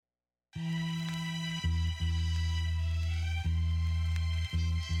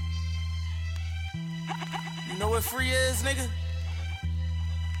You know what free is, nigga?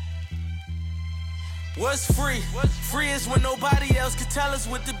 What's free? Free is when nobody else can tell us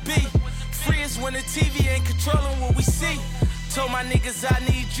what to be. Free is when the TV ain't controlling what we see. Told my niggas I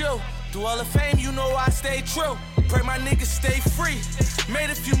need you. Through all the fame, you know I stay true. Pray my niggas stay free. Made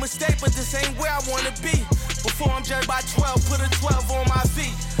a few mistakes, but this ain't where I wanna be. Before I'm judged by 12, put a 12 on my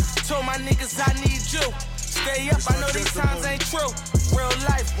feet. Told my niggas I need you. Stay up, I know these times ain't true. Real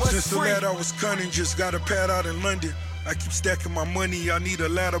life was Since free. the lad I was cunning, just got a pad out in London. I keep stacking my money, I need a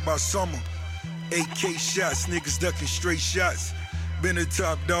ladder by summer. 8K shots, niggas ducking straight shots. Been a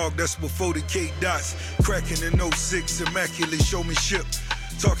top dog, that's before the K dots. Cracking in 06, immaculate showmanship.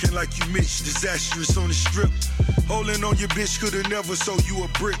 Talking like you Mitch, disastrous on the strip. Holding on your bitch, could've never sold you a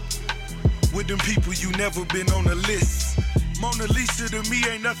brick. With them people, you never been on the list. Mona Lisa to me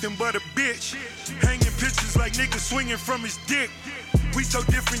ain't nothing but a bitch. Hanging pictures like niggas swinging from his dick. We so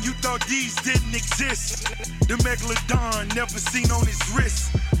different, you thought these didn't exist. The Megalodon never seen on his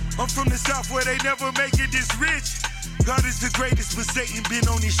wrist. I'm from the South where they never make it this rich. God is the greatest, but Satan been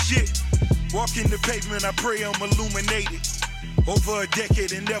on his shit. Walking the pavement, I pray I'm illuminated. Over a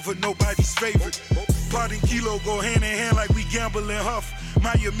decade and never nobody's favorite. Pot and kilo go hand in hand like we gamble and huff.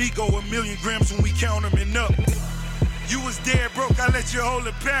 My amigo, 1,000,000 grams when we count them and up. You was dead broke, I let you hold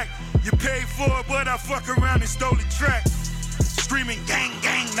it back. You paid for it, but I fuck around and stole the track. Screaming gang,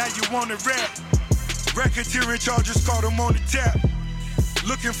 gang, now you wanna rap. Racketeering charges, caught them on the tap.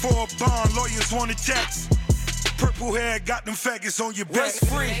 Looking for a bond, lawyers want a tax. Purple hair, got them faggots on your back. What's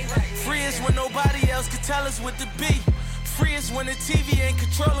free? Free is when nobody else can tell us what to be. Free is when the TV ain't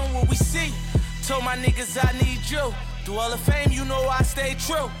controlling what we see. Told my niggas I need you. Through all the fame, you know I stay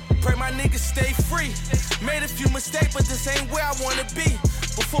true. Pray my niggas stay free. Made a few mistakes, but this ain't where I wanna be.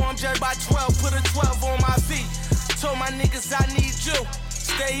 Before I'm judged by 12, put a 12 on my feet. Told my niggas I need you.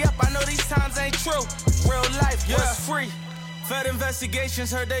 Stay up, I know these times ain't true. Real life was free. Fed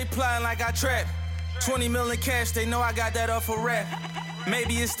investigations, heard they plotting like I trap. 20 million cash, they know I got that off a rap.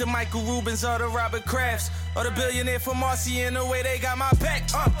 Maybe it's the Michael Rubens or the Robert Krafts or the billionaire from Marcy in the way they got my back.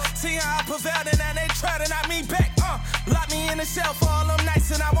 See how I prevailed and now they try to knock me back. Lock me in the cell for all them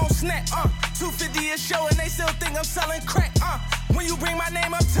nights and I won't snap. 250 a show and they still think I'm selling crack. When you bring my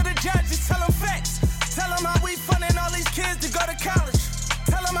name up to the judge, just tell them facts. Tell them how we funding all these kids to go to college.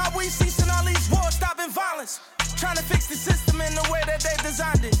 Tell them how we ceasing all these wars, stopping violence. Trying to fix the system in the way that they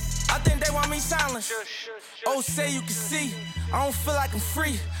designed it. I think they want me silenced. Oh, say you can see, I don't feel like I'm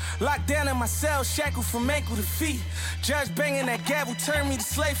free. Locked down in my cell, shackled from ankle to feet. Judge banging that gavel turned me to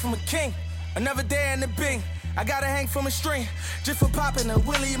slave from a king. Another day in the Bing, I gotta hang from a string. Just for popping a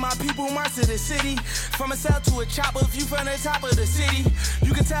willie, my people march to the city. From a cell to a chopper, view from the top of the city.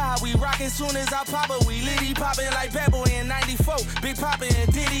 You can tell how we rockin' soon as I pop up. We litty poppin' like Bad Boy in 94. Big Poppin'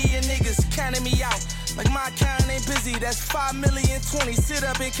 and Diddy and niggas counting me out. Like my account ain't busy, that's 5,000,020. Sit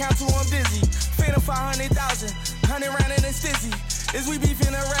up and count till I'm dizzy. Phantom 500,000, 100 round and it's dizzy. Is we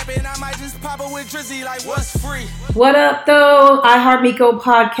beefing and rapping, I might just pop up with Drizzy like what's free. What up though? I Heart Miko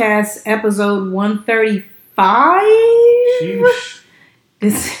Podcast episode 135. Sheesh.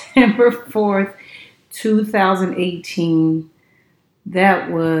 December 4th, 2018.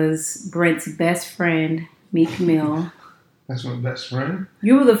 That was Brent's best friend, Meek Mill. That's my best friend.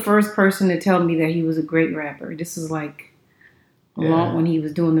 You were the first person to tell me that he was a great rapper. This is like long when he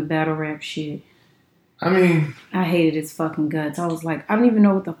was doing the battle rap shit. I mean, I hated his fucking guts. I was like, I don't even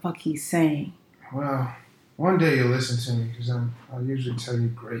know what the fuck he's saying. well, one day you'll listen to me because I usually tell you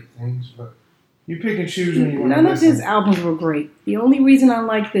great things, but you pick and choose when you want to listen. None of his albums were great. The only reason I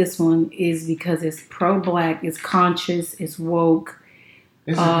like this one is because it's pro-black, it's conscious, it's woke.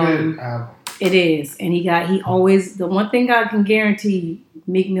 It's a good album. It is. And he always, the one thing I can guarantee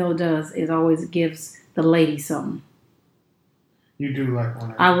Meek Mill does is always gives the lady something. You do like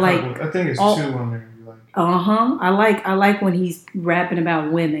one. I think it's two on there. You like. I like when he's rapping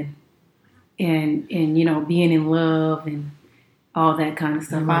about women and you know, being in love and all that kind of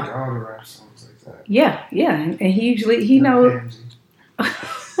stuff. I like all the rap songs like that. Yeah. And he usually, he knows.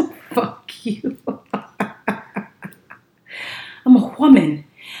 Fuck you. I'm a woman.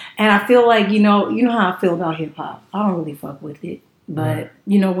 And I feel like, you know how I feel about hip hop. I don't really fuck with it. But,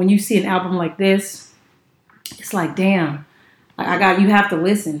 you know, when you see an album like this, it's like, damn, you have to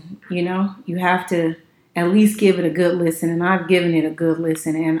listen, you know? You have to at least give it a good listen. And I've given it a good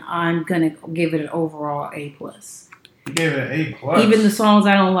listen. And I'm going to give it an overall A+. You gave it an A+. Even the songs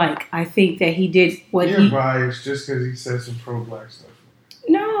I don't like, I think that he did what You're biased just because he said some pro-black stuff.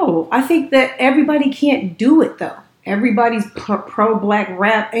 No, I think that everybody can't do it, though. Everybody's pro-black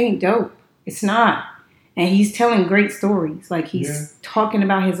rap ain't dope. It's not. And he's telling great stories. Like he's Yeah. talking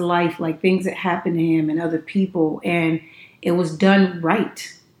about his life, like things that happened to him and other people, and it was done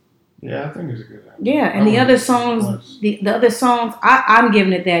right. Yeah, I think it's a good album. Yeah, and the other songs, the other songs, I'm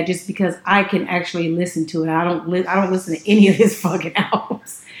giving it that just because I can actually listen to it. I don't listen to any of his fucking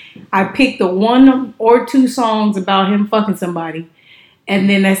albums. I pick the one or two songs about him fucking somebody, and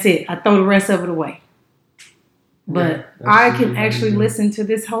then that's it. I throw the rest of it away. But I can actually listen to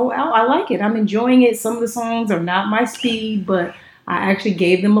this whole album. I like it. I'm enjoying it. Some of the songs are not my speed, but I actually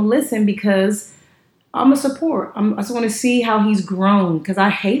gave them a listen because I'm a support. I just want to see how he's grown because I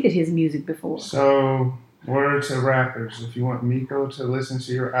hated his music before. So, word to rappers. If you want Miko to listen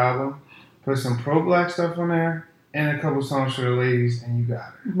to your album, put some pro-black stuff on there and a couple songs for the ladies, and you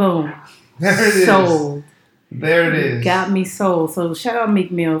got it. Boom. There it is. Sold. There it is. Got me sold. So shout out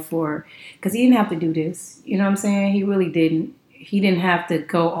Meek Mill because he didn't have to do this. You know what I'm saying? He really didn't. He didn't have to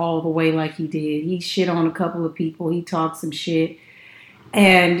go all the way like he did. He shit on a couple of people. He talked some shit.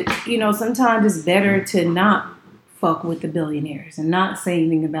 And, you know, sometimes it's better to not fuck with the billionaires and not say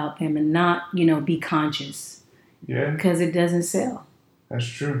anything about them and not, you know, be conscious. Yeah. Because it doesn't sell. That's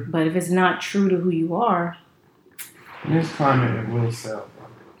true. But if it's not true to who you are. In this climate, it will sell.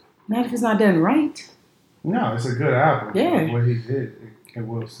 Not if it's not done right. No, it's a good album. Yeah. What he did, it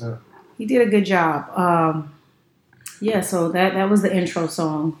will sell. He did a good job. Yeah, so that was the intro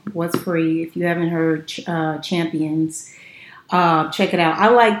song, What's Free. If you haven't heard Champions, check it out. I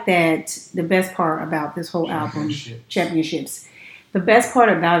like that the best part about this whole album, Championships, the best part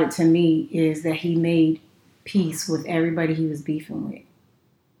about it to me is that he made peace with everybody he was beefing with.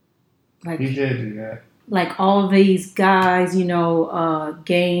 Like he did do that. Like all of these guys, you know,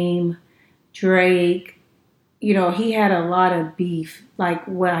 Game, Drake, you know, he had a lot of beef, like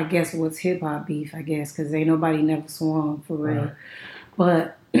what I guess was hip-hop beef, I guess, because ain't nobody never swung for real. Right.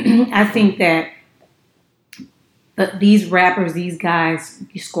 But I think that these rappers, these guys,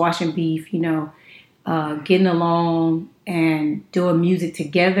 squashing beef, you know, getting along and doing music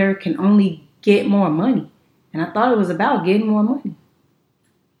together can only get more money. And I thought it was about getting more money.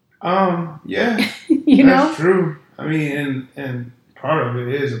 Yeah, you know, that's true. I mean, and part of it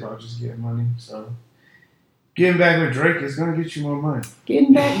is about just getting money. So getting back with Drake is gonna get you more money.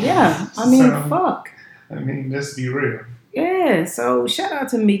 Getting back, yeah. I mean, fuck. I mean, let's be real. Yeah. So shout out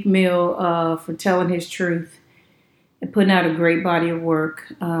to Meek Mill for telling his truth and putting out a great body of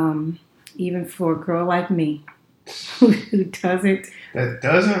work, even for a girl like me who doesn't. That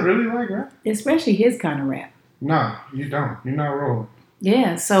doesn't really like rap, especially his kind of rap. No, you don't. You're not rolling.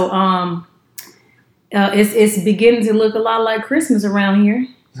 Yeah, so it's beginning to look a lot like Christmas around here.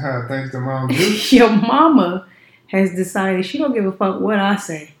 Thanks to Mom Juice. Your mama has decided she don't give a fuck what I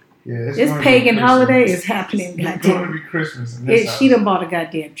say. Yeah, this pagan holiday is happening. It's going to be Christmas in this house. She done bought a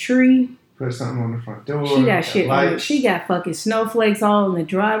goddamn tree. Put something on the front door. She got shit on it. She got fucking snowflakes all in the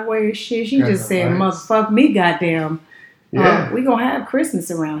driveway and shit. She just said, motherfuck me, goddamn. Yeah. We gonna have Christmas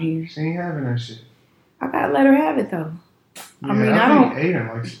around here. She ain't having that shit. I gotta let her have it though. Yeah, I mean, I don't.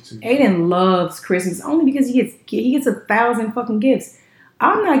 Aiden likes it too. Aiden loves Christmas only because he gets 1,000 fucking gifts.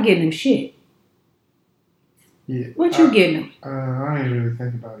 I'm not getting him shit. Yeah. What you getting him? I ain't really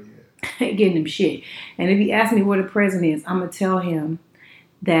think about it yet. I ain't getting him shit. And if he asks me what a present is, I'm gonna tell him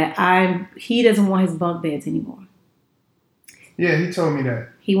that he doesn't want his bunk beds anymore. Yeah, he told me that.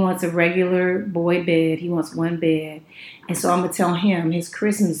 He wants a regular boy bed. He wants one bed. And so I'm gonna tell him his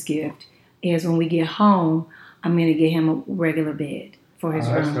Christmas gift is when we get home, I'm going to get him a regular bed for his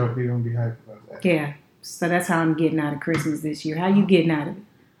room. That's dope. He don't be hyped about that. Yeah. So that's how I'm getting out of Christmas this year. How you getting out of it?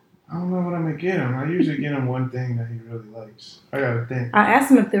 I don't know what I'm going to get him. I usually get him one thing that he really likes. I got to think. I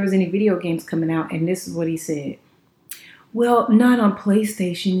asked him if there was any video games coming out, and this is what he said. Well, not on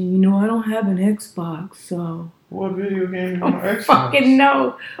PlayStation. You know, I don't have an Xbox, so... What video game on Xbox? Fucking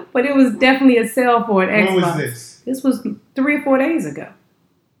no. But it was definitely a sale for an Xbox. When was this? This was 3 or 4 days ago.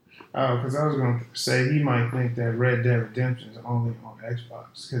 Oh, because I was going to say he might think that Red Dead Redemption is only on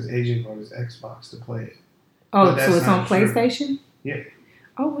Xbox because AJ bought his Xbox to play it. Oh, so it's on PlayStation? Yeah.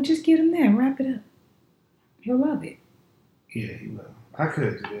 Oh, well, just get him there and wrap it up. He'll love it. Yeah, he will. I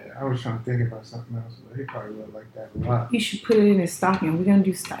could do that. I was trying to think about something else, but he probably would like that a lot. You should put it in his stocking. We're going to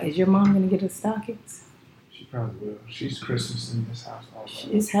do stockings. Is your mom going to get us stockings? She probably will. She's Christmas in this house all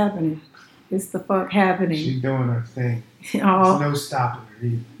the It's happening. It's the fuck happening. She's doing her thing. Oh, There's no stopping her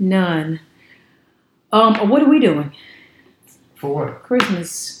either. None. What are we doing? For what?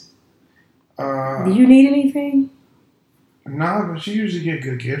 Christmas. Do you need anything? No, but you usually get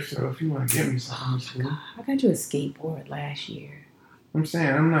good gifts, so if you want to get me something, it's cool. I got you a skateboard last year. I'm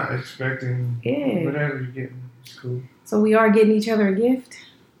saying, I'm not expecting whatever you're getting. It's cool. So we are getting each other a gift?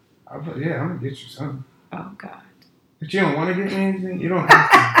 Yeah, I'm going to get you something. Oh, God. But you don't want to get me anything? You don't have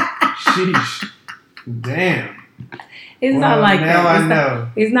to. Sheesh. Damn. It's not like now that. I know.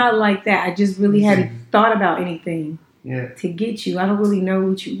 It's not like that. I just really hadn't thought about anything to get you. I don't really know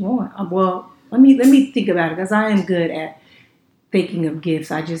what you want. Well, let me think about it, because I am good at thinking of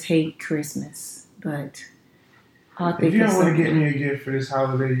gifts. I just hate Christmas. But I'll think if you of don't want to something. get me a gift for this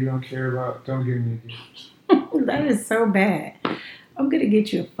holiday you don't care about, don't give me a gift. That is so bad. I'm gonna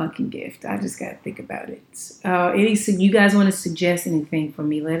get you a fucking gift. I just gotta think about it. You guys want to suggest anything for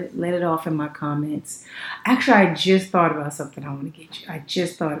me? Let it off in my comments. Actually, I just thought about something I want to get you. I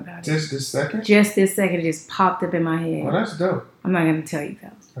just thought about it. Just this second? Just this second, it just popped up in my head. Well, that's dope. I'm not gonna tell you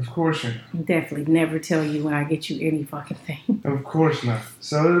though. Of course you're not. Definitely never tell you when I get you any fucking thing. Of course not.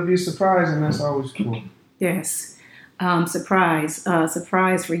 So it'll be a surprise, and that's always cool. Yes. Surprise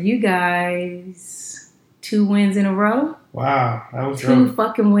for you guys. 2 wins in a row. Wow, that was 2 dope.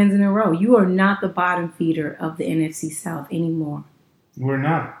 fucking wins in a row. You are not the bottom feeder of the NFC South anymore. We're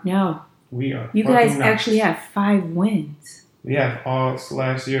not. No. We are. You guys actually have 5 wins. We have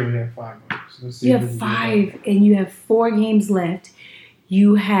last year we had 5 wins. Let's see You if have we can 5, and you have 4 games left.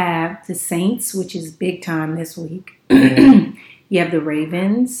 You have the Saints, which is big time this week. Yeah. You have the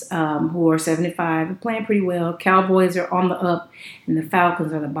Ravens, who are 7-5 and playing pretty well. Cowboys are on the up, and the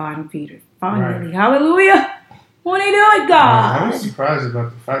Falcons are the bottom feeder. Finally, Right. Hallelujah! What are you doing, God? I was surprised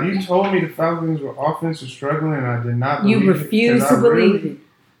about the Falcons. You told me the Falcons' offense was struggling, and I did not believe it. You refuse to believe it.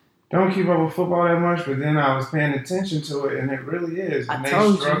 Don't keep up with football that much, but then I was paying attention to it, and it really is. And they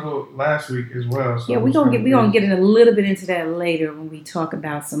struggled last week as well. So yeah, we're gonna get in a little bit into that later when we talk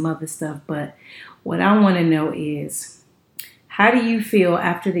about some other stuff. But what I want to know is, how do you feel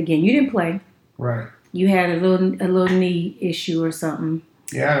after the game? You didn't play. Right. You had a little knee issue or something.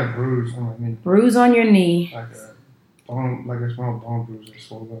 Yeah, I had a bruise on my knee. Bruise on your knee. Like a small bone bruise that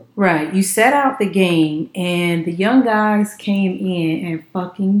swelled up. Right. You set out the game, and the young guys came in and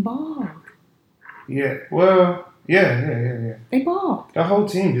fucking balled. Yeah. Well, yeah. They balled. The whole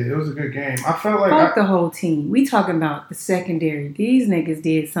team did. It was a good game. I felt like Fuck the whole team. We talking about the secondary. These niggas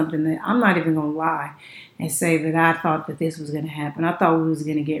did something that I'm not even gonna lie and say that I thought that this was gonna happen. I thought we was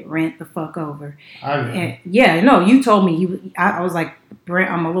gonna get rent the fuck over. You told me I was like,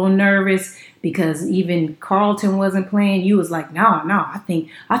 Brent, I'm a little nervous because even Carlton wasn't playing. You was like, no, I think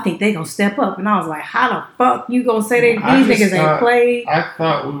they gonna step up, and I was like, how the fuck you gonna say these niggas ain't played? I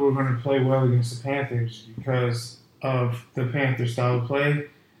thought we were gonna play well against the Panthers because of the Panther style of play.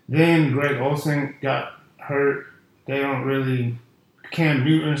 Then Greg Olsen got hurt. They don't really. Cam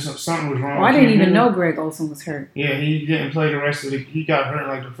Newton, something was wrong. Oh, I didn't even know Greg Olsen was hurt. Yeah, he didn't play the rest of he got hurt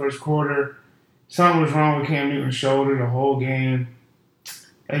like the first quarter. Something was wrong with Cam Newton's shoulder the whole game.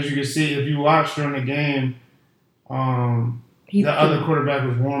 As you can see, if you watched during the game, the other quarterback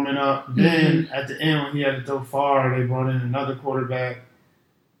was warming up. Mm-hmm. Then at the end, when he had to throw far, they brought in another quarterback.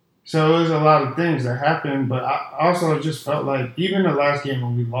 So it was a lot of things that happened, but I also just felt like even the last game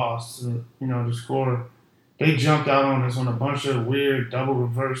when we lost, the score. They jumped out on us on a bunch of weird double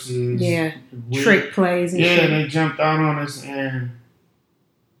reverses. Yeah, trick plays and shit. Yeah, they jumped out on us, and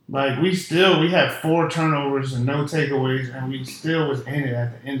like we had 4 turnovers and no takeaways, and we still was in it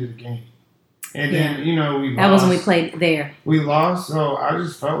at the end of the game. And then, we lost. That was when we played there. We lost, so I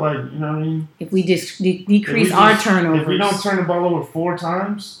just felt like, you know what I mean? If we just decrease our turnovers. If we don't turn the ball over 4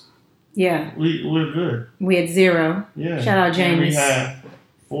 times, we're good. We had 0. Yeah. Shout out James. And we had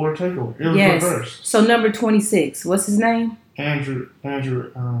 4 takeaways. It was reversed. So number 26, what's his name? Andrew.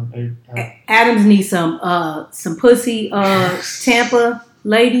 Adams needs some pussy. Tampa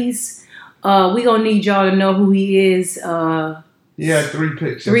ladies, we gonna need y'all to know who he is. He had 3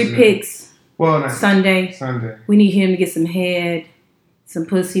 picks. 3 picks. Well, Sunday. We need him to get some head, some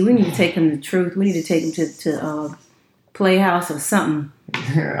pussy. We need to take him to Truth. We need to take him to Playhouse or something.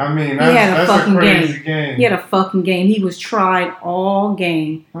 I mean, he had a fucking crazy game. He had a fucking game. He was tried all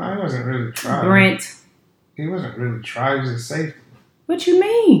game. Well, he wasn't really tried. Brent. He wasn't really tried. He was a safety. What you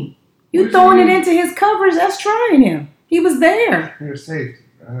mean? You throwing it into his coverage? That's trying him. He was there. He was safety.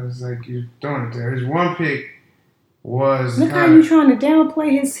 I was like, you're throwing it there. His one pick was. Look how you trying to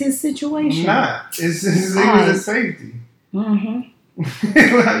downplay his situation. Not. He was a safety. Mm-hmm.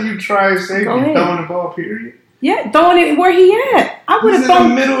 How you try safety? Throwing the ball, period? Yeah, throwing it where he at. I would have thrown in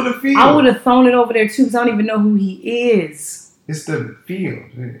the middle of the field. I would have thrown it over there too because I don't even know who he is. It's the field.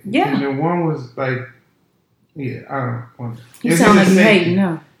 Yeah. And the one was like, I don't want to. You sound like you hating,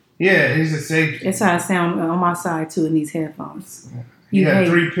 huh? Yeah, he's a safety. That's how I sound on my side too in these headphones. Yeah. He had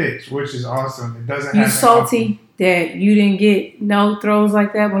 3 picks, which is awesome. It doesn't. You salty that you didn't get no throws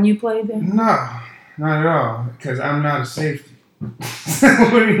like that when you played there? No, not at all. Because I'm not a safety.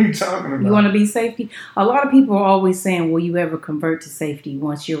 What are you talking about? You want to be safety? A lot of people are always saying, will you ever convert to safety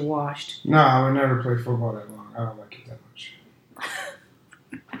once you're washed? No, I would never play football that long. I don't like it that much.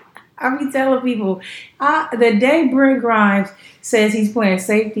 I be telling people, the day Brent Grimes says he's playing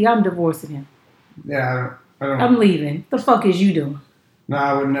safety, I'm divorcing him. Yeah, I don't. I'm leaving. The fuck is you doing? No,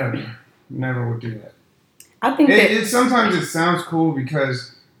 I would never would do that. I think It sometimes it sounds cool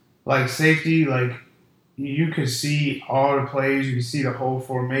because, like, safety, like, you can see all the plays, you can see the whole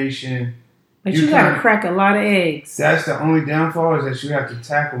formation. but you gotta crack a lot of eggs. That's the only downfall is that you have to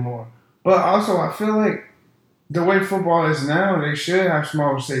tackle more. But also, I feel like the way football is now, they should have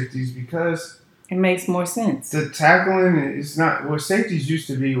smaller safeties because It makes more sense. the tackling is not what safeties used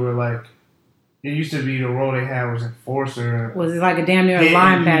to be. Where like it used to be the role they had was enforcer. Was it like a damn near a hitting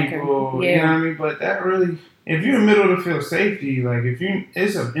linebacker? people, Yeah. You know what I mean? But that really, if you're in the middle of the field safety, like if you,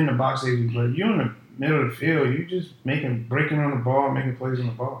 it's in the box safety, but you're in the middle of the field, you just breaking on the ball, making plays on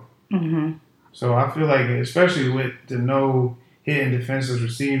the ball. Mm-hmm. So I feel like, especially with the no hitting defensive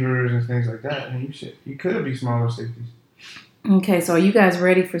receivers and things like that, and you could be smaller safeties. Okay, so are you guys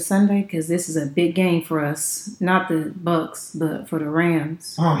ready for Sunday? Because this is a big game for us. Not the Bucks, but for the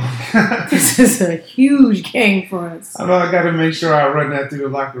Rams. Oh my God. This is a huge game for us. I know I got to make sure I run that through the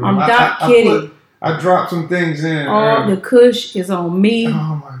locker room. I'm not kidding. I dropped some things in. All the cush is on me. Oh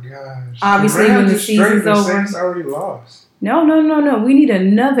my gosh. Obviously, the when the Rams are straight, season's the over. Saints already lost. No. We need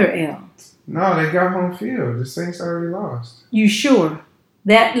another L. No, they got home field. The Saints already lost. You sure?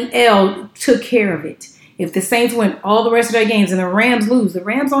 That L took care of it. If the Saints win all the rest of their games and the Rams lose, the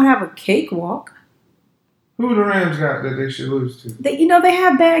Rams don't have a cakewalk. Who the Rams got that they should lose to? They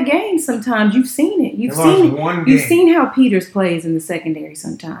have bad games sometimes. You've seen it. You've They lost seen one You've game. seen how Peters plays in the secondary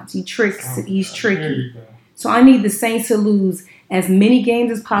sometimes. He tricks. Oh, He's there tricky. you go. So I need the Saints to lose as many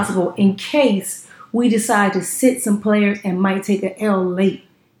games as possible in case we decide to sit some players and might take an L late.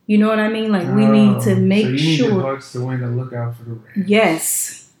 You know what I mean? Like we need to make so you need the sure. Bucks to win to look out for the Rams.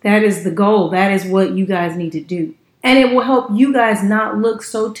 Yes, that is the goal. That is what you guys need to do. And it will help you guys not look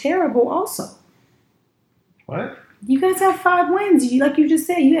so terrible also. What? You guys have 5 wins. Like you just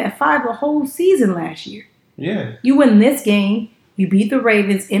said, you had 5 the whole season last year. Yeah. You win this game. You beat the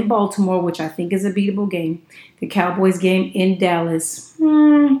Ravens in Baltimore, which I think is a beatable game. The Cowboys game in Dallas.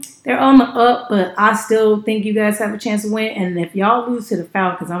 They're on the up, but I still think you guys have a chance to win. And if y'all lose to the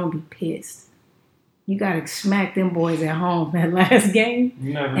Falcons, I'm going to be pissed. You got to smack them boys at home that last game.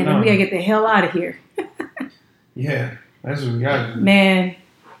 You never And know. then we got to get the hell out of here. Yeah. That's what we got to do. Man,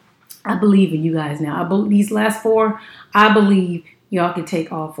 I believe in you guys now. These last 4, I believe y'all can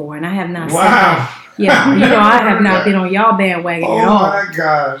take all 4. And I have not said that. Yeah, I have not been on y'all bandwagon at all. Oh my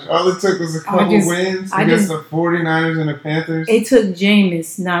gosh. All it took was a couple wins against the 49ers and the Panthers. It took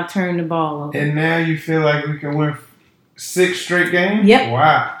Jameis not turn the ball over. And now you feel like we can win 6 straight games? Yep.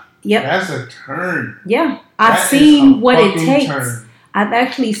 Wow. Yep. That's a turn. Yeah. I've That seen is a what it fucking takes. turn. I've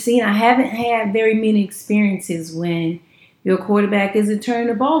actually seen, I haven't had very many experiences when your quarterback isn't turning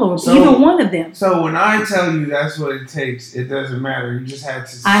the ball over. So- Either one of them. So when I tell you that's what it takes, it doesn't matter. You just had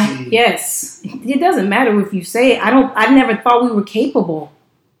to see. Yes. It doesn't matter if you say it. I never thought we were capable.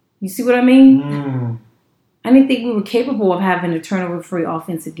 You see what I mean? I didn't think we were capable of having a turnover-free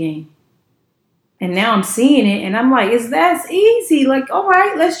offensive game. And now I'm seeing it, and I'm like, that's easy. Like, all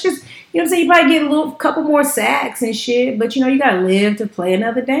right, let's just, you know what I'm saying? You probably get a couple more sacks and shit, but, you got to live to play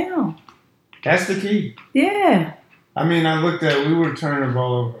another down. That's the key. Yeah. I mean, we were turning the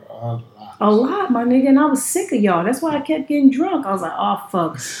ball over a lot. A lot, my nigga, and I was sick of y'all. That's why I kept getting drunk. I was like, oh,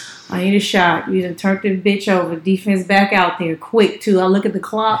 fuck. I need a shot. You done turned the bitch over. Defense back out there quick, too. I look at the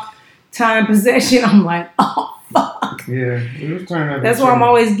clock, time possession. I'm like, oh, fuck. Yeah, we were turning up. That's why I'm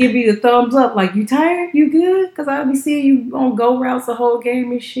always giving you the thumbs up. Like, you tired? You good? Because I be seeing you on go routes the whole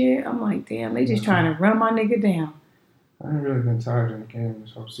game and shit. I'm like, damn, they just trying to run my nigga down. I ain't really been tired in the game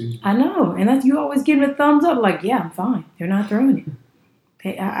this whole season. I know. And that's you always giving a thumbs up. Like, yeah, I'm fine. They're not throwing it.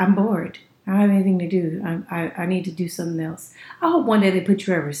 Hey, I'm bored. I don't have anything to do. I need to do something else. I hope one day they put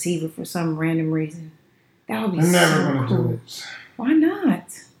you at receiver for some random reason. That would be I'm never so going to cool. do it. Why not?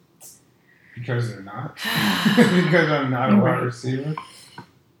 Because they're not. Because I'm not a wide receiver.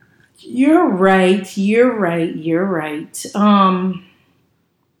 You're right.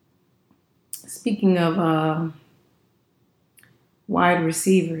 Speaking of wide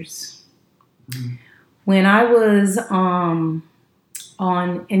receivers, when I was on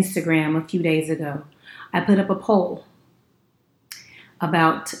Instagram a few days ago, I put up a poll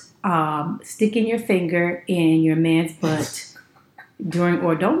about sticking your finger in your man's butt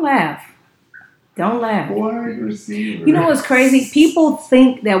don't laugh. Don't laugh. Wide receiver. You know what's crazy? People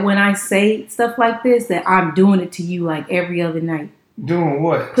think that when I say stuff like this, that I'm doing it to you like every other night. Doing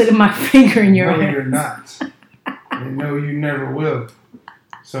what? Putting my finger in your No, head. you're not. And no, you never will.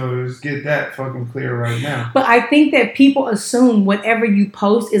 So let's get that fucking clear right now. But I think that people assume whatever you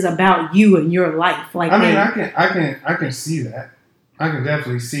post is about you and your life. Like, I mean, I can see that. I can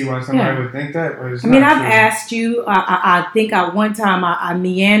definitely see why somebody would think that, but it's I mean, not I've true. asked you. I think one time I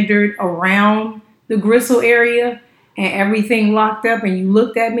meandered around the Gristle area and everything locked up, and you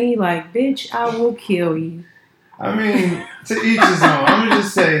looked at me like, "Bitch, I will kill you." I mean, to each his own. I'm gonna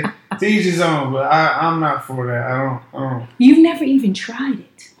just say to each his own, but I'm not for that. I don't. You've never even tried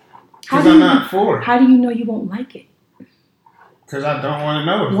it. Because I'm not for it. How do you know you won't like it? Because I don't want to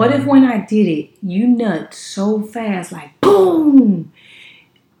know it. What if when I did it, you nut so fast, like boom,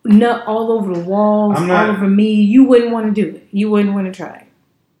 nut all over the walls, all over me? You wouldn't want to do it. You wouldn't want to try it.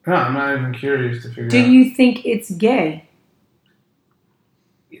 No, I'm not even curious to figure out. Do you think it's gay?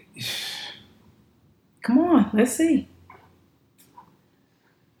 Come on, let's see.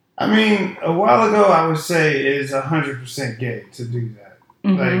 I mean, a while ago, I would say it is 100% gay to do that.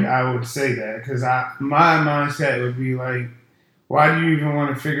 Mm-hmm. Like, I would say that because my mindset would be like, why do you even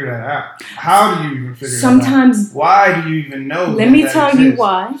want to figure that out? How do you even figure Sometimes, that out? Why do you even know Let me tell you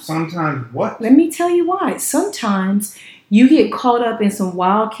why. Sometimes what? Let me tell you why. Sometimes you get caught up in some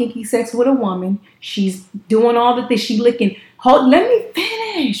wild, kinky sex with a woman. She's doing all the things. She's licking. Let me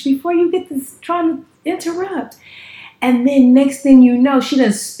finish before you get this trying to interrupt. And then next thing you know, she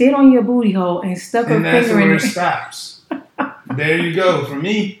done spit on your booty hole and stuck her finger in it. And that's where it stops. There you go. For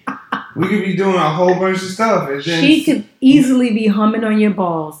me, we could be doing a whole bunch of stuff. And then she could easily be humming on your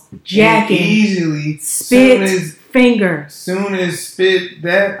balls, jacking, easily spit, finger. Soon as spit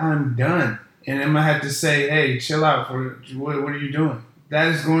that, I'm done. And I'm going to have to say, hey, chill out. What are you doing? That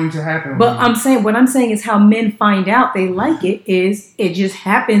is going to happen. But what I'm saying is how men find out they like it is it just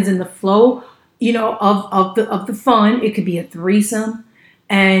happens in the flow, you know, of the fun. It could be a threesome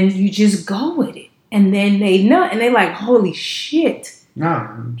and you just go with it. And then they nut and they like, holy shit. No,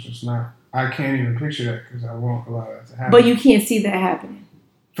 I'm just not. I can't even picture that because I won't allow that to happen. But you can't see that happening.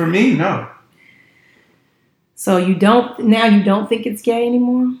 For me, no. So you don't think it's gay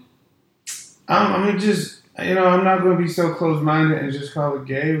anymore? I mean, just, you know, I'm not going to be so close-minded and just call it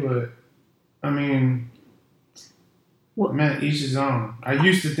gay, but, I mean, man, each his own. I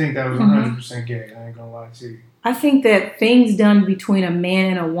used to think that was 100% gay. I ain't going to lie to you. I think that things done between a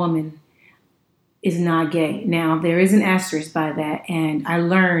man and a woman is not gay. Now, there is an asterisk by that, and I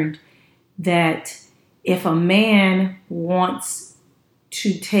learned that if a man wants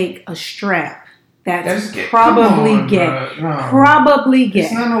to take a strap, that's probably gay. No. Probably gay.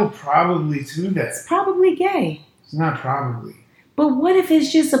 It's not no probably to that. It's probably gay. It's not probably. But what if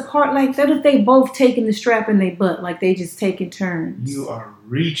it's just a part like that? If they both taking the strap in their butt, like they just taking turns? You are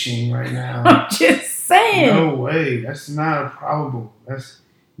reaching right now. I'm just saying. No way. That's not a probable. That's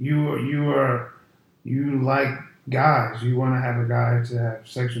you like guys. You want to have a guy to have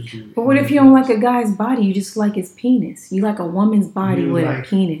sex with you. But what if you don't like a guy's body? You just like his penis. You like a woman's body with a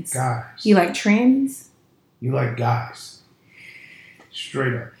penis. Guys. You like trannies? You like guys.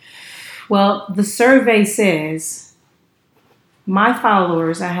 Straight up. Well, the survey says my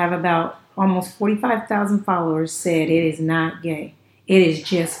followers, I have about almost 45,000 followers, said it is not gay. It is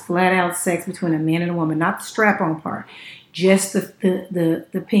just flat out sex between a man and a woman, not the strap-on part, just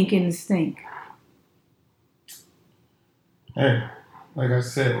the pink and the stink. Hey, like I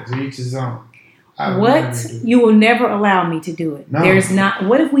said, to each his own. You will never allow me to do it. No. There's not.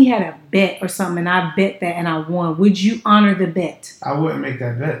 What if we had a bet or something and I bet that and I won? Would you honor the bet? I wouldn't make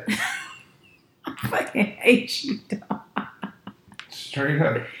that bet. I fucking hate you, dog. Straight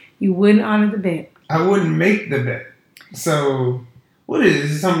up. You wouldn't honor the bet. I wouldn't make the bet. So, what is it?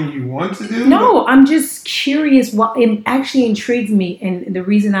 Is it something you want to do? No, I'm just curious. It actually intrigues me, and the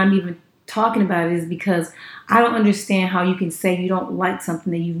reason I'm even talking about it is because I don't understand how you can say you don't like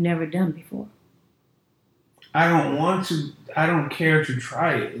something that you've never done before. I don't want to. I don't care to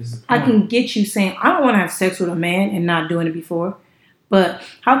try it. Is the point. I can get you saying, I don't want to have sex with a man and not doing it before. But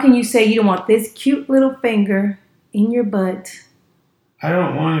how can you say you don't want this cute little finger in your butt? I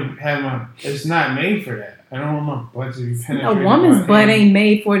don't want to have it's not made for that. I don't want my butt to be penetrated. A woman's butt ain't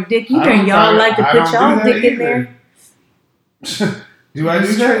made for a dick. Y'all like to put y'all dick in there. Do I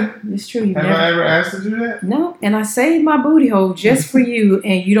do that? It's true. Have I ever asked to do that? No, and I saved my booty hole just for you,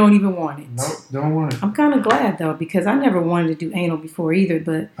 and you don't even want it. Nope, don't want it. I'm kind of glad, though, because I never wanted to do anal before either,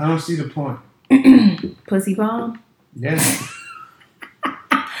 but... I don't see the point. Pussy bomb? Yes.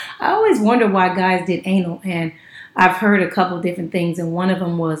 I always wonder why guys did anal, and I've heard a couple different things, and one of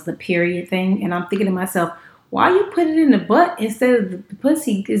them was the period thing. And I'm thinking to myself, why you put it in the butt instead of the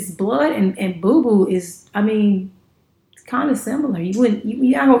pussy? Because blood and boo-boo is, I mean, it's kind of similar. You're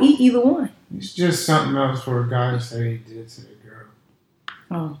not going to eat either one. It's just something else for a guy to say he did to the girl.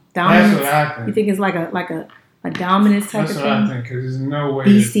 Oh, dominance? That's what I think. You think it's like a dominance type That's of what thing? I think, because there's no way.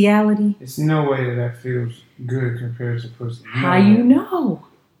 Bestiality? It's no way that feels good compared to pussy. How you know?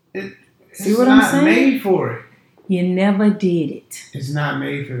 See what I'm saying? It's not made for it. You never did it. It's not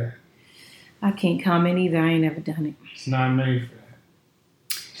made for that. I can't comment either. I ain't never done it. It's not made for that.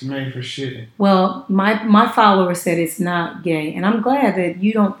 It's made for shitting. Well, my follower said it's not gay, and I'm glad that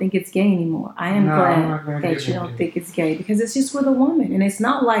you don't think it's gay anymore. I am glad that you don't think it's gay, because it's just with a woman, and it's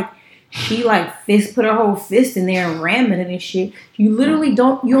not like she put her whole fist in there and ramming it and shit. You literally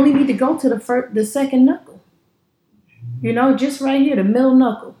don't. You only need to go to the second knuckle. You know, just right here, the middle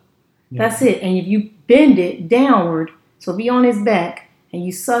knuckle. Yeah. That's it. And if you bend it downward, so be on his back, and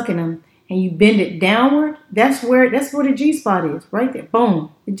you sucking him, and you bend it downward, that's where the G spot is, right there.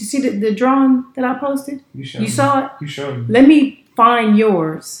 Boom. Did you see the drawing that I posted? You saw it? You showed me. Let me find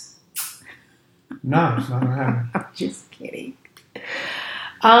yours. No, it's not gonna happen. I'm just kidding.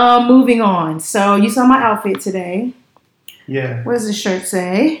 Moving on. So you saw my outfit today. Yeah. What does the shirt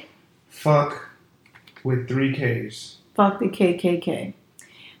say? Fuck with 3 Ks. Fuck the KKK.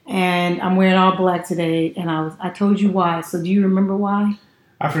 And I'm wearing all black today, and I told you why. So do you remember why?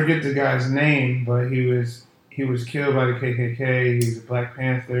 I forget the guy's name, but he was killed by the KKK. He was a Black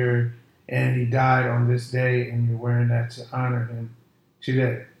Panther, and he died on this day, and you're wearing that to honor him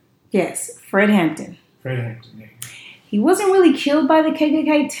today. Yes, Fred Hampton. Fred Hampton, yeah. He wasn't really killed by the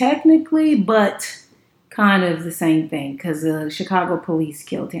KKK technically, but kind of the same thing, because the Chicago police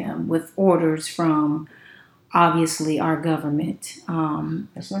killed him with orders from, obviously, our government.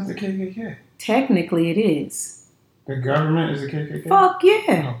 That's not the KKK. Technically, it is. The government is a KKK? Fuck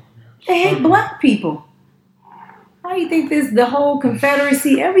yeah. Oh, they hate black people. How do you think the whole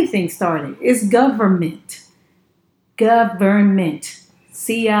Confederacy, everything started? It's government. Government.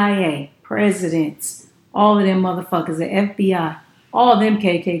 CIA. Presidents. All of them motherfuckers. The FBI. All of them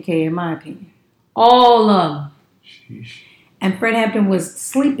KKK, in my opinion. All of them. Sheesh. And Fred Hampton was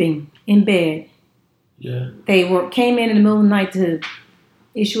sleeping in bed. Yeah. They came in the middle of the night to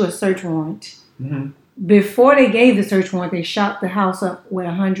issue a search warrant. Mm-hmm. Before they gave the search warrant, they shot the house up with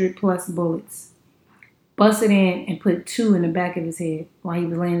 100+ bullets. Busted in and put 2 in the back of his head while he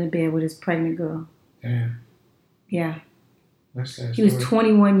was laying in bed with his pregnant girl. Damn. Yeah. That's sad. He was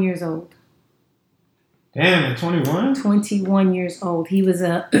 21 years old. Damn, at 21? 21 years old. He was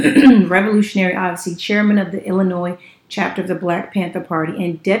a revolutionary, obviously, chairman of the Illinois chapter of the Black Panther Party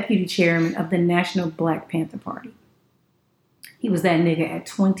and deputy chairman of the National Black Panther Party. He was that nigga at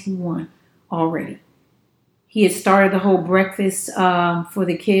 21 already. He had started the whole breakfast for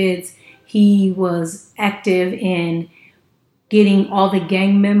the kids. He was active in getting all the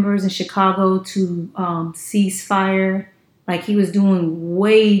gang members in Chicago to cease fire. Like, he was doing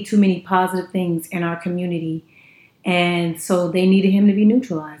way too many positive things in our community. And so they needed him to be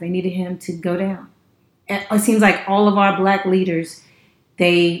neutralized. They needed him to go down. It seems like all of our black leaders,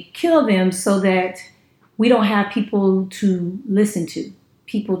 they kill them so that we don't have people to listen to,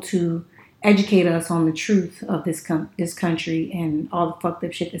 people to educate us on the truth of this country and all the fucked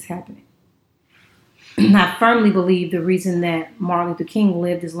up shit that's happening. I firmly believe the reason that Martin Luther King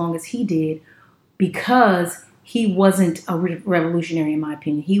lived as long as he did, because he wasn't a revolutionary, in my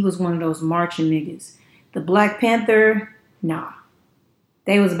opinion. He was one of those marching niggas. The Black Panther, nah.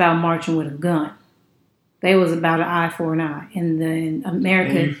 They was about marching with a gun. They was about an eye for an eye. And then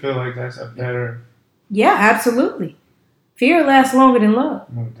America... And you feel like that's a better... Yeah, absolutely. Fear lasts longer than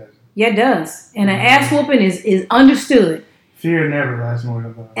love. No, it doesn't. Yeah, it does. And an ass whooping is understood. Fear never lasts more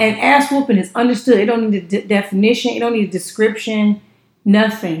than love. And ass whooping is understood. It don't need a definition. It don't need a description.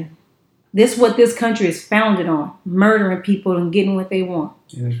 Nothing. This is what this country is founded on. Murdering people and getting what they want.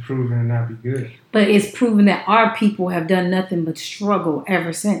 And it's proven to not be good. But it's proven that our people have done nothing but struggle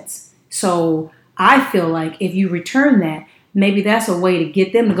ever since. So I feel like if you return that, maybe that's a way to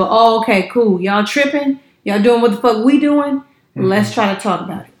get them to go, oh, okay, cool. Y'all tripping? Y'all doing what the fuck we doing? Mm-hmm. Let's try to talk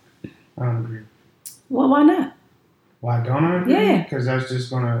about it. I don't agree. Well, why not? Why don't I agree? Yeah. Because that's just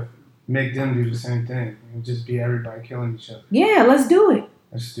going to make them do the same thing. It'll just be everybody killing each other. Yeah, let's do it.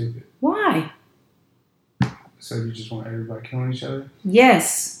 That's stupid. Why? So you just want everybody killing each other?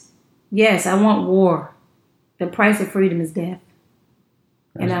 Yes. Yes, I want war. The price of freedom is death.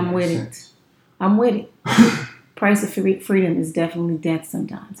 And I'm with it. I'm with it. Price of freedom is definitely death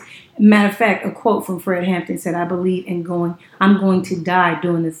sometimes. Matter of fact, a quote from Fred Hampton said, I'm going to die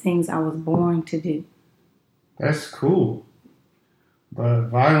doing the things I was born to do. That's cool. But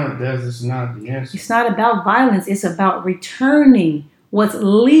violent death is not the answer. It's not about violence. It's about returning what's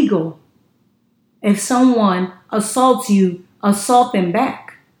legal. If someone assaults you, assault them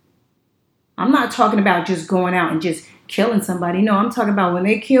back. I'm not talking about just going out and just killing somebody. No, I'm talking about when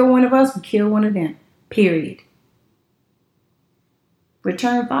they kill one of us, we kill one of them. Period.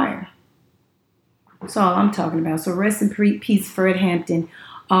 Return fire. That's all I'm talking about. So rest in peace, Fred Hampton.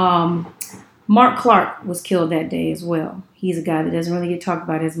 Mark Clark was killed that day as well. He's a guy that doesn't really get talked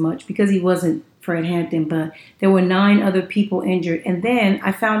about as much because he wasn't Fred Hampton, but there were 9 other people injured. And then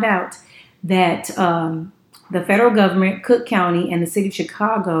I found out that the federal government, Cook County, and the city of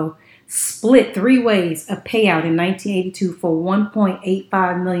Chicago split 3 ways a payout in 1982 for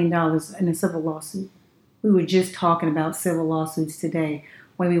 $1.85 million in a civil lawsuit. We were just talking about civil lawsuits today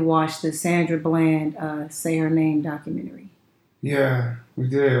when we watched the Sandra Bland Say Her Name documentary. Yeah, we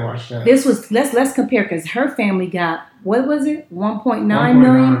did watch that. This was let's compare because her family got, what was it? 1.9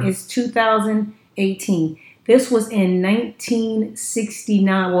 million is 2018. This was in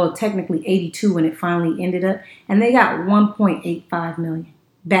 1969, well, technically 82 when it finally ended up, and they got 1.85 million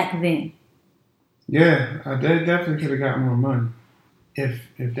back then. Yeah, they definitely could have got more money if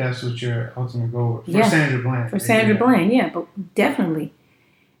that's what your ultimate goal was. For Sandra Bland. For Sandra Bland, yeah, but definitely.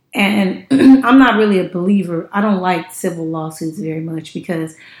 And I'm not really a believer. I don't like civil lawsuits very much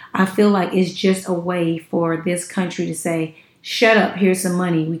because I feel like it's just a way for this country to say, shut up, here's some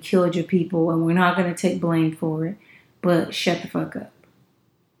money, we killed your people, and we're not going to take blame for it, but shut the fuck up.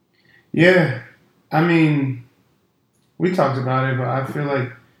 Yeah, I mean, we talked about it, but I feel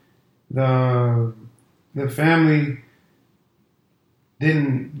like the family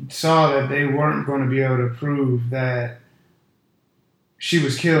saw that they weren't going to be able to prove that she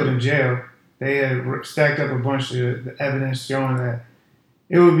was killed in jail. They had stacked up a bunch of evidence showing that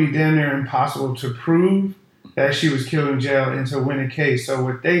it would be damn near impossible to prove that she was killed in jail and to win a case. So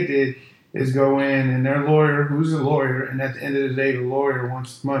what they did is go in, and their lawyer, who's a lawyer, and at the end of the day, the lawyer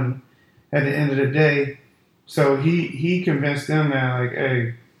wants money. At the end of the day, so he convinced them that, like,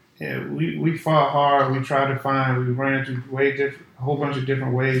 hey, yeah, we fought hard. We tried to find. We ran through a whole bunch of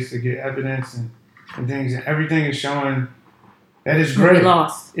different ways to get evidence and things, and everything is showing that it's great. We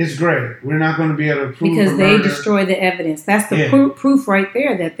lost. It's great. We're not going to be able to prove because they murder. destroyed the evidence. That's the proof right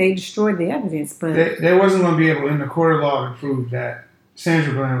there that they destroyed the evidence. But they wasn't going to be able in the court of law to prove that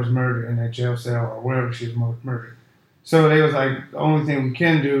Sandra Bland was murdered in that jail cell or wherever she was murdered. So they was like, the only thing we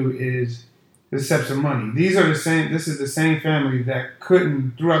can do is accept some money. These are the same. This is the same family that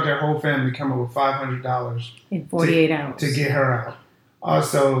couldn't, throughout their whole family, come up with $500 in 48 hours to get her out.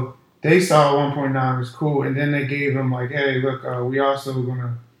 Also, they saw 1.9 was cool, and then they gave them like, hey, look, we also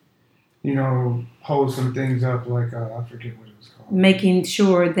gonna, hold some things up, like I forget what it was called. Making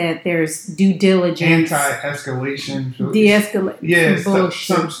sure that there's due diligence, anti-escalation, de-escalation, yeah,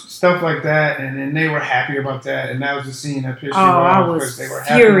 some stuff like that, and then they were happy about that, and that was the scene that pissed you off. I was they were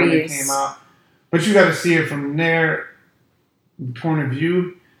happy furious when it came out. But you got to see it from their point of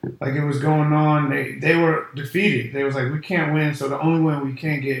view. Like, it was going on. They were defeated. They was like, we can't win, so the only win we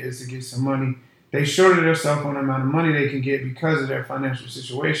can get is to get some money. They shorted themselves on the amount of money they can get because of their financial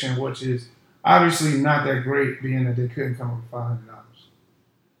situation, which is obviously not that great, being that they couldn't come up with $500.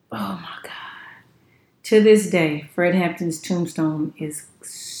 Oh, my God. To this day, Fred Hampton's tombstone is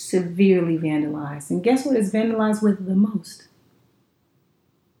severely vandalized. And guess what it's vandalized with the most?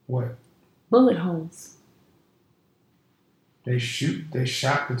 What? Bullet holes. They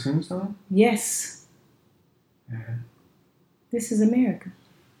shot the tombstone? Yes. Yeah. This is America.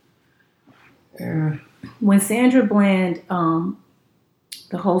 Yeah. When Sandra Bland,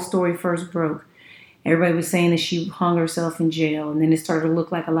 the whole story first broke, everybody was saying that she hung herself in jail, and then it started to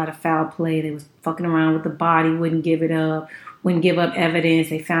look like a lot of foul play. They was fucking around with the body, wouldn't give it up, wouldn't give up evidence.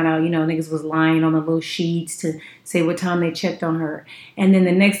 They found out, niggas was lying on the little sheets to say what time they checked on her. And then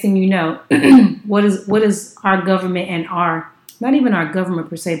the next thing you know, what is our government and not even our government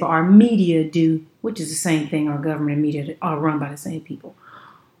per se, but our media do, which is the same thing. Our government and media are run by the same people.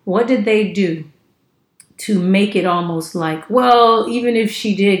 What did they do to make it almost like, well, even if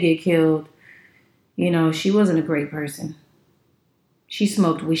she did get killed, she wasn't a great person. She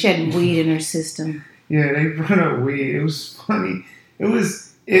smoked weed. She had weed in her system. Yeah, they brought up weed. It was funny.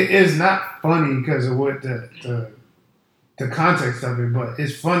 It is not funny because of what the context of it, but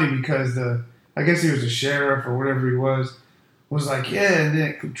it's funny because I guess he was a sheriff or whatever he was was like, yeah, and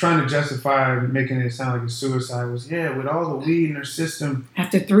then trying to justify making it sound like a suicide was, yeah, with all the weed in her system.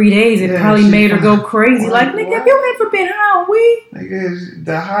 After 3 days, it probably made her go crazy. Like, nigga, have you ever been high on weed? Nigga,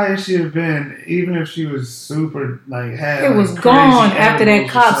 the highest she had been, even if she was super, like, had it was gone after that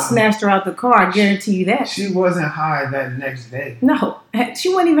cop snatched her out the car. I guarantee you that. She wasn't high that next day. No. She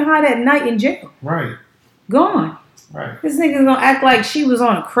wasn't even high that night in jail. Right. Gone. Right. This nigga's gonna act like she was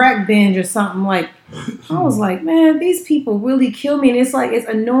on a crack binge or something. Like, I was like, man, these people really kill me. And it's like, it's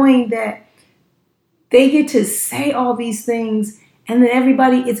annoying that they get to say all these things and then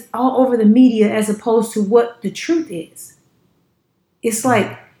everybody, it's all over the media as opposed to what the truth is. It's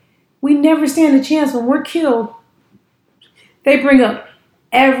like, we never stand a chance when we're killed. They bring up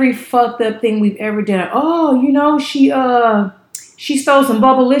every fucked up thing we've ever done. Oh, you know, she stole some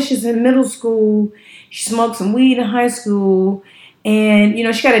Bubblicious in middle school. She smoked some weed in high school, and you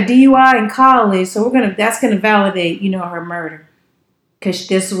know she got a DUI in college. So that's gonna validate, you know, her murder, because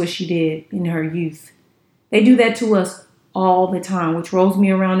this is what she did in her youth. They do that to us all the time, which rolls me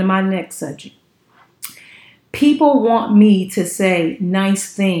around to my next subject. People want me to say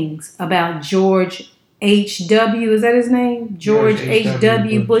nice things about George H.W. Is that his name? George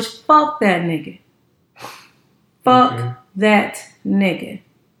H.W. Bush. Fuck that nigga. Fuck that nigga.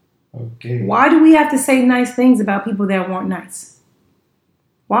 Okay. Why do we have to say nice things about people that weren't nice?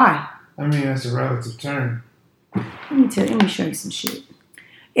 Why? I mean, that's a relative term. Let me show you some shit.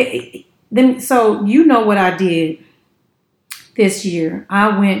 So you know what I did this year.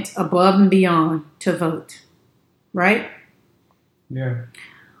 I went above and beyond to vote. Right? Yeah.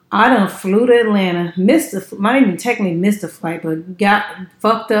 I done flew to Atlanta, not even technically missed a flight, but got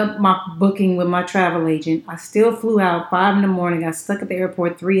fucked up my booking with my travel agent. I still flew out 5 a.m, got stuck at the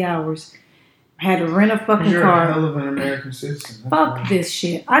airport 3 hours. I had to rent a fucking You're car. a hell of an American citizen. Fuck this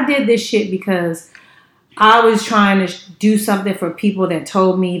shit. I did this shit because I was trying to do something for people that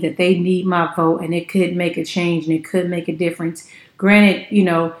told me that they need my vote and it could make a change and it could make a difference. Granted, you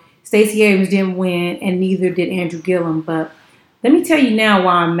know, Stacey Abrams didn't win and neither did Andrew Gillum, but let me tell you now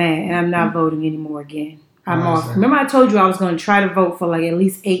why I'm mad and I'm not voting anymore again. I'm off. Remember I told you I was going to try to vote for like at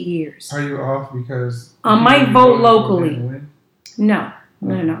least 8 years. Are you off because I might vote locally? No.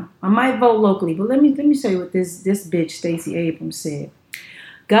 I might vote locally, but let me tell you what this bitch Stacey Abrams said.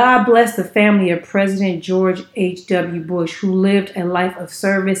 God bless the family of President George H.W. Bush, who lived a life of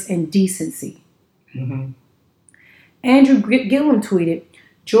service and decency. Mm-hmm. Andrew Gillum tweeted,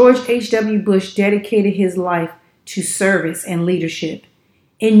 George H.W. Bush dedicated his life to service and leadership,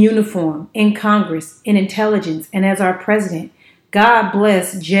 in uniform, in Congress, in intelligence, and as our president. God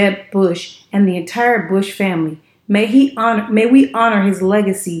bless Jeb Bush and the entire Bush family. May we honor his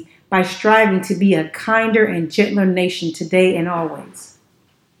legacy by striving to be a kinder and gentler nation today and always.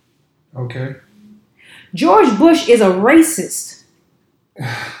 Okay. George Bush is a racist.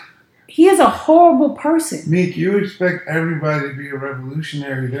 He is a horrible person. Meek, you expect everybody to be a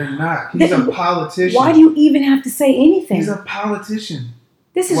revolutionary. They're not. He's a politician. Why do you even have to say anything? He's a politician.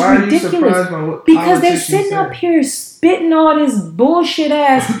 This is Why ridiculous. Are you surprised by what because they're sitting up here spitting all this bullshit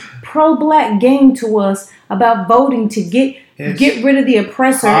ass pro-black game to us about voting to get rid of the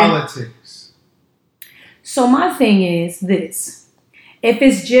oppressor. Politics. So my thing is this. If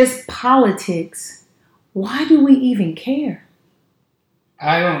it's just politics, why do we even care?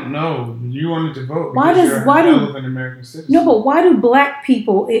 I don't know. You wanted to vote. Why do an American citizen? No, but why do black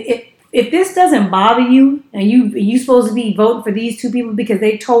people? If this doesn't bother you, and you supposed to be voting for these two people because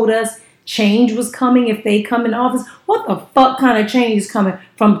they told us change was coming if they come in office, what the fuck kind of change is coming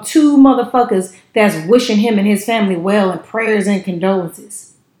from two motherfuckers that's wishing him and his family well and prayers and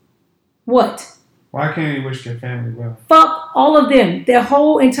condolences? What? Why can't he wish their family well? Fuck all of them. Their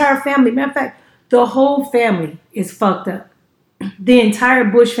whole entire family. Matter of fact, the whole family is fucked up. The entire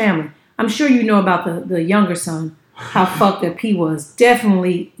Bush family. I'm sure you know about the younger son, how fucked up he was.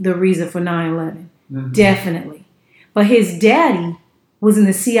 Definitely the reason for 9/11. Mm-hmm. Definitely. But his daddy was in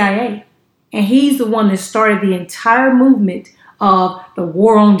the CIA. And he's the one that started the entire movement of the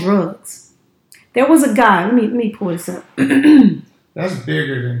war on drugs. There was a guy. Let me pull this up. That's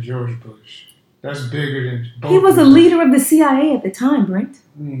bigger than George Bush. That's bigger than both. He was a leader of the CIA at the time, Brent.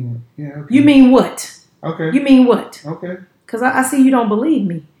 Yeah, okay. You mean what? Okay. You mean what? Okay. Because I see you don't believe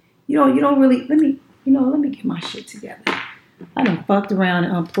me. You don't really, let me get my shit together. I done fucked around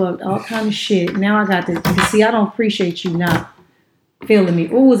and unplugged all kind of shit. Now I got this. You see, I don't appreciate you not feeling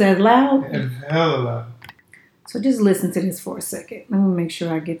me. Ooh, is that loud? It's hella loud. So just listen to this for a second. Let me make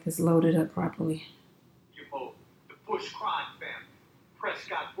sure I get this loaded up properly. The Bush crime family.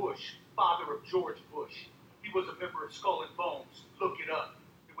 Prescott Bush, father of George Bush. He was a member of Skull and Bones. Look it up.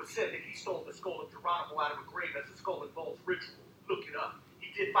 It was said that he stole the skull of Geronimo out of a grave as a skull involves ritual. Look it up.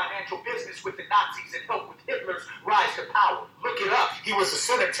 He did financial business with the Nazis and helped with Hitler's rise to power. Look it up. He was a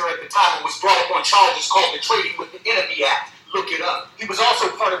senator at the time and was brought up on charges called the Trading with the Enemy Act. Look it up. He was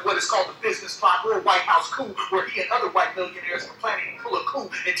also part of what is called the business plot or White House coup, where he and other white millionaires were planning to pull a coup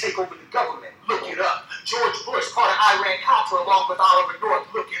and take over the government. Look it up. George Bush, part of Iran-Contra, along with Oliver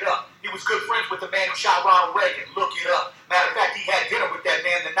North. Look it up. He was good friends with the man who shot Ronald Reagan. Look it up. Matter of fact, he had dinner with that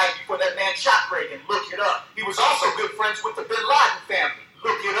man the night before that man shot Reagan. Look it up. He was also good friends with the Bin Laden family.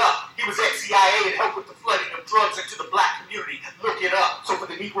 Look it up. He was ex-CIA and helped with the flooding of drugs into the black community. Look it up. So for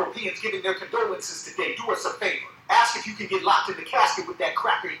the Negropeans giving their condolences today, do us a favor. Ask if you can get locked in the casket with that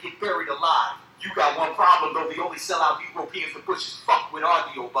cracker and get buried alive. You got one problem, though. The only sellout Negropeans the Bushes fuck with are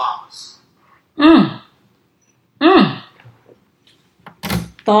the Obamas.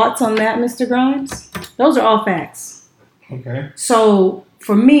 Thoughts on that, Mr. Grimes? Those are all facts. Okay. So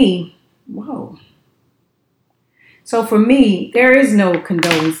for me, there is no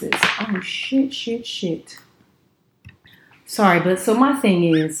condolences. Oh, shit. Sorry, but so my thing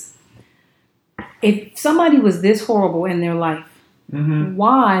is, if somebody was this horrible in their life,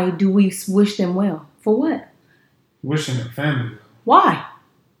 why do we wish them well? For what? Wishing their family well.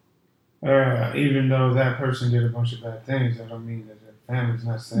 Why? Even though that person did a bunch of bad things, that don't mean that their family's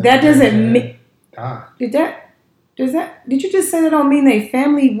not sad. That doesn't mean. died. Did you just say that don't mean they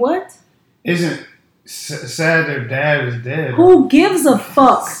family what? Isn't sad their dad is dead. Who gives a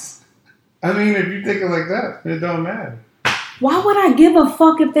fuck? I mean, if you think it like that, it don't matter. Why would I give a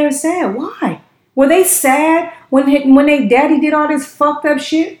fuck if they're sad? Why? Were they sad when their daddy did all this fucked up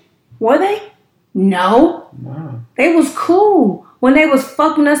shit? Were they? No. They was cool when they was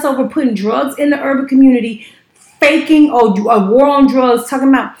fucking us over, putting drugs in the urban community, faking a war on drugs, talking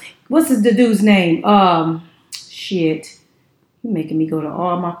about, what's the dude's name? Shit. You're making me go to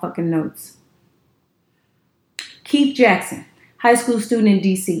all my fucking notes. Keith Jackson, high school student in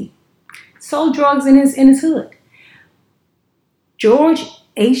D.C. Sold drugs in his hood. George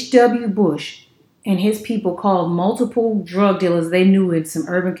H.W. Bush and his people called multiple drug dealers they knew in some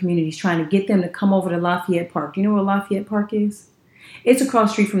urban communities trying to get them to come over to Lafayette Park. You know where Lafayette Park is? It's across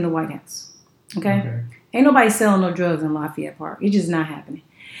the street from the White House. Okay? Ain't nobody selling no drugs in Lafayette Park. It's just not happening.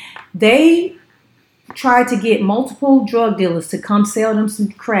 They tried to get multiple drug dealers to come sell them some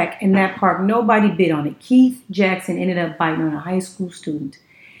crack in that park. Nobody bid on it. Keith Jackson ended up biting on a high school student.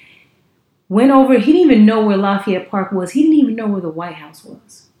 Went over, he didn't even know where Lafayette Park was. He didn't even know where the White House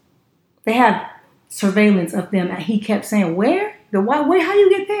was. They have surveillance of them. And he kept saying, where? How you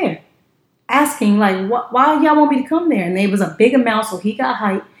get there? Asking, like, why y'all want me to come there? And there was a big amount, so he got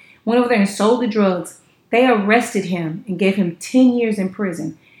hyped, went over there and sold the drugs. They arrested him and gave him 10 years in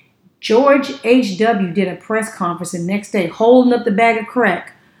prison. George H.W. did a press conference the next day holding up the bag of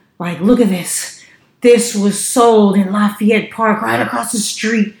crack. Like, look at this. This was sold in Lafayette Park right across the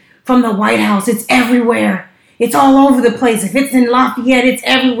street from the White House. It's everywhere. It's all over the place. If it's in Lafayette, it's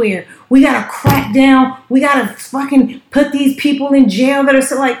everywhere. We got to crack down. We got to fucking put these people in jail that are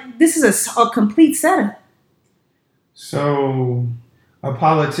so like, this is a complete setup. So a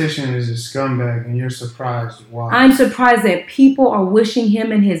politician is a scumbag and you're surprised why? I'm surprised that people are wishing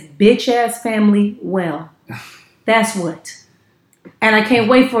him and his bitch ass family well. That's what. And I can't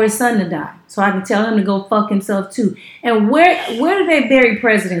wait for his son to die so I can tell him to go fuck himself too. And where do they bury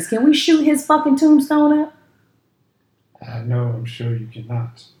presidents? Can we shoot his fucking tombstone up? No, I'm sure you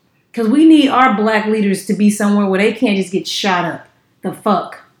cannot. Because we need our black leaders to be somewhere where they can't just get shot up. The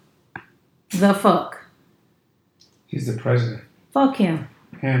fuck. He's the president. Fuck him.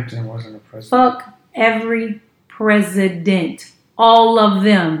 Hampton wasn't a president. Fuck every president. All of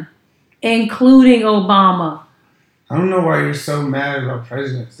them. Including Obama. I don't know why you're so mad about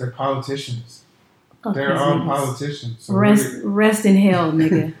presidents. They're politicians. They're all politicians. So rest in hell,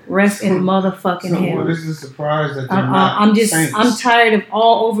 nigga. Rest in motherfucking hell. What is the surprise that they're not saints? I'm tired of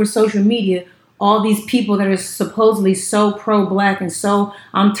all over social media, all these people that are supposedly so pro-black and so,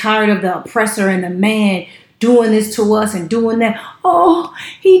 I'm tired of the oppressor and the man doing this to us and doing that. Oh,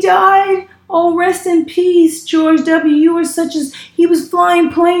 he died. Oh, rest in peace, George W. You were he was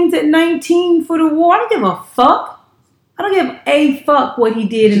flying planes at 19 for the war. I don't give a fuck. I don't give a fuck what he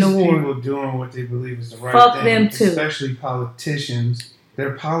did in the war. People doing what they believe is the right fuck thing. Them too. Especially politicians.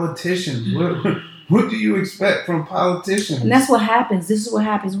 They're politicians. What do you expect from politicians? And that's what happens. This is what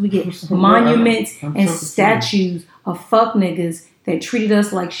happens. We get monuments and statues of fuck niggas that treated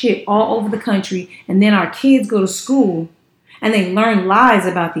us like shit all over the country. And then our kids go to school and they learn lies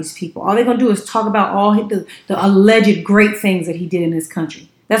about these people. All they're going to do is talk about all the alleged great things that he did in this country.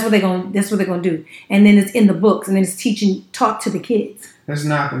 That's what they're gonna do. And then it's in the books, and then it's taught to the kids. That's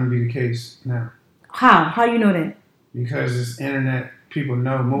not going to be the case now. How you know that? Because it's internet, people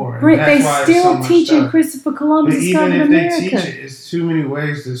know more. And Brent, that's they why still it's so teaching much stuff. Christopher Columbus But discovered even if America. they teach it, it's too many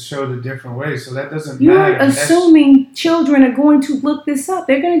ways to show the different ways. So that doesn't You're matter. assuming children are going to look this up.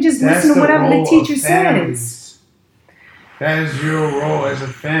 They're going to just That's listen to whatever the role teacher of says. families. That is your role as a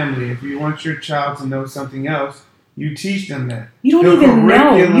family. If you want your child to know something else, you teach them that. You don't The even know.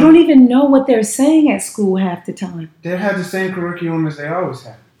 curriculum- You don't even know what they're saying at school half the time. They have the same curriculum as they always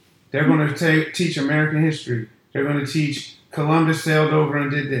have. They're going to teach American history. They're going to teach Columbus sailed over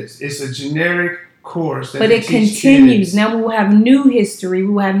and did this. It's a generic course. That But they it teach continues. kids. Now we will have new history. We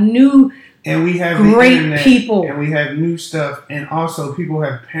will have new And we have great the internet, people. and we have new stuff, and also people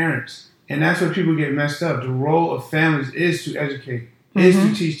have parents, and that's where people get messed up. The role of families is to educate, is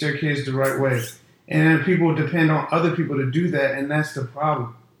to teach their kids the right way, and then people depend on other people to do that, and that's the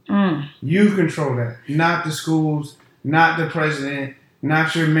problem. You control that, not the schools, not the president,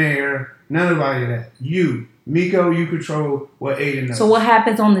 not your mayor, nobody of that. You, Miko, you control what Aiden knows. So what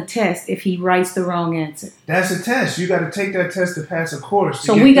happens on the test if he writes the wrong answer? That's a test. You got to take that test to pass a course.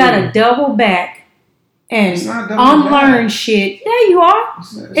 So we got to double back and It's not double unlearn back. shit. Yeah, you are.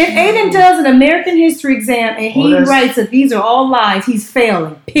 It's If not- Aiden does an American history exam and he Well, that's- writes that these are all lies, he's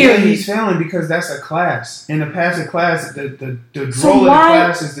failing. Yeah, Period. he's failing because that's a class. And to pass a class, the So role of the why-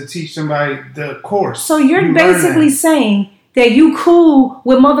 class is to teach somebody the course. So you're You learn basically that. saying that you cool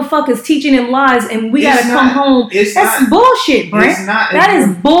with motherfuckers teaching him lies and we It's gotta come not- home. it's That's not- bullshit, Brent. it's not- That is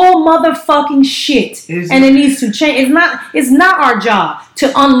bull motherfucking shit. It's And not- it needs to change. It's not our job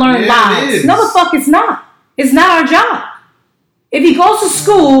to unlearn Yeah, it lies. is. No, the fuck it's not. It's not our job. If he goes to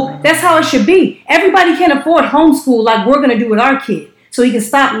school, that's how it should be. Everybody can't afford homeschool like we're gonna do with our kid. So he can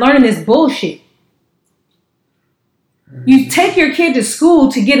stop learning this bullshit. You take your kid to school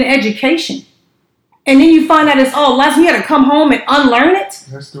to get an education. And then you find out it's all lies. You gotta come home and unlearn it.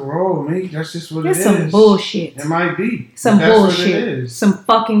 That's the role, mate. That's just what That's it is. some bullshit. It might be. Some That's What it bullshit. is. Some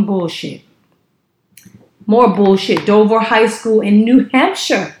fucking bullshit. More bullshit. Dover High School in New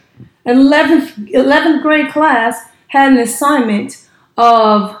Hampshire. 11th grade class had an assignment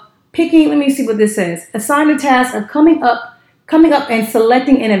of picking, let me see what this says. Assigned a task of coming up and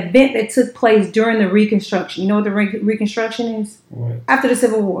selecting an event that took place during the Reconstruction. You know what the Reconstruction is? What? After the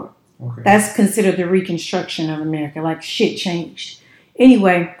Civil War. Okay. That's considered the Reconstruction of America. Like shit changed.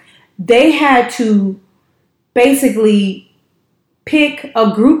 Anyway, they had to basically pick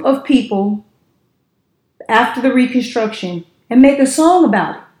a group of people after the Reconstruction and make a song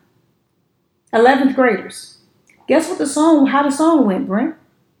about it. 11th graders. Guess what how the song went, Brent?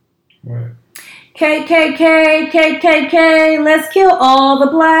 What? KKK, KKK, let's kill all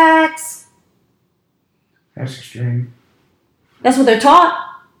the blacks. That's extreme. That's what they're taught.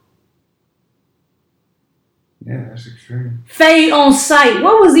 Yeah, that's extreme. Fade on sight.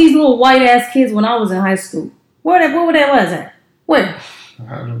 What was these little white ass kids when I was in high school? What was that? Where?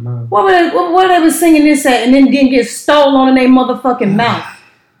 I don't know. What they was singing this at and then didn't get stolen in their motherfucking mouth?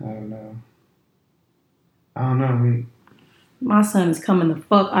 I don't know. I don't know, mate. My son is coming the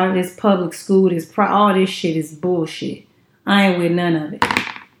fuck out of this public school. All this shit is bullshit. I ain't with none of it.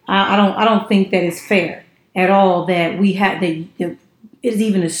 I don't think that it's fair at all that it is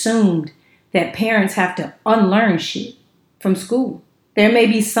even assumed that parents have to unlearn shit from school. There may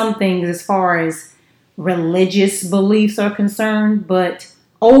be some things as far as religious beliefs are concerned, but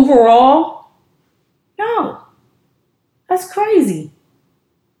overall, no. That's crazy.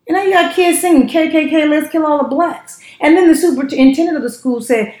 And now you got kids singing KKK, let's kill all the blacks. And then the superintendent of the school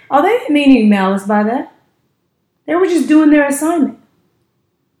said, oh, they didn't mean any malice by that. They were just doing their assignment.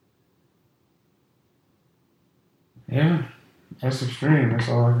 Yeah, that's extreme. That's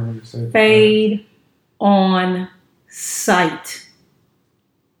all I can really say. Fade on sight.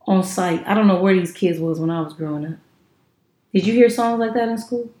 On sight. I don't know where these kids was when I was growing up. Did you hear songs like that in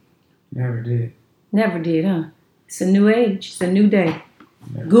school? Never did. Never did, huh? It's a new age. It's a new day.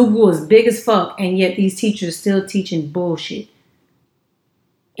 Never. Google is big as fuck, and yet these teachers are still teaching bullshit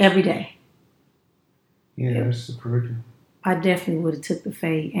every day. Yeah, that's the curriculum. I definitely would have took the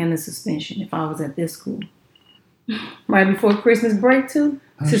fade and the suspension if I was at this school. Right before Christmas break, too.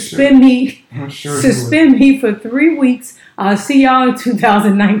 I'm Suspend me for 3 weeks. I'll see y'all in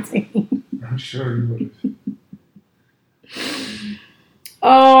 2019. I'm sure you would.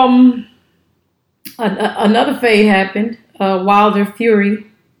 Another fade happened. Wilder Fury.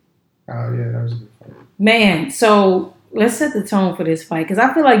 Oh, yeah, that was a good fight. Man, so let's set the tone for this fight because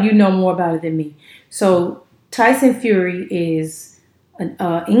I feel like you know more about it than me. So Tyson Fury is an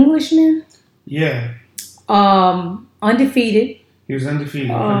Englishman. Yeah. Undefeated. He was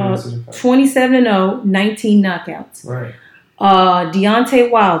undefeated. Coming into the fight. 27-0, 19 knockouts. Right.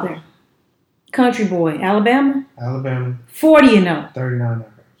 Deontay Wilder, country boy, Alabama, 40-0, 39 knockouts.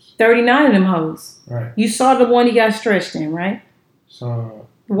 39 of them hoes. Right. You saw the one he got stretched in, right? So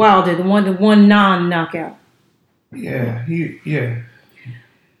Wilder, the one non-knockout. yeah,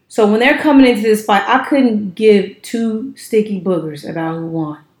 So when they're coming into this fight, I couldn't give two sticky boogers about who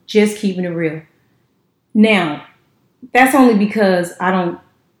won. Just keeping it real. Now, that's only because I don't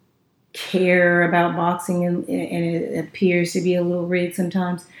care about boxing and it appears to be a little rigged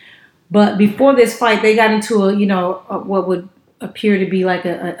sometimes. But before this fight, they got into what would appear to be like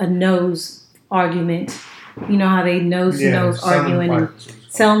a nose argument. You know how they nose to nose arguing and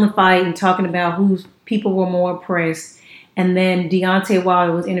selling the fight and talking about whose people were more oppressed. And then Deontay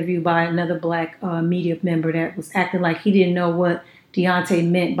Wilder was interviewed by another black media member that was acting like he didn't know what Deontay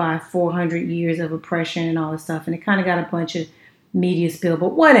meant by 400 years of oppression and all this stuff. And it kind of got a bunch of media spill, but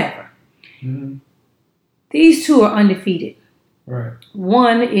whatever. Mm-hmm. These two are undefeated. Right.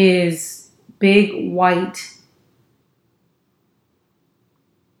 One is big white.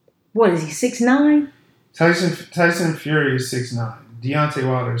 What is he, 6'9"? Tyson Fury is 6'9". Deontay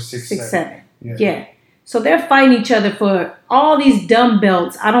Wilder is 6'7". Yeah. So they're fighting each other for all these dumb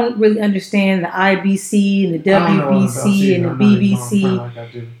belts. I don't really understand the IBC and the WBC and the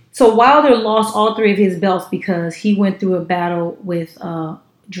BBC. So Wilder lost all three of his belts because he went through a battle with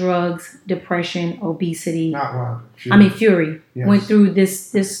drugs, depression, obesity. Not Wilder. Fury yes. went through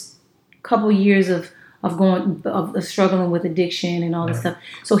this couple years of struggling with addiction and all this stuff.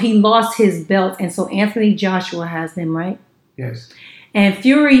 So he lost his belt, and so Anthony Joshua has them, right? Yes. And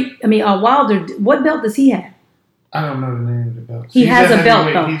Wilder, what belt does he have? I don't know the name of the belt. He has a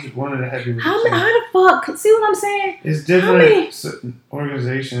belt, though. He's one of the heavyweights. How the fuck? See what I'm saying? It's different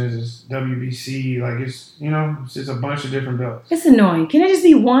organizations. It's WBC. Like, it's just a bunch of different belts. It's annoying. Can it just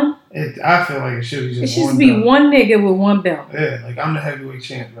be one? I feel like it should be just one. It should be one nigga with one belt. Yeah, like I'm the heavyweight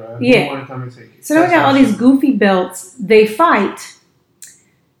champ, bro. Yeah. You want to come and take it. So now we got all these goofy belts. They fight.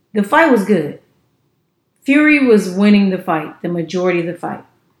 The fight was good. Fury was winning the fight, the majority of the fight.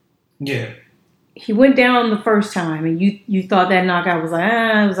 Yeah. He went down the first time, and you thought that knockout was like,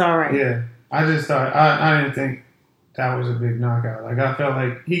 it was all right. Yeah. I just thought, I didn't think that was a big knockout. Like, I felt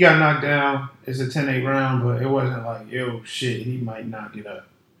like he got knocked down. It's a 10-8 round, but it wasn't like, yo, shit, he might not get up.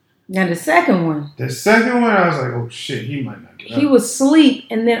 Now, the second one, I was like, oh, shit, he might not get up. He was asleep,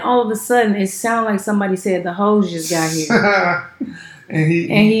 and then all of a sudden, it sounded like somebody said, the hose just got here. and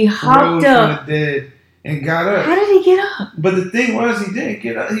he hopped up. From the dead. And got up. How did he get up? But the thing was, he didn't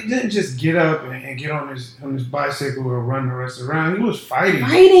get up. He didn't just get up and get on his bicycle or run the rest of the round. He was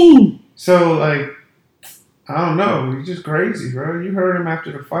fighting. So, like, I don't know. He's just crazy, bro. You heard him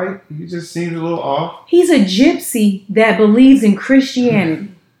after the fight. He just seemed a little off. He's a gypsy that believes in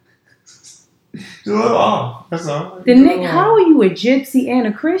Christianity. He's a little off. That's all. How are you a gypsy and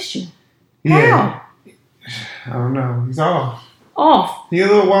a Christian? Yeah. How? I don't know. He's off. He's a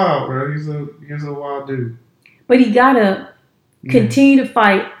little wild, bro. He's a wild dude. But he gotta continue to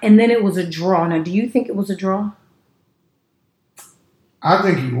fight, and then it was a draw. Now, do you think it was a draw? I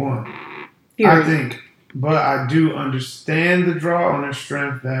think he won. Fury. But I do understand the draw on the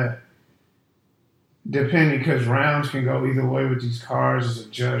strength that depending, because rounds can go either way with these cards as a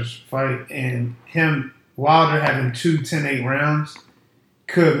judge fight, and Wilder having 2 10-8 rounds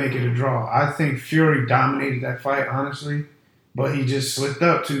could make it a draw. I think Fury dominated that fight, honestly. But he just slipped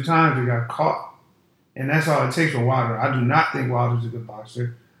up 2 times and got caught. And that's all it takes for Wilder. I do not think Wilder's a good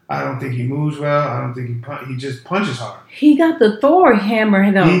boxer. I don't think he moves well. I don't think he just punches hard. He got the Thor hammer,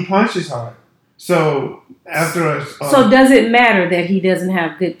 though. He punches hard. So, after so does it matter that he doesn't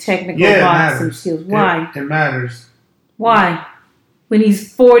have good technical boxing skills? Why? It matters. Why? When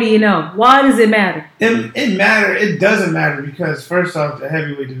he's 40-0. Why does it matter? It doesn't matter because, first off, the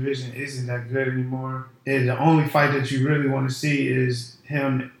heavyweight division isn't that good anymore. And the only fight that you really want to see is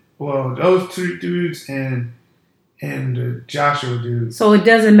him, those 2 dudes and the Joshua dude. So it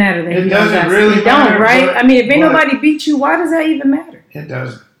doesn't matter that it doesn't really matter. Don't, right? I mean, if ain't nobody beat you, why does that even matter? It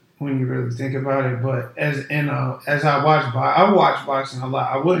doesn't when you really think about it. But as I watch boxing a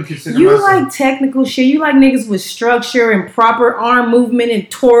lot. I wouldn't consider myself. Like technical shit. You like niggas with structure and proper arm movement and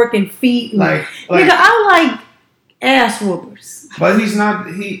torque and feet. And, nigga, I like ass whoopers. But he's not.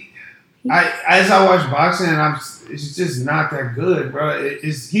 As I watch boxing, it's just not that good, bro.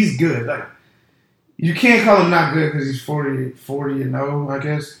 He's good. Like, you can't call him not good because he's 40-0, I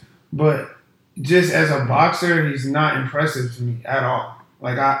guess. But just as a boxer, he's not impressive to me at all.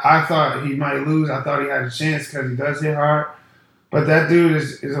 Like, I thought he might lose. I thought he had a chance because he does hit hard. But that dude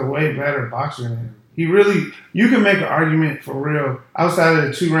is a way better boxer than him. He really, you can make an argument for real. Outside of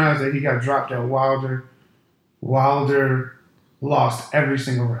the 2 rounds that he got dropped at Wilder lost every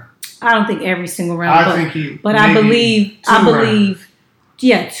single round. I don't think every single round. But I believe,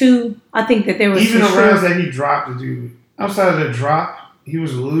 yeah, 2. I think that there was even the rounds that he dropped the dude. Outside of the drop, he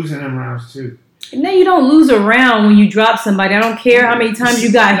was losing them rounds too. No, you don't lose a round when you drop somebody. I don't care how many times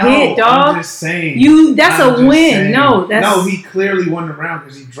you got hit, dog. I'm just saying. That's a win. Saying. No, he clearly won the round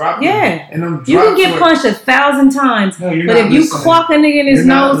because he dropped. Yeah, and them you can get punched 1,000 times, but if you clock a nigga in his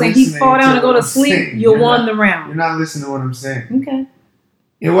nose and he fall down and go to sleep, you won the round. You're not listening to what I'm saying. Okay.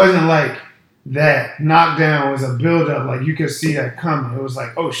 It wasn't like that knockdown was a build-up. Like, you could see that coming. It was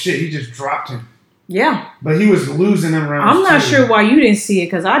like, oh, shit, he just dropped him. Yeah. But he was losing them rounds, I'm not sure why you didn't see it,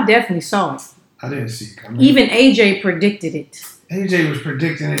 because I definitely saw it. I didn't see it coming. Even AJ predicted it. AJ was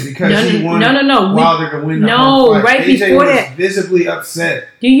predicting it because he wanted No. Wilder to win the whole fight. Right AJ before was that. visibly upset.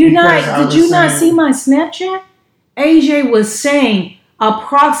 Did you not see my Snapchat? AJ was saying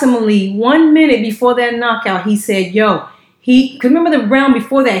approximately 1 minute before that knockout, he said, cause remember the round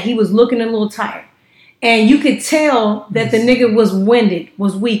before that, he was looking a little tired. And you could tell that the nigga was winded,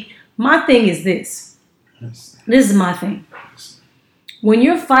 was weak. My thing is this. This is my thing. When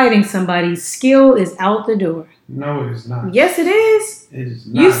you're fighting somebody, skill is out the door. No, it is not. Yes, it is. It is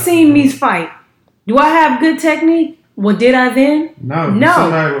not. You've seen me fight. Do I have good technique? Well, did I then? No.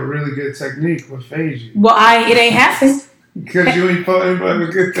 Somebody with really good technique will phase you. Well, it ain't happened. Because you ain't fought anybody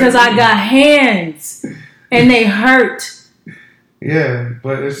with good technique. Because I got hands. And they hurt. Yeah,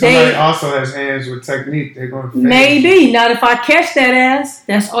 but if somebody also has hands with technique, they're going to phase maybe. You. Not if I catch that ass.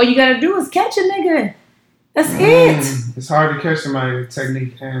 That's all you got to do is catch a nigga. That's it. It's hard to catch somebody with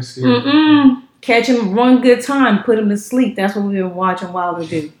technique and skill. Catch him one good time, put him to sleep. That's what we've been watching Wilder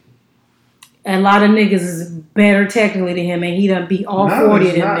do. A lot of niggas is better technically than him, and he done beat all 40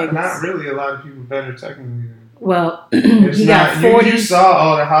 of them niggas. Not really a lot of people better technically than him. Well, he got 40. You saw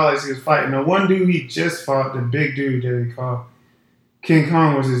all the highlights he was fighting. The one dude he just fought, the big dude that he called King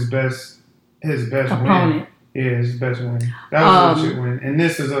Kong, was his best opponent. Win. Yeah, his best win. That was a legit win. And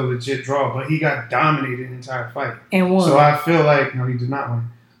this is a legit draw, but he got dominated the entire fight. And won. So I feel like, no, he did not win.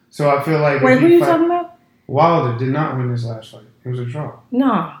 So I feel like... Wait, who are you talking about? Wilder did not win this last fight. It was a draw.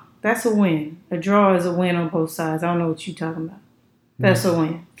 No, that's a win. A draw is a win on both sides. I don't know what you're talking about. That's a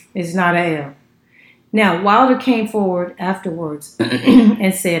win. It's not an L. Now, Wilder came forward afterwards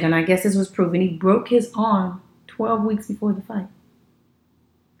and said, and I guess this was proven, he broke his arm 12 weeks before the fight.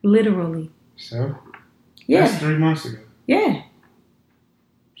 Literally. So? Yeah. That's 3 months ago. Yeah.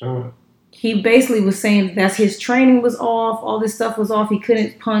 So what? He basically was saying that his training was off. All this stuff was off. He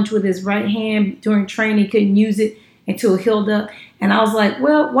couldn't punch with his right hand during training. He couldn't use it until it healed up. And I was like,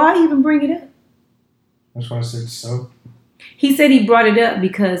 well, why even bring it up? That's why I said so. He said he brought it up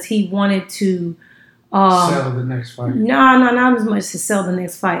because he wanted to... sell the next fight. No, not as much to sell the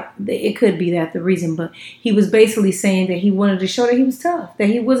next fight. It could be that the reason, but he was basically saying that he wanted to show that he was tough, that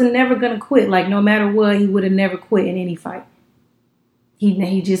he wasn't never going to quit. Like, no matter what, he would have never quit in any fight.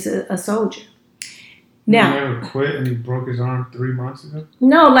 He just a soldier. Now, he never quit and he broke his arm 3 months ago?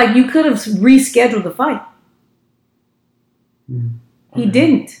 No, like, you could have rescheduled the fight. Okay. He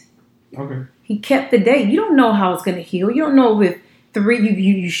didn't. Okay. He kept the date. You don't know how it's going to heal. You don't know if...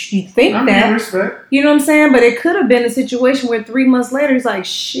 You think that, respect. You know what I'm saying? But it could have been a situation where 3 months later, he's like,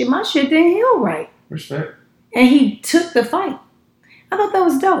 shit, my shit didn't heal right. Respect. And he took the fight. I thought that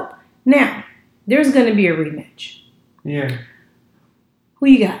was dope. Now, there's going to be a rematch. Yeah. Who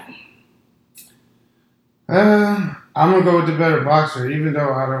you got? I'm going to go with the better boxer, even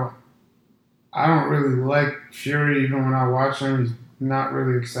though I don't really like Fury. Even when I watch him, he's not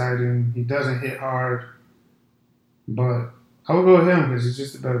really exciting. He doesn't hit hard. But I would go with him because he's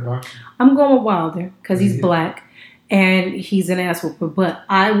just a better boxer. I'm going with Wilder because he's black and he's an ass whooper. But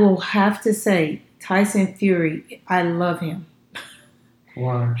I will have to say, Tyson Fury, I love him.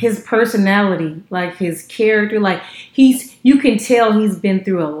 Why? His personality, like his character, like you can tell he's been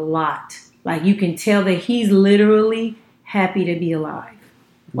through a lot. Like you can tell that he's literally happy to be alive.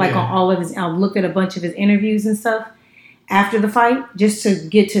 Like on all of his, I looked at a bunch of his interviews and stuff after the fight just to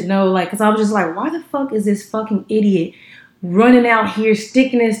get to know, like, because I was just like, why the fuck is this fucking idiot running out here,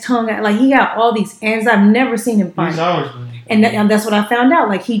 sticking his tongue out? Like, he got all these answers. I've never seen him fight. He's always been. And that's what I found out.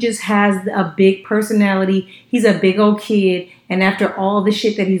 Like, he just has a big personality. He's a big old kid. And after all the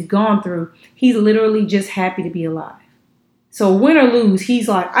shit that he's gone through, he's literally just happy to be alive. So win or lose, he's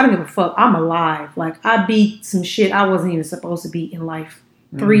like, I don't give a fuck. I'm alive. Like, I beat some shit I wasn't even supposed to beat in life.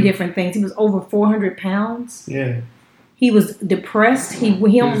 3 different things. He was over 400 pounds. Yeah. He was depressed. He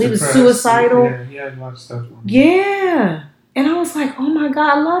was suicidal. Yeah, he had a lot of stuff. Yeah. And I was like, oh my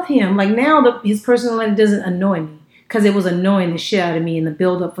God, I love him. Like now his personality doesn't annoy me because it was annoying the shit out of me in the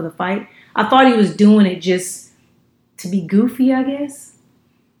build up for the fight. I thought he was doing it just to be goofy, I guess.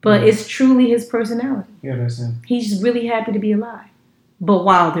 But it's truly his personality. Yeah, that's him. He's really happy to be alive. But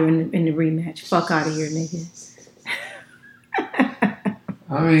Wilder in the rematch. Fuck out of here, nigga.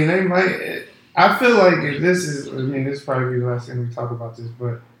 I mean, they might. I feel like if this is, I mean, this probably be the last thing we talk about this,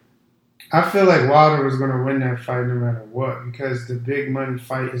 but I feel like Wilder was going to win that fight no matter what because the big money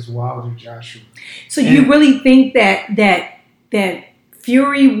fight is Wilder Joshua. So you really think that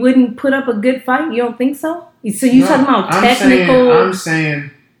Fury wouldn't put up a good fight? You don't think so? So you talking about technical? I'm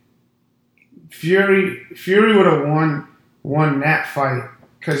saying Fury would have won that fight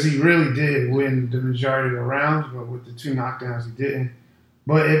because he really did win the majority of the rounds, but with the 2 knockdowns he didn't.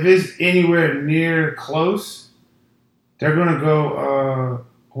 But if it's anywhere near close, they're gonna go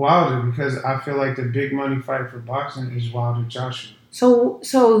Wilder because I feel like the big money fight for boxing is Wilder Joshua.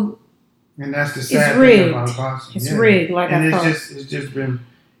 So and that's the sad thing about boxing. It's rigged, like and I thought. It's just been,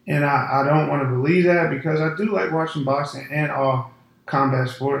 and I don't want to believe that because I do like watching boxing and all combat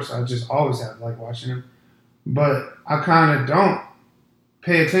sports. I just always have liked watching them, but I kind of don't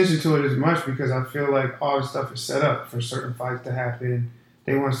pay attention to it as much because I feel like all the stuff is set up for certain fights to happen.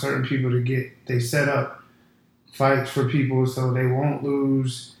 They want certain people they set up fights for people so they won't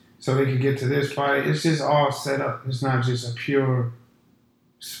lose, so they can get to this fight. It's just all set up. It's not just a pure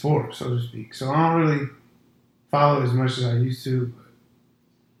sport, so to speak. So I don't really follow it as much as I used to.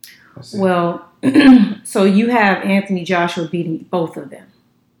 Well, so you have Anthony Joshua beating both of them.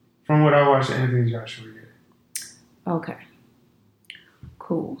 From what I watched, Anthony Joshua did. Okay.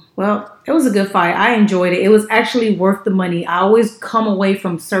 Cool. Well, it was a good fight. I enjoyed it. It was actually worth the money. I always come away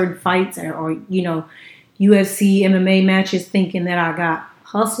from certain fights or UFC, MMA matches thinking that I got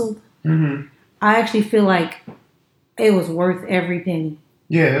hustled. Mm-hmm. I actually feel like it was worth every penny.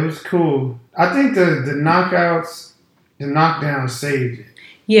 Yeah, it was cool. I think the knockdown saved it.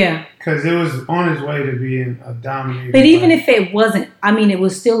 Yeah. Because it was on its way to being a dominating But even fight. if it wasn't, I mean, it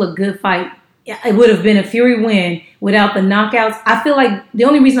was still a good fight. It would have been a Fury win without the knockouts. I feel like the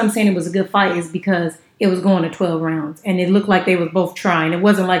only reason I'm saying it was a good fight is because it was going to 12 rounds. And it looked like they was both trying. It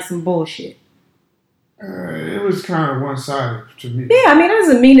wasn't like some bullshit. It was kind of one-sided to me. Yeah, I mean, that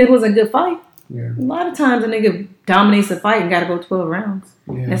doesn't mean it was a good fight. Yeah. A lot of times a nigga dominates the fight and got to go 12 rounds.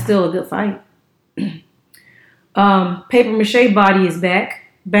 Yeah. That's still a good fight. Paper Mache Body is back.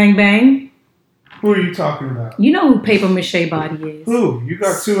 Bang, bang. Who are you talking about? You know who Paper Mache Body is. Who? You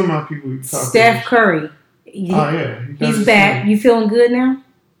got 2 of my people you talking Steph Curry. yeah. He's back. You feeling good now?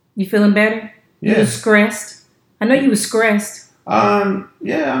 You feeling better? Yeah. You was stressed. I know you was stressed.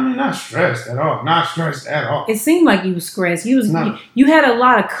 Yeah, I mean, not stressed at all. Not stressed at all. It seemed like you was stressed. No. You had a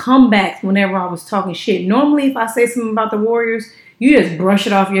lot of comebacks whenever I was talking shit. Normally, if I say something about the Warriors, you just brush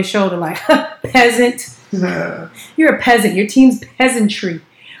it off your shoulder like, peasant. You're a peasant. Your team's peasantry.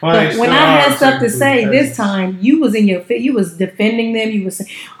 But when I had stuff to say this time, you was in your fit. You was defending them. You was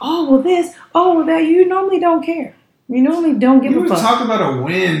saying, "Oh well, this. Oh well, that." You normally don't care. You normally don't give a fuck. You were talking about a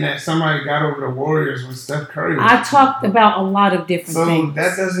win that somebody got over the Warriors when Steph Curry was I talked about a lot of different things. So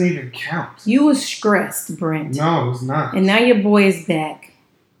that doesn't even count. You was stressed, Brent. No, it's not. And now your boy is back.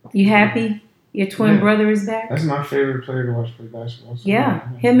 You happy? Your twin brother is back? That's my favorite player to watch play basketball. So yeah.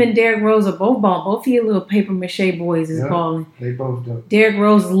 Him and Derrick Rose are both balling. Both of your little paper mache boys is balling. They both do. Derrick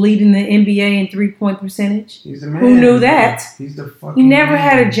Rose is leading the NBA in 3-point percentage. He's the man. Who knew that? He's the fucking He never man.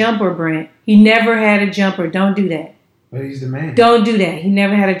 had a jumper, Brent. He never had a jumper. Don't do that. But he's the man. Don't do that. He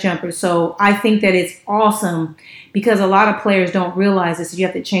never had a jumper. So I think that it's awesome because a lot of players don't realize this. You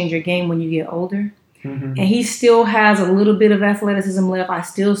have to change your game when you get older. Mm-hmm. And he still has a little bit of athleticism left. I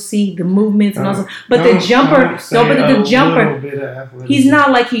still see the movements and also, but the jumper, he's not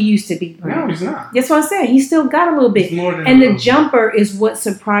like he used to be. No, he's not. That's what I said. He's still got a little bit. And the jumper is what's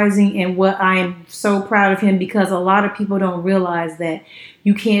surprising and what I am so proud of him because a lot of people don't realize that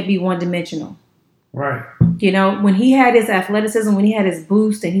you can't be one-dimensional. Right. You know, when he had his athleticism, when he had his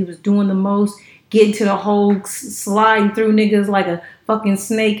boost and he was doing the most, getting to the hole, sliding through niggas like a fucking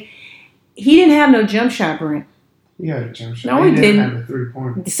snake, he didn't have no jump shot, Brent. He had a jump shot. No, he didn't. Have a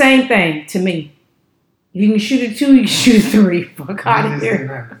 3-pointer. The same thing to me. If you can shoot a 2, you can shoot a 3. Fuck out of here. Didn't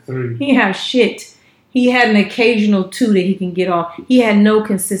have a 3. He had shit. He had an occasional 2 that he can get off. He had no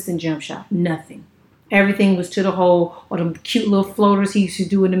consistent jump shot. Nothing. Everything was to the hole or the cute little floaters he used to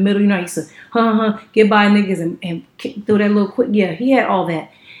do in the middle. You know, he used to get by niggas and throw that little quick. Yeah, he had all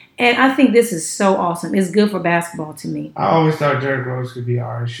that. And I think this is so awesome. It's good for basketball to me. I always thought Derrick Rose could be an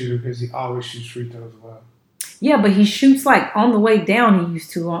alright shooter because he always shoots free throws well. Yeah, but he shoots like on the way down. He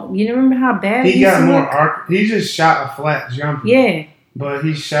used to. You remember how bad He got used to more look? arc. He just shot a flat jumper. Yeah, But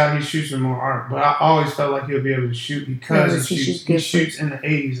he shoots with more arc. But I always felt like he'll be able to shoot because he shoots in the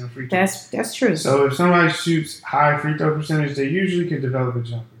 80s in free throws. that's true. So if somebody shoots high free throw percentage, they usually can develop a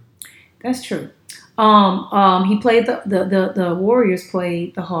jumper. That's true. He played the Warriors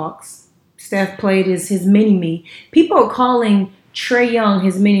played the Hawks. Steph played his mini me. People are calling Trae Young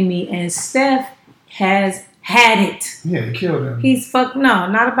his mini me, and Steph has had it. Yeah, he killed him. No,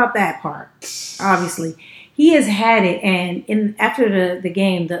 not about that part. Obviously, he has had it. And after the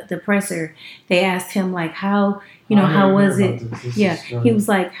game, the presser, they asked him like, how was it? Yeah, he was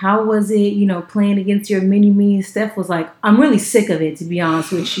like, how was it? Playing against your mini me. And Steph was like, I'm really sick of it, to be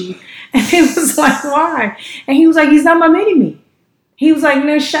honest with you. And it was like, why? And he was like, he's not my mini me. He was like,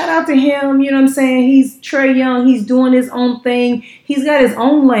 no, shout out to him. You know what I'm saying? He's Trae Young. He's doing his own thing. He's got his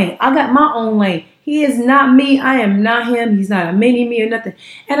own lane. I got my own lane. He is not me. I am not him. He's not a mini me or nothing.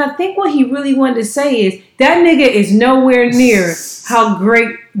 And I think what he really wanted to say is that nigga is nowhere near how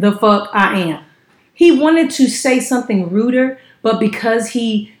great the fuck I am. He wanted to say something ruder, but because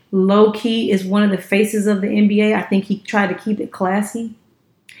he low-key is one of the faces of the NBA, I think he tried to keep it classy.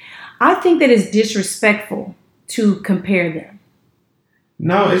 I think that it's disrespectful to compare them.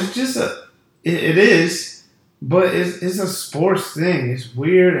 No, it's just it is, but it's a sports thing. It's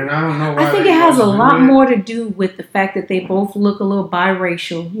weird, and I don't know why. I think it has a lot more to do with the fact that they both look a little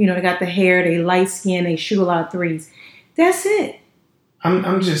biracial. They got the hair, they light skin, they shoot a lot of threes. That's it.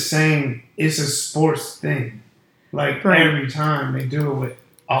 I'm just saying it's a sports thing. Like every time they do it with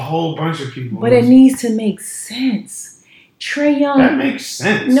a whole bunch of people. But it needs to make sense. Trae Young. That makes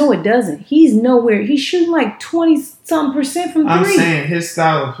sense. No, it doesn't. He's nowhere. He's shooting like 20-something% from three. I'm saying his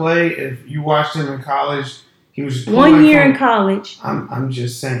style of play, if you watched him in college, he was 1 year in college. I'm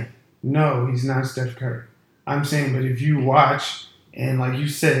just saying. No, he's not Steph Curry. I'm saying, but if you watch, and like you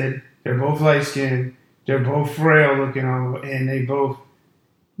said, they're both light skinned, they're both frail looking on, and they both.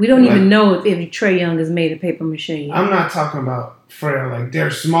 We don't even know if Trae Young is made of paper mache yet. I'm not talking about frail. Like,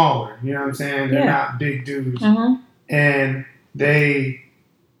 they're smaller. You know what I'm saying? They're not big dudes. Mm-hmm. And they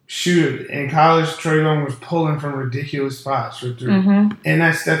shoot. In college, Trae Young was pulling from ridiculous spots for three. Mm-hmm. And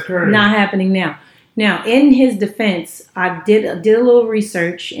that's Steph Curry. Not happening now. Now, in his defense, I did a little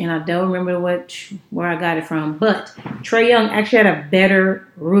research, and I don't remember where I got it from. But Trae Young actually had a better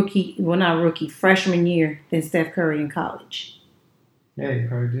freshman year than Steph Curry in college. Yeah, he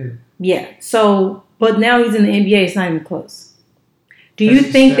probably did. Yeah. So, but now he's in the NBA. It's not even close. Do you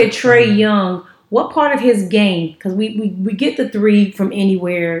think that Trae Young, what part of his game, because we get the three from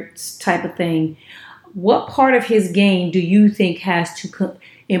anywhere type of thing, what part of his game do you think has to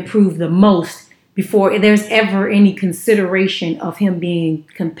improve the most before there's ever any consideration of him being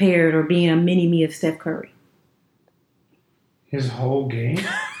compared or being a mini-me of Steph Curry? His whole game?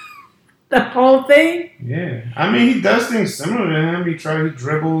 The whole thing? Yeah. I mean, he does things similar to him. He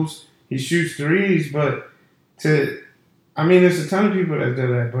dribbles, he shoots threes, but there's a ton of people that do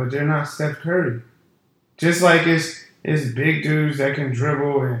that, but they're not Steph Curry. Just like it's big dudes that can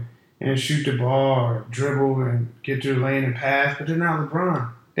dribble and shoot the ball or dribble and get to the lane and pass, but they're not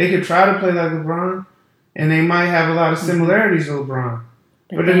LeBron. They could try to play like LeBron, and they might have a lot of similarities to LeBron,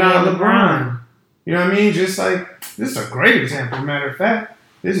 but they're not LeBron. You know what I mean? Just like, this is a great example, matter of fact.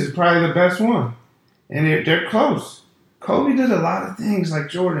 This is probably the best one. And they're close. Kobe did a lot of things like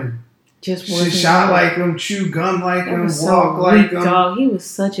Jordan. She shot like him, chew gum like him, walk like him. Dog. He was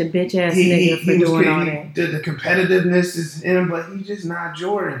such a bitch ass nigga for doing all that. The competitiveness is in him, but he's just not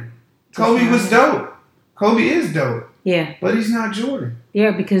Jordan. Kobe was dope. Kobe is dope. Yeah. But he's not Jordan.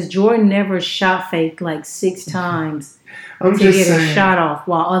 Yeah, because Jordan never shot fake like 6 times to get a shot off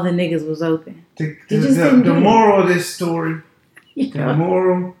while other niggas was open. The moral of this story, the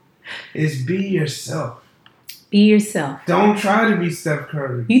moral is be yourself. Be yourself. Don't try to be Steph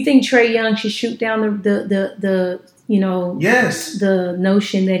Curry. You think Trae Young should shoot down the yes, the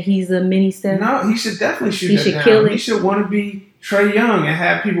notion that he's a mini Steph? No, he should definitely shoot that down. Kill it. He should want to be Trae Young and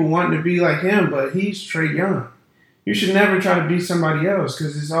have people wanting to be like him, but he's Trae Young. You should never try to be somebody else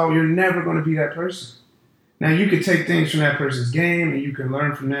because you're never going to be that person. Now, you could take things from that person's game and you can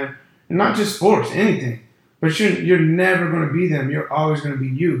learn from them. And not just sports, anything. But you're never going to be them. You're always going to be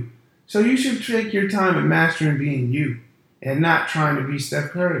you. So you should take your time at mastering being you and not trying to be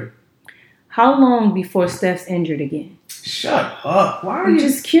Steph Curry. How long before Steph's injured again? Shut up. Why are I'm you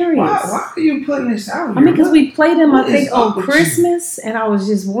just curious. Why are you putting this out here? I mean, because we played him, I think, on Christmas, and I was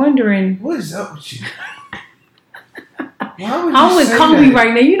just wondering. What is up with you? Why would I'm you with say Kobe that?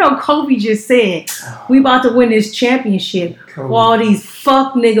 right now. You know, Kobe just said, we about to win this championship. Kobe. For all these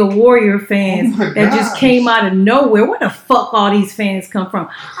fuck nigga Warrior fans Oh my that just gosh. came out of nowhere. Where the fuck all these fans come from?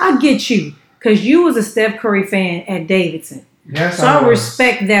 I get you. Because you was a Steph Curry fan at Davidson. Yes, So I was.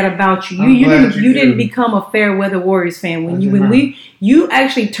 respect that about you. I'm You glad didn't you didn't do. become a fair weather Warriors fan I did not. you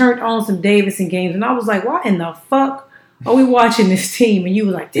actually turned on some Davidson games and I was like, why in the fuck are we watching this team? And you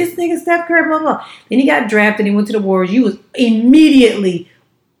were like, this nigga Steph Curry, blah blah. Then he got drafted, he went to the Warriors. You was immediately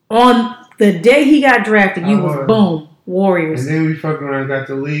on the day he got drafted, you I was was. boom, Warriors. And then we fucking around, got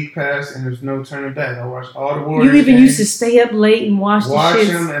the league pass, and there's no turning back. I watched all the You Warriors even games, used to stay up late and watch watch the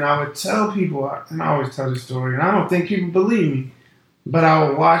them, shit. and I would tell people, and I always tell the story, and I don't think people believe me, but I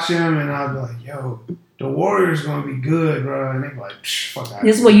would watch them, and I'd be like, yo, the Warriors gonna be good, bro. And they'd be like, psh, fuck out.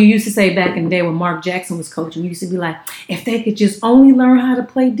 This is what you used to say back in the day when Mark Jackson was coaching. You used to be like, if they could just only learn how to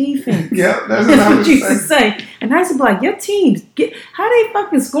play defense. Yep, that's what That's I what was you used to saying. say. And I used to be like, your teams, how they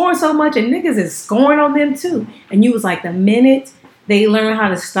fucking scoring so much and niggas is scoring on them too. And you was like, the minute they learn how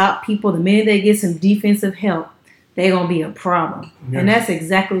to stop people, the minute they get some defensive help, they going to be a problem. Yes. And that's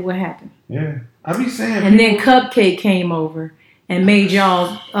exactly what happened. Yeah, I be saying. And then people- Cupcake came over and made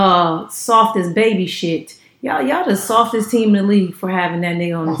y'all soft as baby shit. Y'all the softest team in the league for having that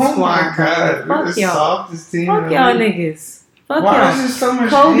nigga on the oh squad. my god, we're Fuck the y'all. softest team. Fuck in y'all the league. niggas. Fuck Why y'all. is there so much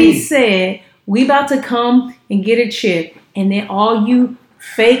Kobe hate? said, we about to come and get a chip, and then all you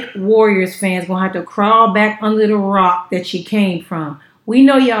fake Warriors fans gonna have to crawl back under the rock that you came from. We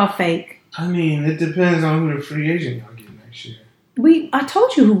know y'all fake. I mean, it depends on who the free agent y'all get next year. I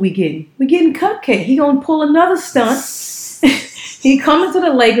told you who we getting. We getting Cupcake. He gonna pull another stunt. He coming to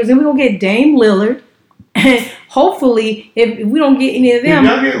the Lakers, and we gonna get Dame Lillard. And hopefully, if we don't get any of them,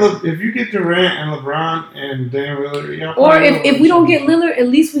 If you get Durant and LeBron and Damian Lillard, y'all or probably if we don't get Lillard, at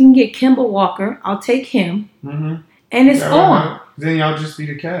least we can get Kemba Walker. I'll take him. mm-hmm. And it's on. Then y'all just be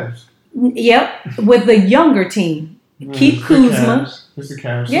the Cavs. Yep, with the younger team. Keep It's the Kuzma. Cavs. It's the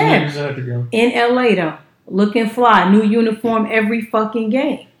Cavs. Yeah. Some niggas have to go. In LA though. Looking fly. New uniform every fucking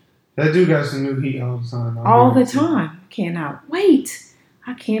game. That dude got some new heat all the time. All the time. Cannot wait.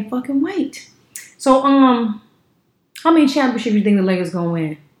 I can't fucking wait. So, how many championships you think the Lakers gonna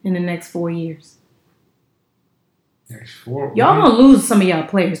win in the next 4 years? Next 4. Y'all gonna lose some of y'all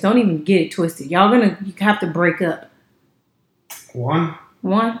players. Don't even get it twisted. Y'all gonna have to break up. One?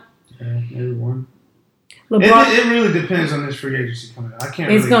 One. Yeah, maybe one. LeBron. It really depends on this free agency coming out. I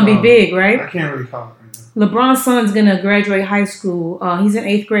can't. It's really gonna be call big, it. right? I can't really call it right now. LeBron's son's gonna graduate high school. He's in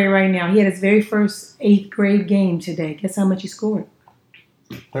 8th grade right now. He had his very first 8th grade game today. Guess how much he scored?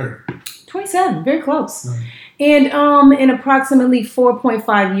 30. 27. Very close. Right. And in approximately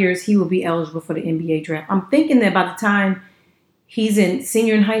 4.5 years, he will be eligible for the NBA draft. I'm thinking that by the time he's in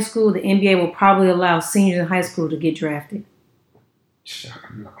senior in high school, the NBA will probably allow seniors in high school to get drafted.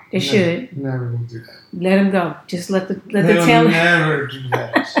 No, They should. Never will do that. Let him go. Just let the They'll talent. never do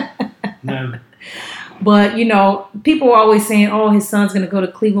that. Never. But, you know, people are always saying, oh, his son's going to go to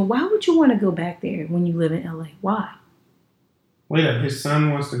Cleveland. Why would you want to go back there when you live in LA? Why? Wait up, his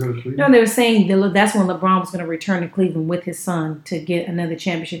son wants to go to Cleveland? No, they were saying that's when LeBron was going to return to Cleveland with his son to get another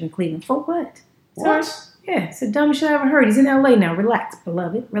championship in Cleveland. For what? What? Sorry. Yeah, it's the dumbest shit I ever heard. He's in LA now. Relax,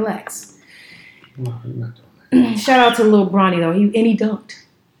 beloved. Relax. No, he's not doing that. Shout out to Lil Bronny, though. He dunked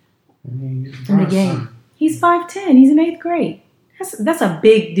I mean, he's in the LeBron's game. son. He's 5'10". He's in 8th grade. That's a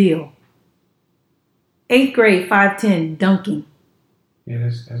big deal. 8th grade, 5'10", dunking. Yeah,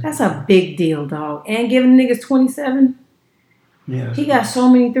 That's a big deal, dog. And giving niggas 27. Yeah, He got so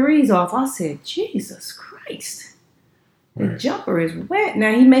many threes off. I said, Jesus Christ. The Right. jumper is wet.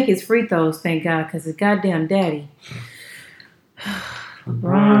 Now, he make his free throws, thank God, because his goddamn daddy.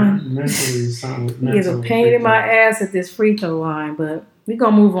 LeBron mentally is something. He is a pain in my ass at this free throw line, but we're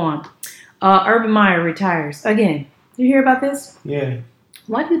going to move on. Urban Meyer retires. Again, you hear about this? Yeah,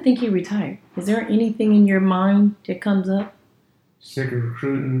 Why do you think he retired? Is there anything in your mind that comes up? sick of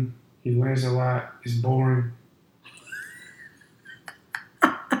recruiting. He wins a lot. It's boring.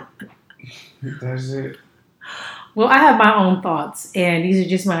 That's it. Well, I have my own thoughts, and these are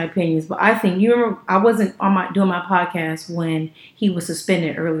just my opinions. But I think you remember I wasn't doing my podcast when he was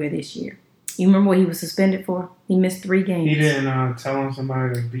suspended earlier this year. You remember what he was suspended for? He missed 3 games. He didn't tell him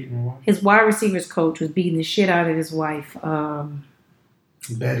somebody that's beating him up. His wide receivers coach was beating the shit out of his wife,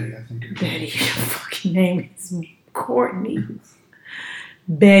 Betty, I think. Betty. Her fucking name is Courtney.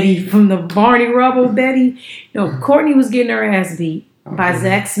 Betty from the Barney Rubble. Betty. No, Courtney was getting her ass beat by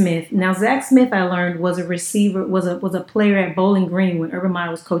Zach Smith. Now, Zach Smith, I learned, was a receiver, was a player at Bowling Green when Urban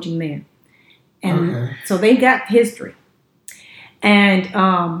Meyer was coaching there. And so they got history. And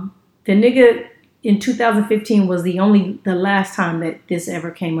the nigga in 2015 was the last time that this ever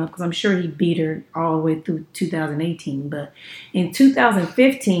came up, because I'm sure he beat her all the way through 2018. But in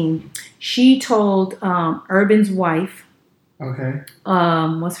 2015, she told Urban's wife. Okay.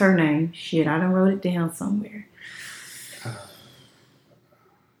 What's her name? Shit, I done wrote it down somewhere.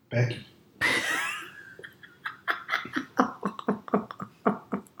 Becky.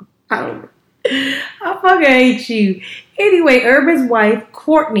 I fucking hate you. Anyway, Urban's wife,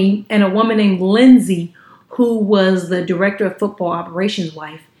 Courtney, and a woman named Lindsay, who was the director of football operations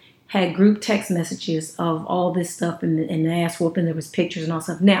wife, had group text messages of all this stuff and the ass whooping. There was pictures and all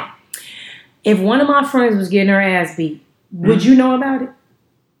stuff. Now, if one of my friends was getting her ass beat, would you know about it?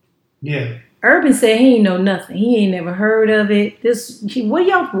 Yeah. Urban said he ain't know nothing. He ain't never heard of it.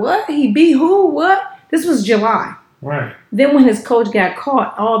 What? He beat who? What? This was July. Right. Then when his coach got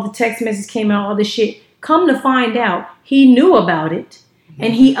caught, all the text messages came out, all this shit. Come to find out, he knew about it,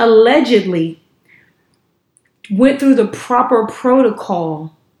 and he allegedly went through the proper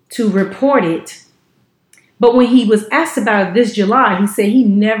protocol to report it. But when he was asked about it this July, he said he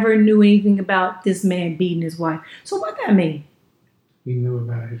never knew anything about this man beating his wife. So what that mean? He knew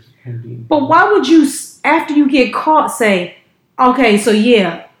about him beating. But why would you, after you get caught, say, okay, so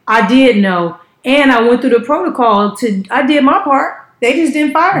yeah, I did know, and I went through the protocol I did my part. They just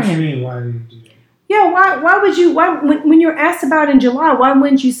didn't fire him. What do you mean, why did you do that? Yeah, why would you, when you're asked about it in July, why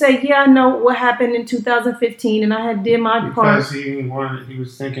wouldn't you say, yeah, I know what happened in 2015 and I did my part? Because he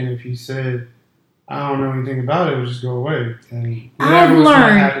was thinking if he said, I don't know anything about it, it would just go away. And whatever was going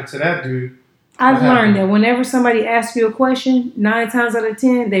to happen to that dude. I've learned that whenever somebody asks you a question, 9 times out of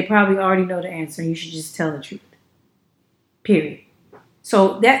 10, they probably already know the answer and you should just tell the truth. Period.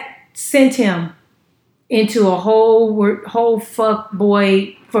 So that sent him into a whole fuck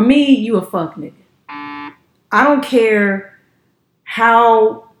boy. For me, you a fuck nigga. I don't care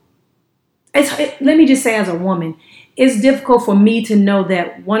how. Let me just say, as a woman, it's difficult for me to know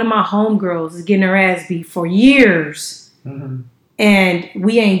that one of my homegirls is getting her ass beat for years, and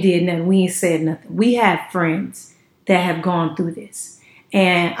we ain't did nothing. We ain't said nothing. We have friends that have gone through this,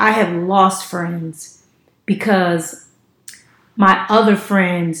 and I have lost friends because my other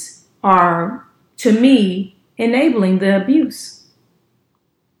friends are, to me, enabling the abuse.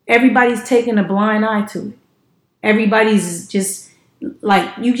 Everybody's taking a blind eye to it. Everybody's just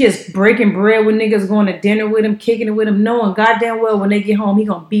like, you just breaking bread with niggas, going to dinner with him, kicking it with him, knowing goddamn well when they get home, he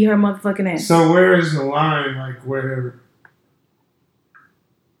gonna beat her motherfucking ass. So where is the line, like, where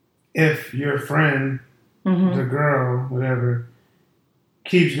if your friend, the girl, whatever,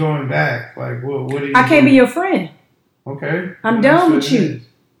 keeps going back, like, what do you I can't be your friend. Okay. I'm done with you.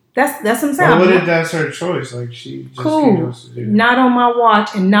 That's what I'm saying. But what if that's her choice? Like, she just wants to do that. Not on my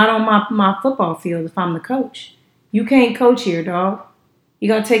watch and not on my football field if I'm the coach. You can't coach here, dog.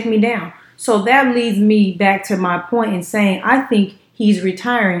 You're going to take me down. So that leads me back to my point in saying I think he's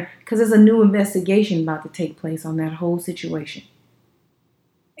retiring because there's a new investigation about to take place on that whole situation.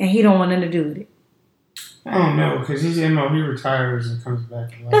 And he don't want nothing to do with it. I don't know, because he's MO, he retires and comes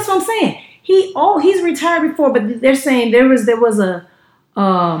back to life. That's what I'm saying. He's retired before, but they're saying there was a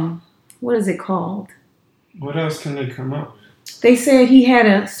what is it called? What else can they come up with? They said he had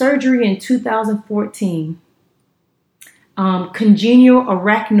a surgery in 2014. Congenital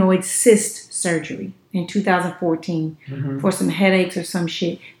arachnoid cyst surgery in 2014 for some headaches or some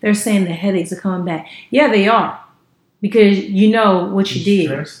shit. They're saying the headaches are coming back. Yeah, they are. Because you know what you did.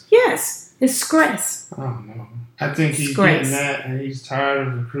 Stressed? Yes, it's stress. I don't know. I think he's getting that and he's tired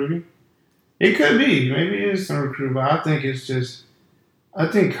of recruiting. It could be. Maybe it is some recruiting, but I think it's just, I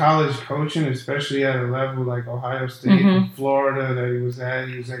think college coaching, especially at a level like Ohio State and Florida that he was at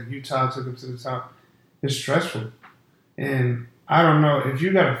Utah, took him to the top, it's stressful. And I don't know, if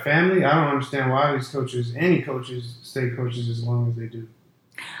you got a family, I don't understand why these coaches, any coaches, stay coaches as long as they do.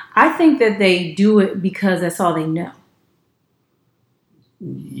 I think that they do it because that's all they know.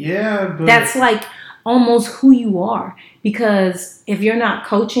 Yeah, but that's like almost who you are. Because if you're not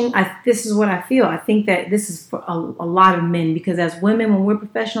coaching, this is what I feel. I think that this is for a lot of men. Because as women, when we're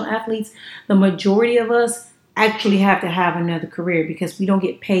professional athletes, the majority of us actually have to have another career because we don't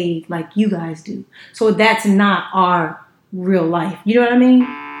get paid like you guys do. So that's not our real life. You know what I mean?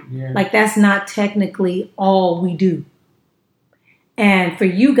 Yeah. Like that's not technically all we do. And for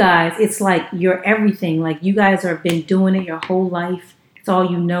you guys, it's like you're everything. Like you guys have been doing it your whole life. It's all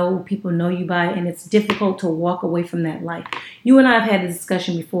you know. People know you by it. And it's difficult to walk away from that life. You and I have had a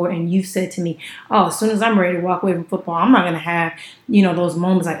discussion before and you've said to me, oh, as soon as I'm ready to walk away from football, I'm not going to have, those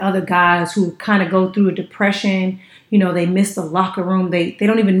moments like other guys who kind of go through a depression. They miss the locker room. They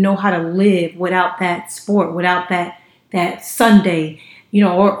don't even know how to live without that sport, without that Sunday,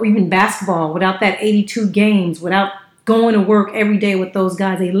 or even basketball, without that 82 games, without going to work every day with those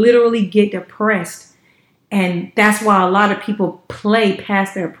guys, they literally get depressed. And that's why a lot of people play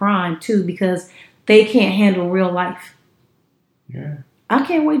past their prime too, because they can't handle real life. Yeah. I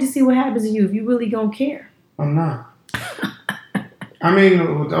can't wait to see what happens to you if you really don't care. I'm not. I mean,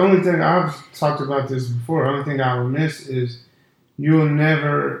 the only thing I've talked about this before, the only thing I will miss is you'll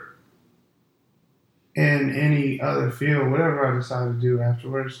never, in any other field, whatever I decide to do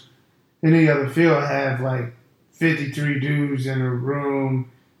afterwards, any other field, have like 53 dudes in a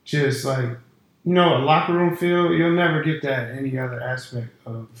room, just like, a locker room feel. You'll never get that in any other aspect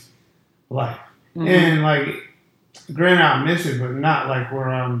of life. Mm-hmm. And like, granted, I miss it, but not like where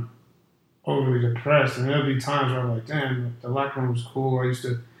I'm overly depressed. And there'll be times where I'm like, damn, the locker room was cool. I used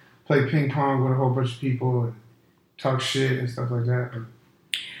to play ping pong with a whole bunch of people and talk shit and stuff like that. But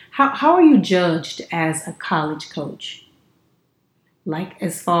how are you judged as a college coach? Like,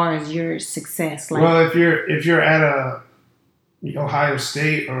 as far as your success? Like, well, if you're at a Ohio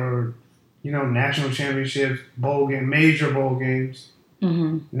State or national championships, bowl game, major bowl games.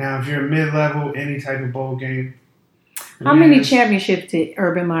 Mm-hmm. Now, if you're mid-level, any type of bowl game. How many championships did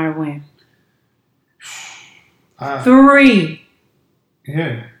Urban Meyer win? 3.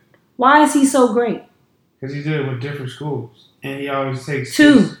 Yeah. Why is he so great? Because he did it with different schools. And he always takes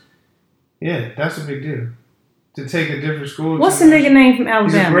 2. Yeah, that's a big deal. To take a different school. What's the nigga name from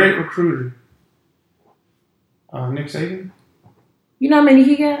Alabama? He's a great recruiter. Nick Saban? You know how many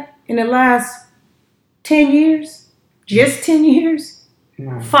he got in the last 10 years? Just 10 years?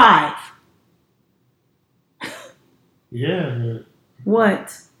 No. 5. Yeah, but...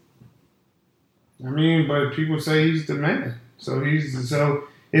 What? I mean, but people say he's the man. So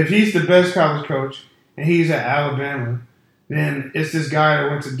if he's the best college coach and he's at Alabama, then it's this guy that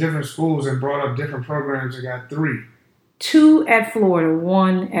went to different schools and brought up different programs and got 3. 2 at Florida,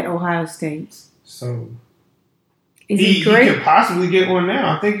 1 at Ohio State. So is he great? He could possibly get one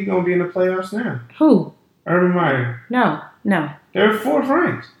now. I think he's going to be in the playoffs now. Who? Urban Meyer. No. They're 4th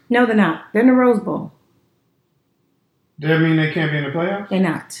ranked. No, they're not. They're in the Rose Bowl. Does that mean they can't be in the playoffs? They're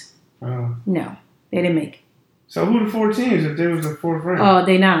not. Oh. No, they didn't make it. So who the 4 teams if there was a 4th ranked? Oh,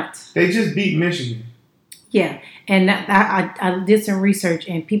 they're not. They just beat Michigan. Yeah, and I did some research,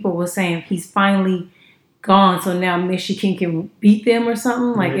 and people were saying he's finally gone, so now Michigan can beat them or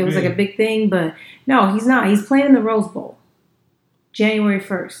something. Like, it was like a big thing, but no, he's not. He's playing in the Rose Bowl, January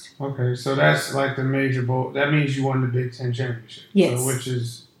 1st. Okay, so that's like the major bowl. That means you won the Big Ten championship. Yes. So, which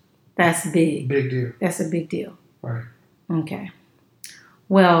is... That's big. Big deal. That's a big deal. Right. Okay.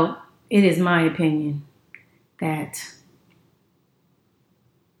 Well, it is my opinion that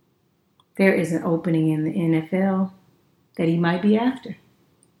there is an opening in the NFL that he might be after.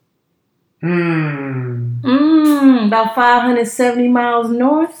 About 570 miles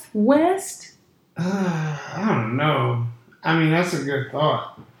northwest. I don't know. I mean, that's a good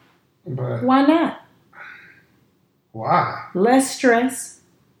thought. But why not? Why? Less stress.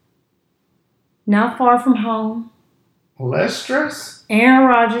 Not far from home. Less stress? Aaron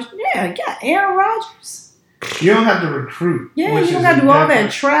Rodgers. Yeah, Aaron Rodgers. You don't have to recruit. Yeah, you don't have to do all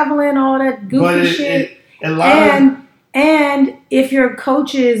that traveling, all that goofy shit. And if your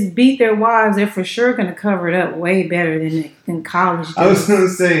coaches beat their wives, they're for sure going to cover it up way better than college does. I was going to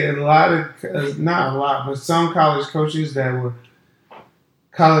say not a lot, but some college coaches that were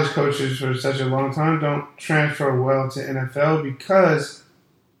college coaches for such a long time don't transfer well to NFL because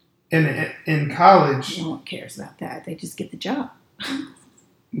in college... No one cares about that. They just get the job.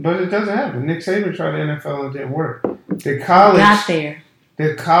 But it doesn't happen. Nick Saban tried the NFL and it didn't work. The college... Got there.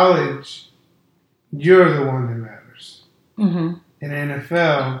 The college, you're the one that matters. Mm-hmm. In the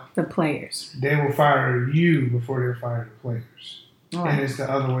NFL... The players. They will fire you before they fire the players. Right. And it's the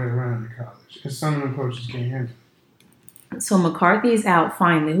other way around in college. Because some of them coaches can't handle it. So McCarthy is out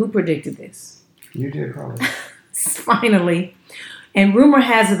finally. Who predicted this? You did, probably. Finally. And rumor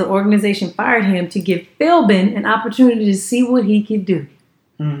has it the organization fired him to give Philbin an opportunity to see what he could do.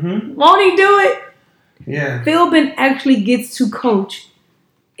 Mm-hmm. Won't he do it? Yeah. Philbin actually gets to coach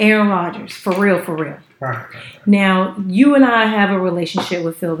Aaron Rodgers. For real. Right. Now, you and I have a relationship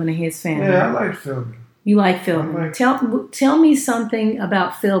with Philbin and his family. Yeah, I like Philbin. You like Philbin. Tell me something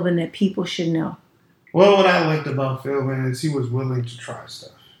about Philbin that people should know. Well, what I liked about Philbin is he was willing to try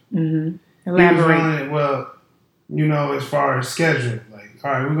stuff. Mm-hmm. Elaborate. As far as schedule, like,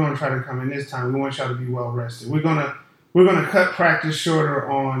 all right, we're going to try to come in this time. We want y'all to be well rested. We're gonna cut practice shorter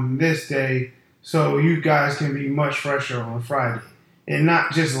on this day so you guys can be much fresher on Friday, and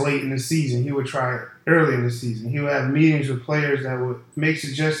not just late in the season. He would try it early in the season. He would have meetings with players that would make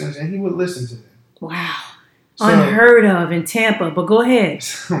suggestions, and he would listen to them. Wow. Unheard of in Tampa, but go ahead.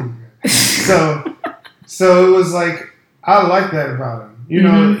 So it was like, I like that about him. You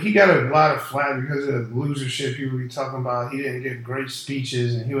know, he got a lot of flack because of the losership people be talking about. He didn't give great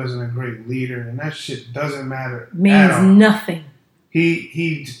speeches and he wasn't a great leader, and that shit doesn't matter. Means nothing.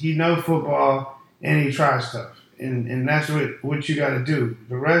 He knows football and he tries stuff. And that's what you got to do.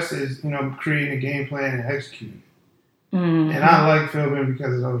 The rest is, creating a game plan and executing. And I like Philbin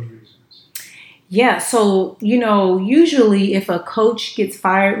because of those reasons. Yeah, so, usually if a coach gets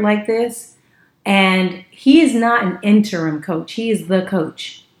fired like this, and he is not an interim coach, he is the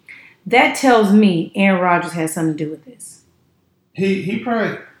coach, that tells me Aaron Rodgers has something to do with this. He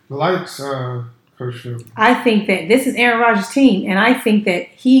probably likes Coach Philbin. I think that this is Aaron Rodgers' team, and I think that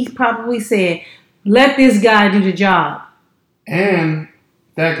he probably said, let this guy do the job. And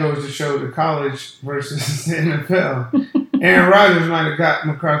that goes to show the college versus the NFL. Aaron Rodgers might have got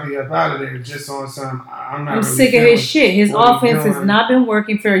McCarthy up out of there just on some. I'm really sick of his shit. His offense has not been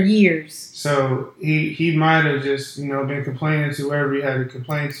working for years. So he might have just been complaining to whoever he had to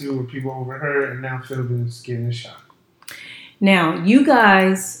complain to, or people overheard, and now Philbin's getting a shot. Now you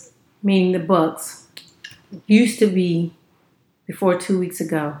guys, meaning the Bucks, used to be before 2 weeks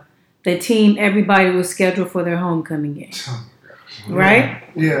ago the team everybody was scheduled for their homecoming game. Oh my gosh. Right?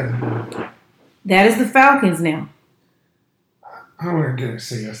 Yeah. That is the Falcons now. I wouldn't get to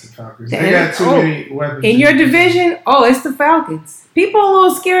say that's the Falcons. They got too many weapons. In your division, it's the Falcons. People are a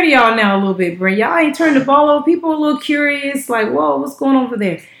little scared of y'all now a little bit, Brent. Y'all ain't turned the ball over. People are a little curious, like, whoa, what's going on over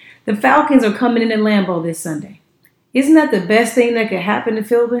there? The Falcons are coming into Lambeau this Sunday. Isn't that the best thing that could happen to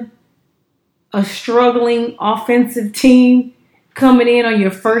Philbin? A struggling offensive team coming in on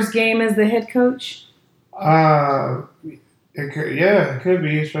your first game as the head coach? It could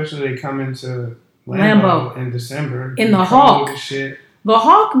be, especially they come into Lambeau in December. In the Hawk. The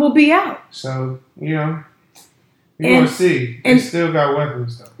Hawk will be out. So, you're going to see. They still got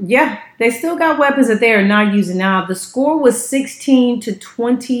weapons, though. Yeah, they still got weapons that they are not using now. The score was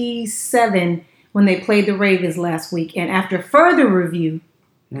 16-27 when they played the Ravens last week. And after further review,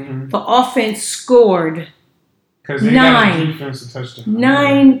 the offense scored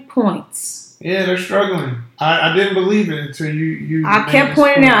 9 points. Yeah, they're struggling. I didn't believe it until you I kept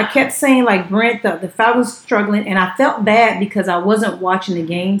pointing out. I kept saying, like, Brent, the Falcons struggling, and I felt bad because I wasn't watching the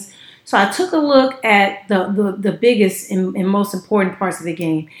games. So I took a look at the biggest and most important parts of the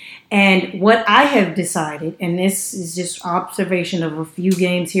game. And what I have decided, and this is just observation of a few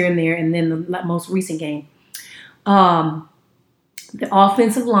games here and there, and then the most recent game, the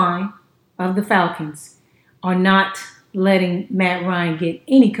offensive line of the Falcons are not letting Matt Ryan get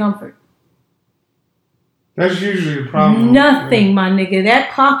any comfort. That's usually the problem. Nothing, my nigga.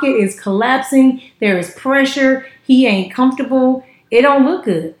 That pocket is collapsing. There is pressure. He ain't comfortable. It don't look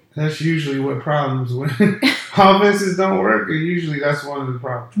good. That's usually what problems when offenses don't work. Usually that's one of the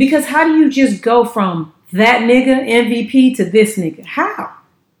problems. Because how do you just go from that nigga MVP to this nigga? How?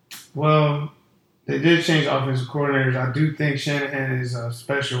 Well, they did change offensive coordinators. I do think Shanahan is a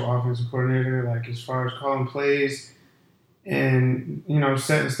special offensive coordinator, like as far as calling plays and,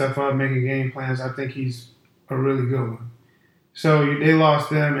 setting stuff up, making game plans. I think he's a really good one. So they lost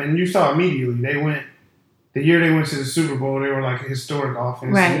them, and you saw immediately the year they went to the Super Bowl, they were like a historic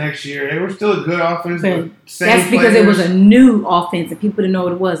offense. Right. The next year, they were still a good offense, but that's because it was a new offense and people didn't know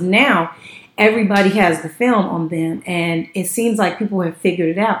what it was. Now, everybody has the film on them, and it seems like people have figured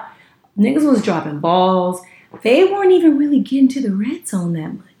it out. Niggas was dropping balls. They weren't even really getting to the red zone that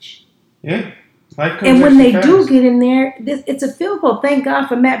much. Yeah. And when they do get in there, it's a field goal. Thank God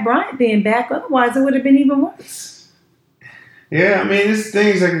for Matt Bryant being back. Otherwise, it would have been even worse. Yeah, I mean, it's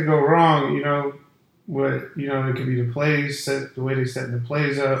things that could go wrong, it could be the plays, the way they setting the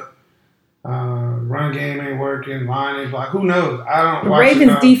plays up. Run game ain't working, line ain't blocked. Who knows? I don't. The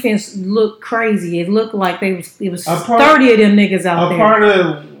Ravens defense looked crazy. It looked like it was 30 of them niggas out there. A part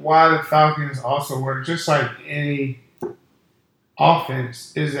of why the Falcons also work, just like any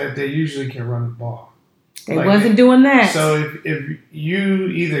offense, is that they usually can run the ball. They wasn't doing that. So if you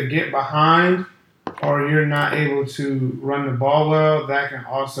either get behind or you're not able to run the ball well, that can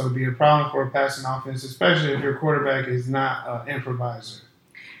also be a problem for a passing offense, especially if your quarterback is not an improviser.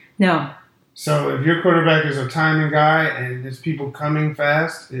 No. So if your quarterback is a timing guy and there's people coming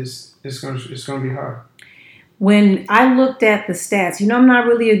fast, it's going to be hard. When I looked at the stats, I'm not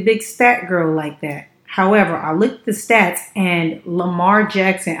really a big stat girl like that. However, I looked at the stats and Lamar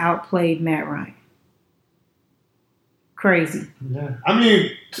Jackson outplayed Matt Ryan. Crazy. Yeah. I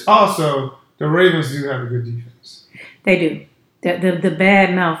mean, also, the Ravens do have a good defense. They do. The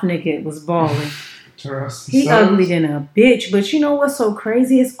bad mouth nigga was balling. He ugly than a bitch. But you know what's so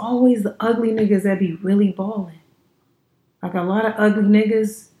crazy? It's always the ugly niggas that be really balling. Like a lot of ugly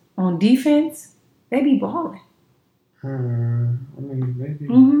niggas on defense, they be balling. I mean, maybe.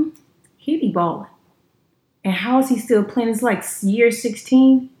 Mm-hmm. He be balling. And how is he still playing? It's like year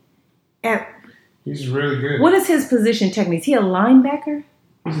 16. He's really good. What is his position technically? Is he a linebacker?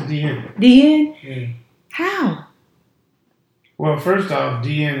 He's a DN. DN? Yeah. How? Well, first off,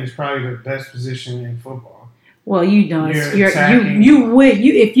 DN is probably the best position in football. Well, you know, You're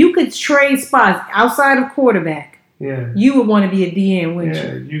if you could trade spots outside of quarterback, you would want to be a DN,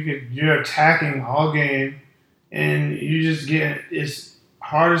 wouldn't you? You're attacking all game, and you just it's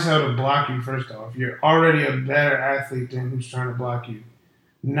hard as hell to block you. First off, you're already a better athlete than who's trying to block you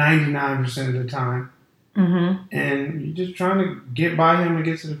 99% of the time. Mm-hmm. And you're just trying to get by him and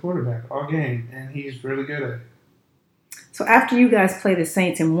get to the quarterback all game, and he's really good at it. So after you guys play the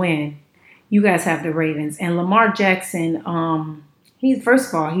Saints and win, you guys have the Ravens, and Lamar Jackson. He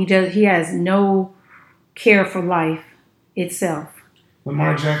has no care for life itself.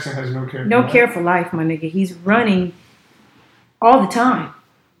 Lamar Jackson has no care. No care for life, my nigga. He's running all the time.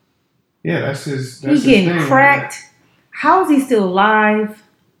 Yeah, that's his. He's getting cracked. How is he still alive?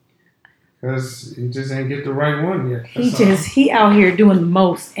 Because he just ain't get the right one yet. He out here doing the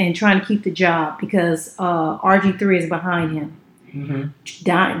most and trying to keep the job because RG3 is behind him,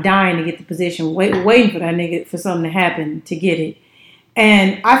 dying to get the position, waiting for that nigga for something to happen to get it.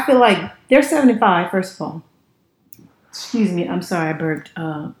 And I feel like they're 75. First of all, excuse me, I'm sorry, I burped.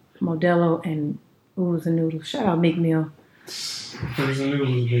 Modelo and Oodles and Noodles. Shout out Meek Mill. Oodles and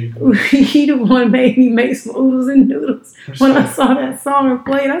Noodles, baby. He the one made me make some Oodles and Noodles. When I saw that song and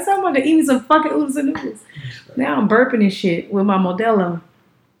played, I said, I'm about to eat me some fucking Oodles and Noodles. Now I'm burping and shit with my Modelo.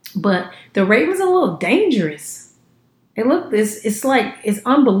 But the Ravens are a little dangerous. It's like, it's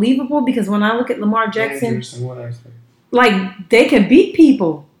unbelievable because when I look at Lamar Jackson, like, they can beat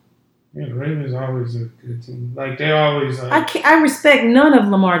people. Yeah, the Ravens are always a good team. Like, they're always like... I respect none of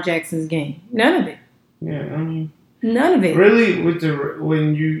Lamar Jackson's game. None of it. Yeah, I mean... None of it. Really,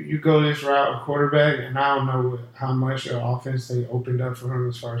 when you go this route of quarterback, and I don't know how much of offense they opened up for him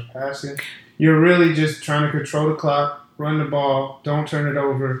as far as passing, you're really just trying to control the clock, run the ball, don't turn it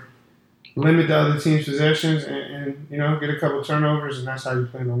over, limit the other team's possessions, and get a couple turnovers, and that's how you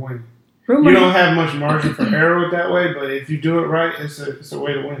plan to win. You don't have much margin for error that way, but if you do it right, it's a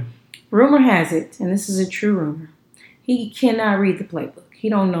way to win. Rumor has it, and this is a true rumor, he cannot read the playbook. He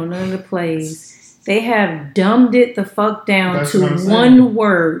don't know none of the plays. They have dumbed it the fuck down to one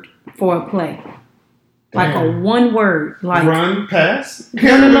word for a play. Like a one word. Like run, pass?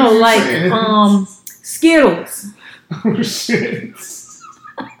 No. Like Skittles. Oh, shit.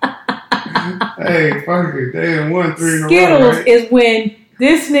 Hey, fuck it. They done won 3 in a row, Skittles right? is when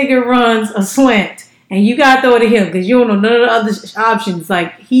this nigga runs a slant and you got to throw it to him because you don't know none of the other options.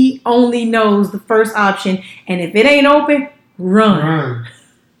 Like, he only knows the first option, and if it ain't open, run.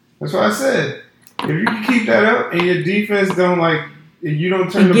 That's what I said. If you can keep that up and your defense don't you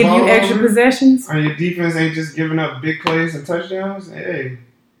don't turn and the ball over, give you extra possessions, or your defense ain't just giving up big plays and touchdowns, hey,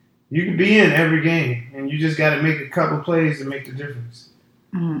 you can be in every game, and you just got to make a couple plays to make the difference.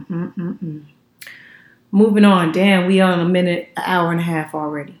 Moving on. Damn, we on an hour and a half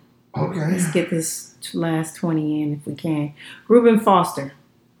already. Okay. Let's get this last 20 in if we can. Reuben Foster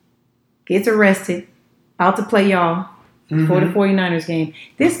gets arrested, out to play y'all. For the 49ers game.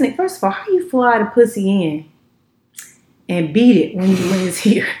 This nigga, first of all, how you fly the pussy in and beat it when it's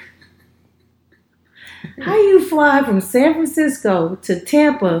here? How you fly from San Francisco to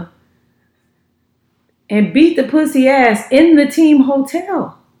Tampa and beat the pussy ass in the team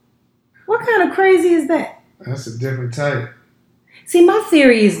hotel? What kind of crazy is that? That's a different type. See, my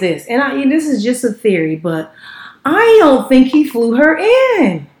theory is this, and this is just a theory, but I don't think he flew her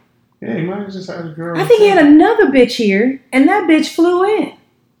in. Yeah, he might have just had a girl. I think he had another bitch here, and that bitch flew in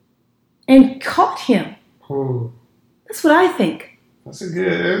and caught him. Oh, that's what I think. That's a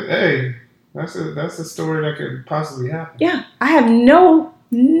good. Hey, that's a story that could possibly happen. Yeah, I have no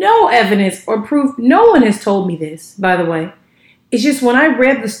evidence or proof. No one has told me this, by the way. It's just when I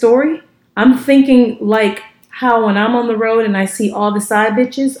read the story, I'm thinking like how when I'm on the road and I see all the side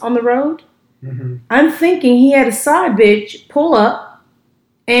bitches on the road, I'm thinking he had a side bitch pull up.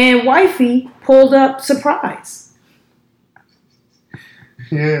 And wifey pulled up surprise.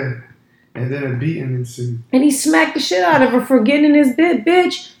 Yeah. And then a beating ensued. And he smacked the shit out of her for getting in his bed.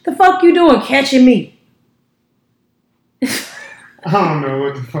 Bitch, the fuck you doing catching me? I don't know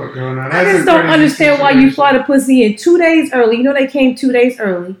what the fuck going on. I just don't understand why you fly the pussy in 2 days early. You know they came 2 days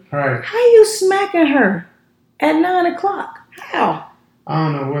early. Right. How you smacking her at 9 o'clock? How? I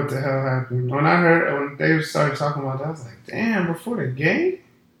don't know what the hell happened. When they started talking about that, I was like, damn, before the game?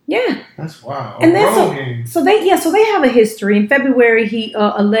 Yeah. That's wild. And then so they have a history. In February, he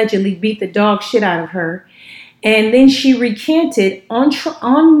allegedly beat the dog shit out of her. And then she recanted in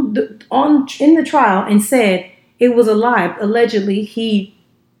the trial and said it was a lie. Allegedly, he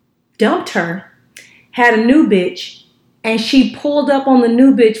dumped her, had a new bitch, and she pulled up on the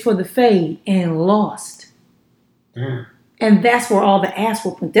new bitch for the fade and lost. Damn. And that's where all the ass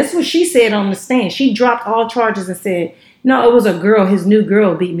whooping. That's what she said on the stand. She dropped all charges and said, no, it was a girl. His new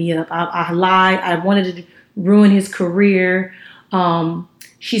girl beat me up. I lied. I wanted to ruin his career.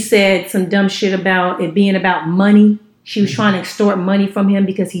 She said some dumb shit about it being about money. She was trying to extort money from him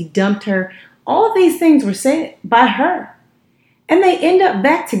because he dumped her. All of these things were said by her. And they end up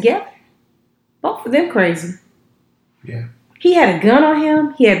back together. Both of them crazy. Yeah. He had a gun on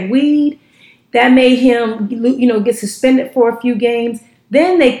him. He had weed. That made him, get suspended for a few games.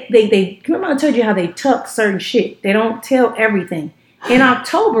 Then they remember I told you how they tuck certain shit. They don't tell everything. In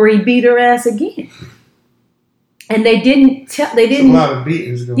October, he beat her ass again. And they didn't a lot of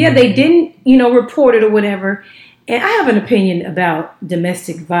beatings going on. Yeah, they didn't, report it or whatever. And I have an opinion about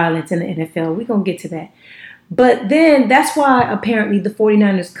domestic violence in the NFL. We're going to get to that. But then that's why apparently the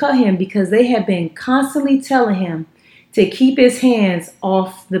 49ers cut him, because they had been constantly telling him to keep his hands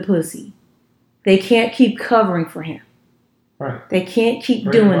off the pussy. They can't keep covering for him. Right. They can't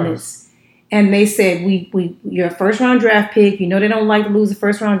keep doing this. And they said, you're a first round draft pick. They don't like to lose a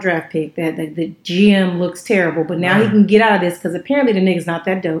first round draft pick. That the GM looks terrible. But now he can get out of this because apparently the nigga's not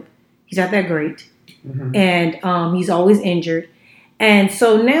that dope. He's not that great. Mm-hmm. And he's always injured. And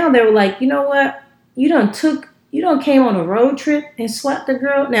so now they were like, you know what? You done came on a road trip and slapped the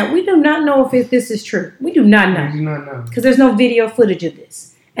girl. Now, we do not know if this is true. We do not know. We do not know. Because there's no video footage of this.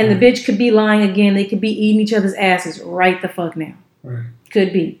 And the bitch could be lying again. They could be eating each other's asses right the fuck now. Right.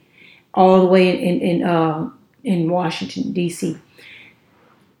 Could be. All the way in Washington, D.C.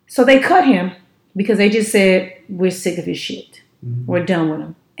 So they cut him because they just said, we're sick of his shit. Mm-hmm. We're done with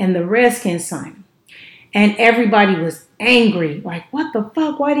him. And the Redskins signed him. And everybody was angry. Like, what the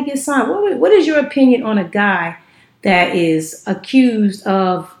fuck? Why did he get signed? What is your opinion on a guy that is accused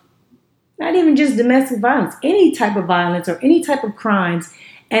of not even just domestic violence, any type of violence or any type of crimes,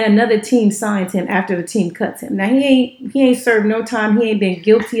 and another team signs him after the team cuts him? Now, he ain't served no time. He ain't been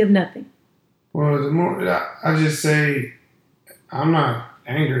guilty of nothing. Well, the more I just say, I'm not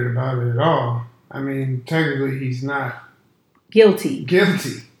angered about it at all. I mean, technically, he's not guilty.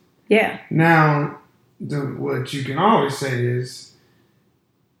 Yeah. Now, what you can always say is,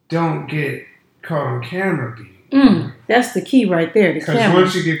 don't get caught on camera beating. That's the key right there. Because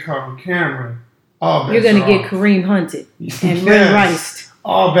once you get caught on camera, all bets you're going to get off. Kareem hunted and Ray Rice.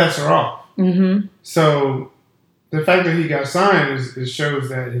 All bets are off. Mm-hmm. So the fact that he got signed shows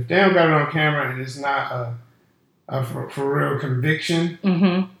that if they don't got it on camera and it's not a for real conviction,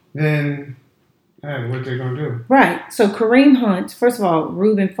 then what they gonna do? Right. So Kareem Hunt, first of all,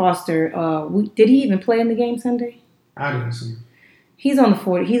 Reuben Foster. Did he even play in the game Sunday? I didn't see him. He's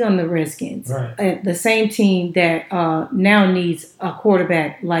on the Redskins, right? The same team that now needs a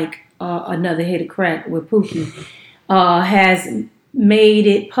quarterback like another hit of crack with Pookie. Has made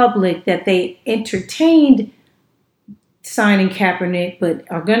it public that they entertained signing Kaepernick, but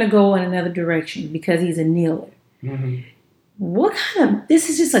are going to go in another direction because he's a kneeler. Mm-hmm. This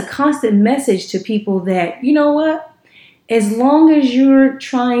is just a constant message to people that, you know what? As long as you're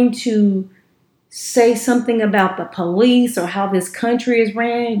trying to say something about the police or how this country is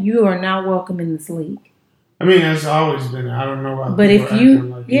ran, you are not welcome in this league. I mean, that's always been. I don't know why. But if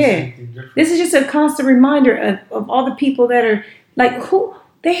you, this is just a constant reminder of all the people that are like, who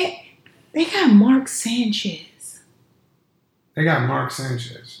they got Mark Sanchez. They got Mark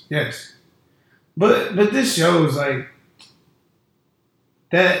Sanchez, yes. But this shows like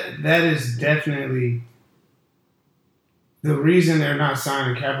that is definitely the reason they're not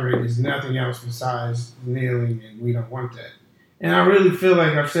signing Kaepernick is nothing else besides kneeling, and we don't want that. And I really feel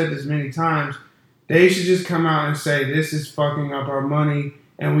like I've said this many times. They should just come out and say, this is fucking up our money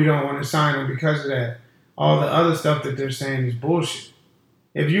and we don't want to sign them because of that. All the other stuff that they're saying is bullshit.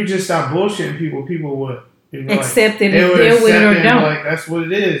 If you just stop bullshitting people would accept it and deal with it or don't. Like, that's what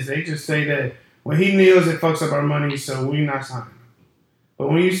it is. They just say that when he kneels, it fucks up our money, so we're not signing him.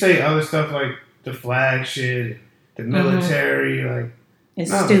 But when you say other stuff like the flag shit, the military, like,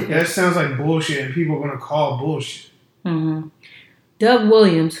 it's stupid. That sounds like bullshit and people are going to call bullshit. Mm-hmm. Doug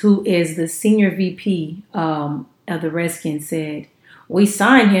Williams, who is the senior VP of the Redskins, said, we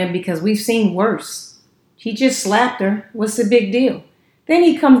signed him because we've seen worse. He just slapped her. What's the big deal? Then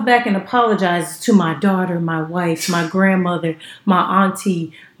he comes back and apologizes to my daughter, my wife, my grandmother, my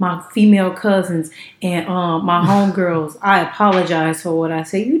auntie, my female cousins, and my homegirls. I apologize for what I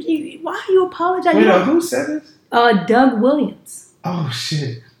said. Why are you apologizing? Wait, who said this? Doug Williams. Oh,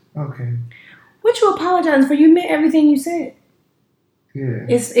 shit. Okay. What you apologizing for? You meant everything you said. Yeah.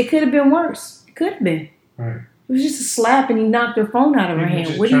 It could have been worse. It could have been. Right. It was just a slap and he knocked her phone out of her hand.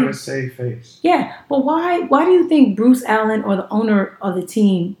 Just What trying to save face. Yeah, but why do you think Bruce Allen or the owner of the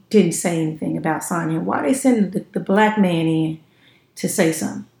team didn't say anything about signing him? Why they send the black man in to say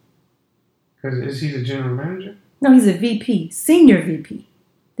something? Because is he the general manager? No, he's a VP, senior VP.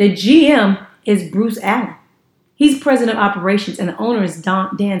 The GM is Bruce Allen. He's president of operations and the owner is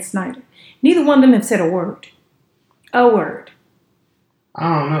Dan Snyder. Neither one of them have said a word. A word.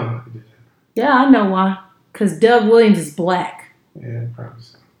 I don't know. Yeah, I know why. Because Doug Williams is black. Yeah, probably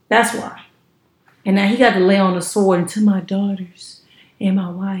so. That's why. And now he got to lay on the sword and to my daughters and my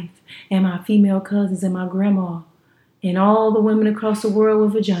wife and my female cousins and my grandma and all the women across the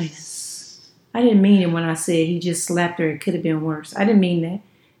world with vaginas. I didn't mean it when I said he just slapped her. It could have been worse. I didn't mean that.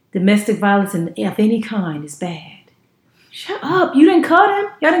 Domestic violence of any kind is bad. Shut up. You didn't cut him.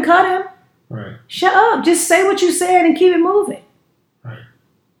 Y'all didn't cut him. Right. Shut up. Just say what you said and keep it moving. Right.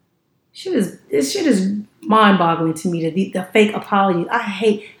 This shit is mind-boggling to me, the fake apologies.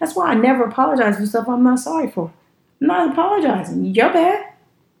 That's why I never apologize for stuff I'm not sorry for. I'm not apologizing. You're bad.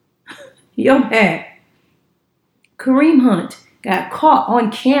 You're bad. Kareem Hunt got caught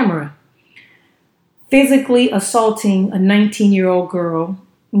on camera physically assaulting a 19-year-old girl.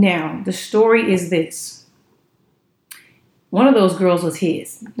 Now, the story is this. One of those girls was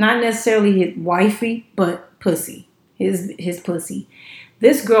his. Not necessarily his wifey, but pussy. His pussy.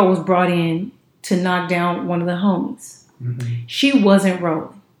 This girl was brought in to knock down one of the homies. Mm-hmm. She wasn't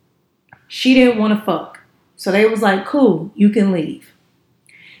rolling. She didn't want to fuck. So they was like, cool, you can leave.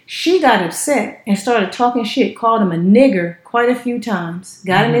 She got upset and started talking shit, called him a nigger quite a few times,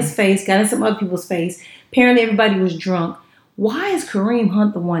 got in his face, got in some other people's face. Apparently everybody was drunk. Why is Kareem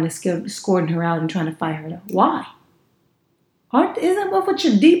Hunt the one that's escorting her out and trying to fight her though? Why? Isn't that what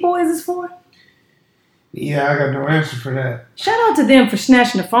your deep boys is for? Yeah, I got no answer for that. Shout out to them for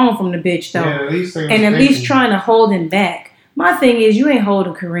snatching the phone from the bitch, though. Yeah, at least least trying to hold him back. My thing is, you ain't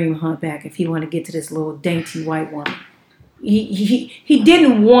holding Kareem Hunt back if he want to get to this little dainty white woman. He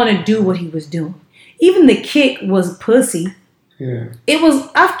didn't want to do what he was doing. Even the kick was pussy. Yeah.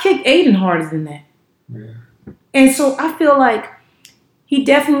 I've kicked Aiden harder than that. Yeah. And so I feel like he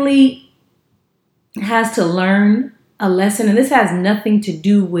definitely has to learn a lesson. And this has nothing to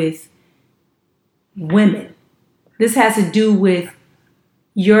do with women. This has to do with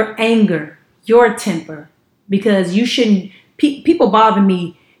your anger, your temper, because you shouldn't. People bother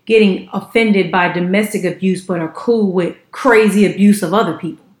me getting offended by domestic abuse, but are cool with crazy abuse of other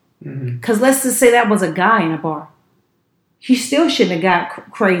people. Because let's just say that was a guy in a bar. He still shouldn't have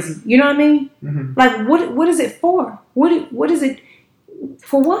got crazy. You know what I mean? Mm-hmm. Like, what is it for? What is it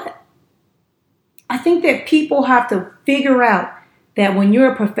for? What? I think that people have to figure out that when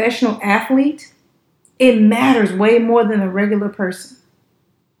you're a professional athlete, it matters way more than a regular person.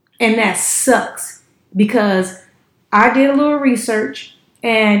 And that sucks because I did a little research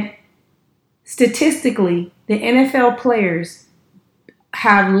and statistically, the NFL players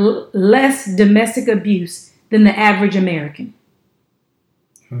have less domestic abuse than the average American.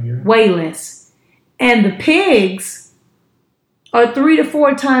 Oh, yeah. Way less. And the pigs are 3 to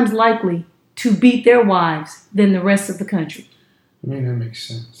 4 times likely to beat their wives than the rest of the country. I mean, that makes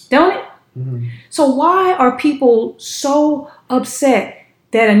sense. Don't it? Mm-hmm. So why are people so upset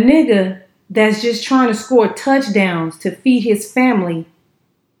that a nigga that's just trying to score touchdowns to feed his family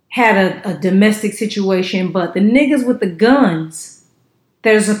had a domestic situation, but the niggas with the guns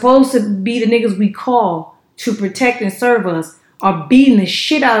that are supposed to be the niggas we call to protect and serve us are beating the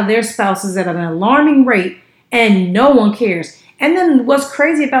shit out of their spouses at an alarming rate and no one cares. And then what's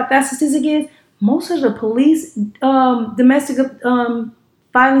crazy about that statistic is most of the police domestic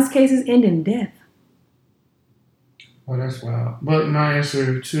violence cases end in death. Oh, that's wild. But my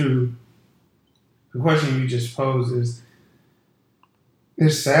answer to the question you just posed is,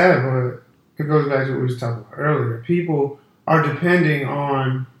 it's sad, but it goes back to what we were talking about earlier. People are depending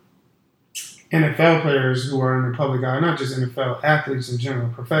on NFL players who are in the public eye, not just NFL athletes in general,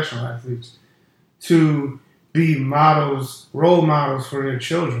 professional athletes, to be models, role models for their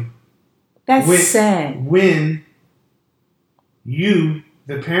children. That's sad. When you,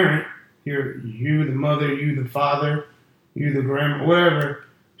 the parent, you, the mother, you, the father, you, the grandma, whatever,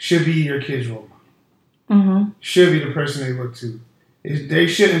 should be your kid's role model. Mm-hmm. Should be the person they look to. They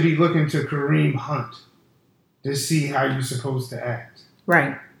shouldn't be looking to Kareem Hunt to see how you're supposed to act.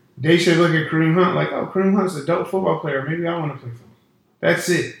 Right. They should look at Kareem Hunt like, oh, Kareem Hunt's a dope football player. Maybe I want to play football. That's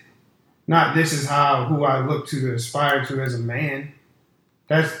it. Not this is who I look to aspire to as a man.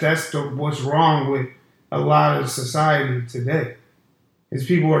 That's what's wrong with a lot of society today. Is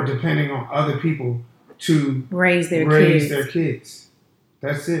people are depending on other people to raise their kids.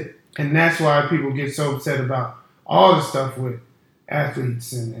 That's it. And that's why people get so upset about all the stuff with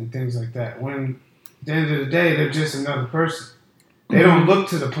athletes and things like that. When at the end of the day, they're just another person. They don't look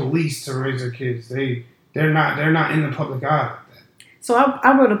to the police to raise their kids. They're not in the public eye like that. So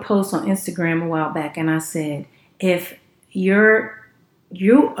I wrote a post on Instagram a while back, and I said, if you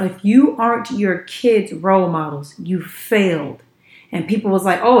aren't your kids' role models, you failed. And people was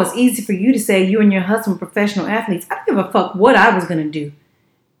like, oh, it's easy for you to say you and your husband are professional athletes. I don't give a fuck what I was going to do.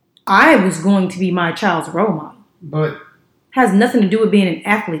 I was going to be my child's role model. But has nothing to do with being an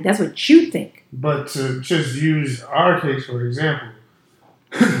athlete. That's what you think. But to just use our case for example,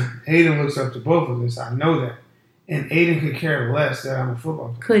 Aiden looks up to both of us. I know that. And Aiden could care less that I'm a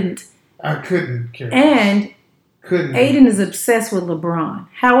football player. I couldn't care less. And Aiden is obsessed with LeBron.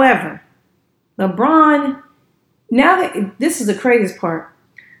 However, LeBron, this is the craziest part.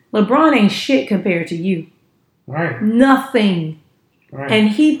 LeBron ain't shit compared to you. Right. Nothing. Right. And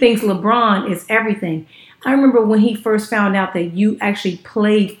he thinks LeBron is everything. I remember when he first found out that you actually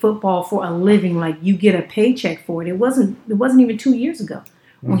played football for a living, like you get a paycheck for it. It wasn't even 2 years ago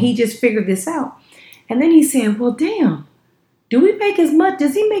when he just figured this out. And then he said, well, damn, does he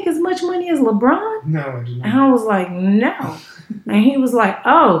make as much money as LeBron? No, I do not. And I was like, no. And he was like,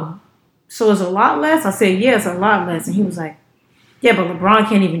 oh, so it's a lot less? I said, yeah, it's a lot less. And he was like, yeah, but LeBron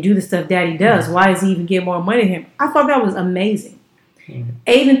can't even do the stuff Daddy does. Why does he even get more money than him? I thought that was amazing. Mm-hmm.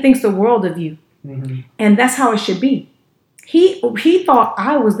 Aiden thinks the world of you. Mm-hmm. And that's how it should be. He thought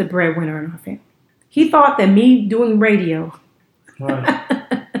I was the breadwinner in our family. He thought that me doing radio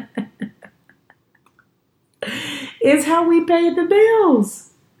is how we paid the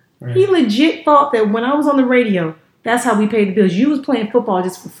bills. Right. He legit thought that when I was on the radio, that's how we paid the bills. You was playing football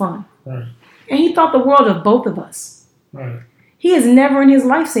just for fun. Right. And he thought the world of both of us. Right. He has never in his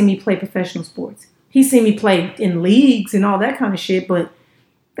life seen me play professional sports. He's seen me play in leagues and all that kind of shit, but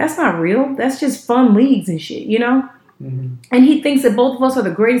that's not real. That's just fun leagues and shit, you know? Mm-hmm. And he thinks that both of us are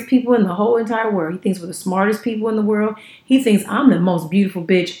the greatest people in the whole entire world. He thinks we're the smartest people in the world. He thinks I'm the most beautiful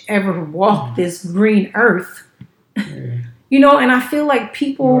bitch ever walked this green earth. Yeah. You know, and I feel like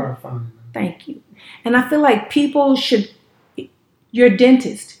people... You are fine. Thank you. And I feel like people should... Your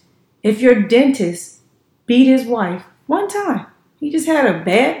dentist. If your dentist beat his wife one time, he just had a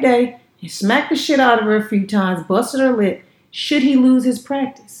bad day, he smacked the shit out of her a few times, busted her lip, should he lose his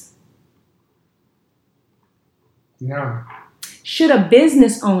practice? No. Should a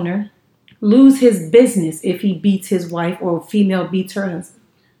business owner lose his business if he beats his wife or a female beats her husband?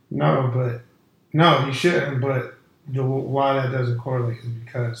 No, he shouldn't. But why that doesn't correlate is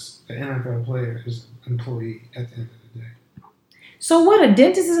because the NFL player is an employee at the end of the day. So what? A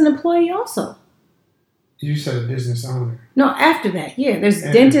dentist is an employee also. You said a business owner. No, after that, yeah. There's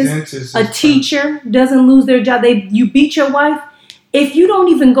dentists. A teacher doesn't lose their job. You beat your wife. If you don't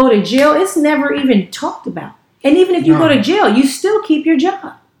even go to jail, it's never even talked about. And even if you go to jail, you still keep your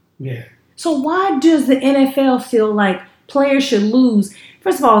job. Yeah. So why does the NFL feel like players should lose?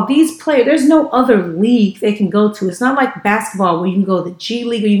 First of all, these players, there's no other league they can go to. It's not like basketball where you can go to the G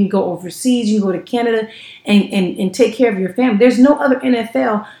League or you can go overseas, you can go to Canada and take care of your family. There's no other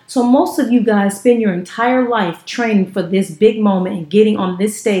NFL. So most of you guys spend your entire life training for this big moment and getting on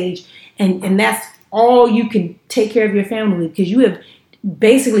this stage. And that's all you can take care of your family with because you have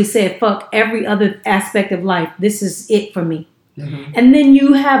basically said, fuck every other aspect of life. This is it for me. Mm-hmm. And then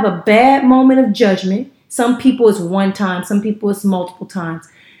you have a bad moment of judgment. Some people it's one time, some people it's multiple times.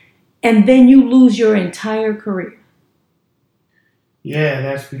 And then you lose your entire career. Yeah,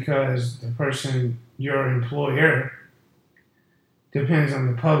 that's because the person, your employer, depends on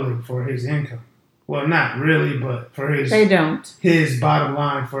the public for his income. Well, not really, but for his... They don't. His bottom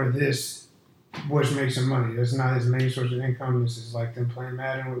line for this, which makes him money. That's not his main source of income. This is like them playing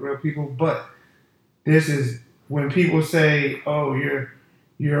Madden with real people. But this is when people say, oh, you're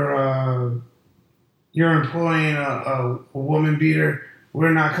employing a woman beater.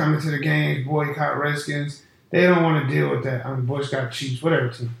 We're not coming to the games. Boycott Redskins. They don't want to deal with that. Boy Scout Chiefs, whatever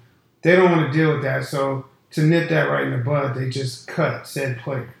team. They don't want to deal with that. So to nip that right in the bud, they just cut said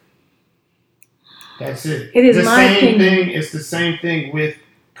player. That's it. It is the my same opinion. thing. It's the same thing with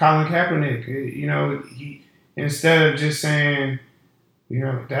Colin Kaepernick. You know, he instead of just saying, you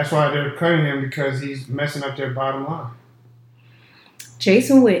know, that's why they're cutting him because he's messing up their bottom line.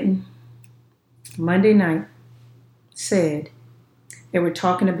 Jason Witten, Monday night, said They were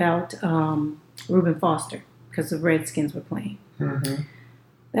talking about Reuben Foster because the Redskins were playing. Mm-hmm.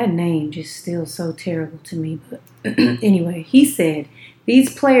 That name just still so terrible to me. But anyway, he said,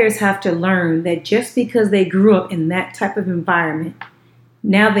 these players have to learn that just because they grew up in that type of environment,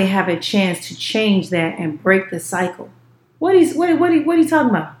 now they have a chance to change that and break the cycle. What are you talking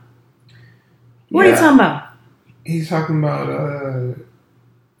about? What are you talking about? He's talking about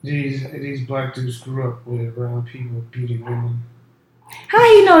these black dudes grew up with around people beating women. How do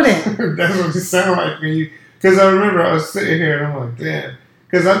you know that? That's what it sounded like when you. Because I remember I was sitting here and I'm like, damn.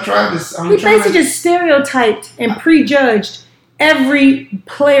 Because I tried this. He basically just stereotyped and prejudged every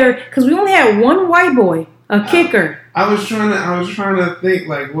player. Because we only had one white boy, a kicker. I was trying to think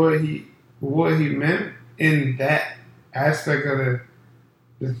like what he meant in that aspect of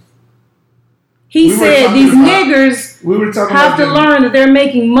the he said these niggers have to learn that they're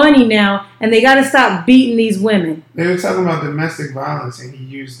making money now and they got to stop beating these women. They were talking about domestic violence and he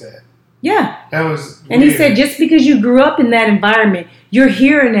used that. Yeah. That was and weird. He said just because you grew up in that environment, you're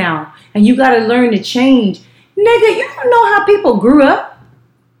here now and you got to learn to change. Nigga, you don't know how people grew up.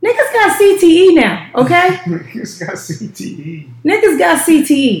 Niggas got CTE now, okay? Niggas got CTE. Niggas got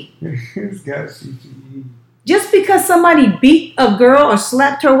CTE. Niggas got CTE. Just because somebody beat a girl or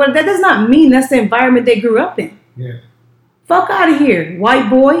slapped her, that does not mean that's the environment they grew up in. Yeah. Fuck out of here,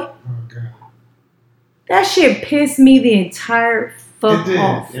 white boy. Oh, God. That shit pissed me the entire fuck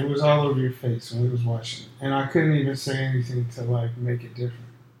off. It was all over your face when we was watching it. And I couldn't even say anything to, like, make it different.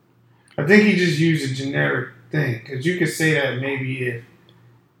 I think he just used a generic thing. Because you could say that maybe if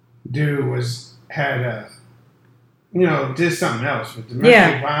dude did something else. But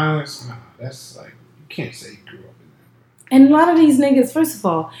domestic violence, no, that's like, you can't say he grew up in that. And a lot of these niggas, first of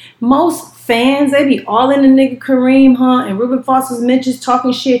all, most fans, they be all in the nigga Kareem Hunt and Reuben Foster's mentions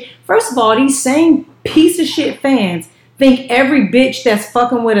talking shit. First of all, these same piece of shit fans think every bitch that's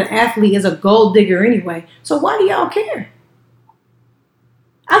fucking with an athlete is a gold digger anyway. So why do y'all care?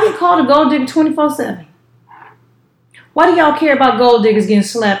 I get called a gold digger 24/7. Why do y'all care about gold diggers getting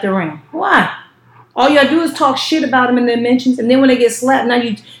slapped around? Why? All y'all do is talk shit about them in their mentions, and then when they get slapped, now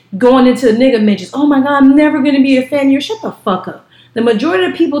you going into the nigga mentions. Oh my God, I'm never going to be a fan. You shut the fuck up. The majority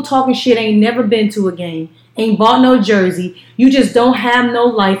of the people talking shit ain't never been to a game, ain't bought no jersey. You just don't have no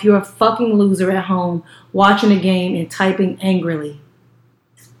life. You're a fucking loser at home watching a game and typing angrily.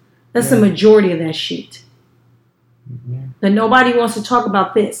 That's the majority of that shit. Mm-hmm. But nobody wants to talk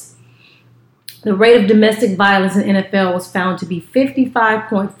about this. The rate of domestic violence in NFL was found to be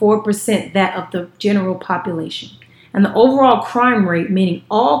 55.4% that of the general population. And the overall crime rate, meaning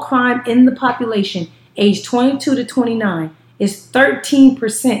all crime in the population aged 22 to 29, is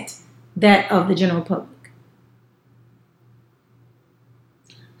 13% that of the general public.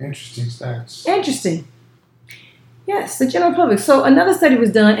 Interesting stats. Interesting. Yes, the general public. So another study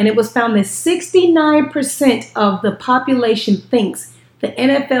was done, and it was found that 69% of the population thinks the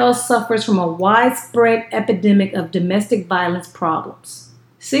NFL suffers from a widespread epidemic of domestic violence problems.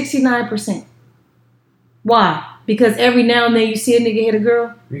 69%. Why? Because every now and then you see a nigga hit a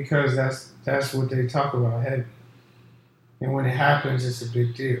girl? Because that's what they talk about heavy. And when it happens, it's a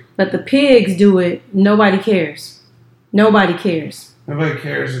big deal. But the pigs do it. Nobody cares. Nobody cares. Nobody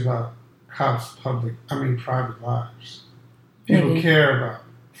cares about private lives. People care about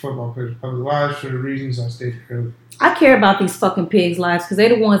football players' public lives for the reasons I stated earlier. I care about these fucking pigs' lives because they're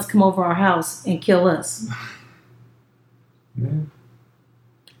the ones come over our house and kill us.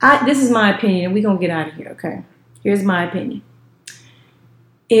 Yeah. This is my opinion, and we're going to get out of here, okay? Here's my opinion.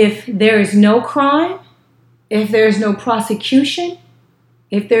 If there is no crime, if there is no prosecution,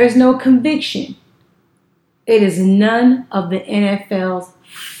 if there is no conviction, it is none of the NFL's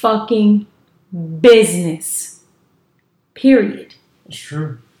fucking business. Period. It's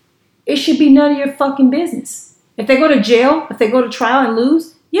true. It should be none of your fucking business. If they go to jail, if they go to trial and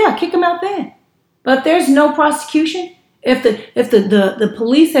lose, yeah, kick them out then. But if there's no prosecution, if the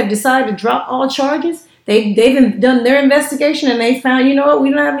police have decided to drop all charges, they've done their investigation and they found, you know what, we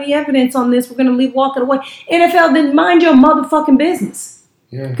don't have any evidence on this, we're going to walk it away. NFL, then mind your motherfucking business.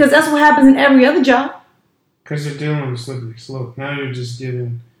 Yeah. Because that's what happens in every other job. Because you're dealing with a slippery slope. Now you're just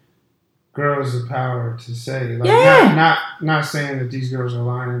giving girls the power to say, like, not saying that these girls are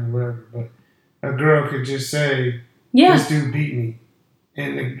lying or whatever, but a girl could just say, this dude beat me,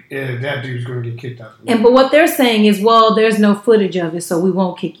 and that dude's going to get kicked out. But what they're saying is, well, there's no footage of it, so we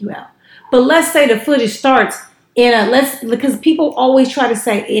won't kick you out. But let's say the footage starts because people always try to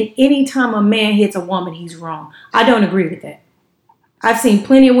say, any time a man hits a woman, he's wrong. I don't agree with that. I've seen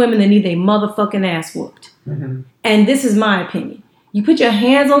plenty of women that need their motherfucking ass whooped. Mm-hmm. And this is my opinion. You put your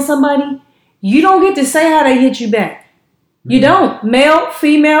hands on somebody, you don't get to say how they hit you back. You don't. Male,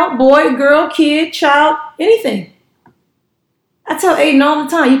 female, boy, girl, kid, child, anything. I tell Aiden all the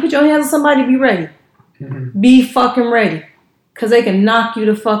time, you put your hands on somebody, be ready. Be fucking ready. Because they can knock you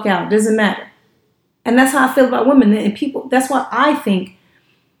the fuck out. Doesn't matter. And that's how I feel about women. And people, that's why I think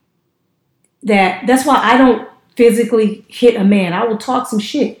that's why I don't physically hit a man. I will talk some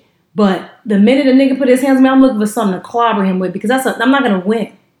shit. But the minute a nigga put his hands on me, I'm looking for something to clobber him with. Because I'm not going to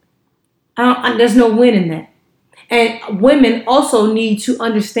win. There's no win in that. And women also need to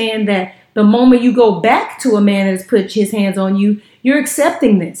understand that the moment you go back to a man that has put his hands on you, you're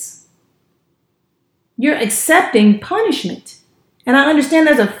accepting this. You're accepting punishment. And I understand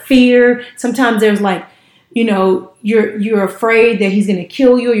there's a fear. Sometimes there's like, you know, you're afraid that he's going to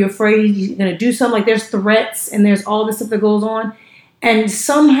kill you. Or you're afraid he's going to do something. Like there's threats and there's all this stuff that goes on. And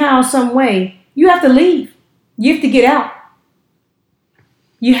somehow, some way, you have to leave. You have to get out.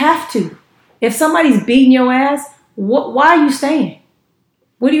 You have to. If somebody's beating your ass, why are you staying?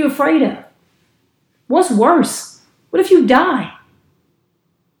 What are you afraid of? What's worse? What if you die?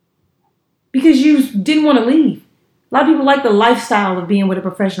 Because you didn't want to leave. A lot of people like the lifestyle of being with a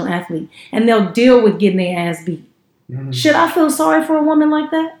professional athlete, and they'll deal with getting their ass beat. Mm-hmm. Should I feel sorry for a woman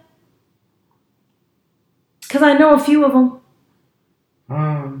like that? Because I know a few of them.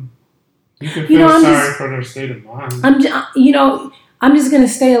 You can feel sorry for their state of mind. I'm just going to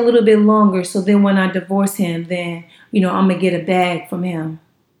stay a little bit longer, so then when I divorce him, then, I'm going to get a bag from him.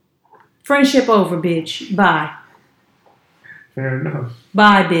 Friendship over, bitch. Bye. Fair enough.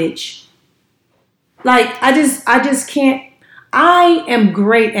 Bye, bitch. Like, I just can't. I am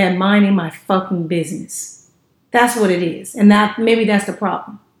great at minding my fucking business. That's what it is. And maybe that's the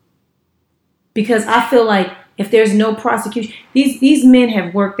problem. Because I feel like if there's no prosecution, these men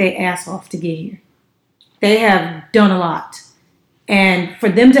have worked their ass off to get here. They have done a lot. And for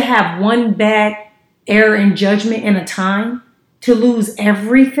them to have one bad error in judgment in a time to lose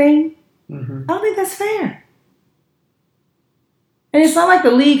everything, I don't think that's fair. And it's not like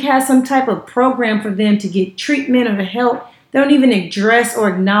the league has some type of program for them to get treatment or to help. They don't even address or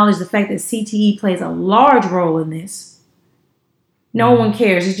acknowledge the fact that CTE plays a large role in this. No one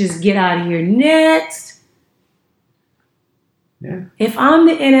cares. It's just get out of here. Next. Yeah. If I'm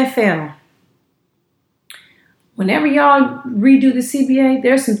the NFL, whenever y'all redo the CBA,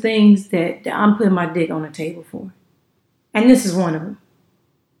 there's some things that I'm putting my dick on the table for. And this is one of them.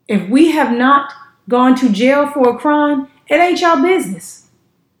 If we have not gone to jail for a crime, it ain't y'all business.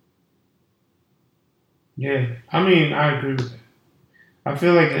 Yeah. I mean, I agree with that. I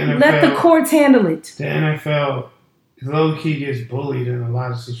feel like the NFL... Let the courts handle it. The NFL low-key gets bullied in a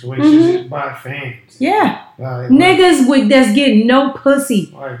lot of situations by fans. Yeah. Niggas that's getting no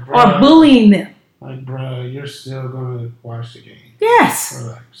pussy are bullying them. Like, bruh, you're still going to watch the game. Yes.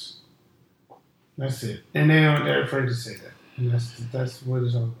 Relax. That's it. And they're afraid to say that. And that's what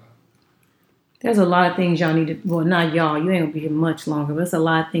it's all about. There's a lot of things y'all need to, well, not y'all, you ain't going to be here much longer, but there's a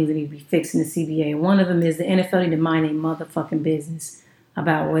lot of things that need to be fixed in the CBA. One of them is the NFL need to mind their motherfucking business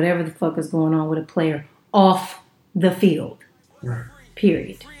about whatever the fuck is going on with a player off the field. Right.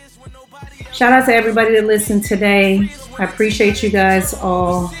 Period. Shout out to everybody that listened today. I appreciate you guys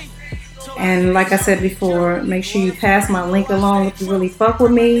all. And like I said before, make sure you pass my link along if you really fuck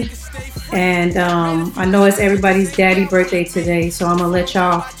with me. And I know it's everybody's daddy birthday today, so I'm going to let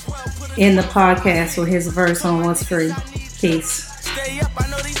y'all end the podcast with his verse on What's Free. Peace. Stay up, I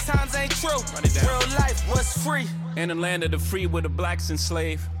know these times ain't true. Real life, what's free? In the land of the free where the blacks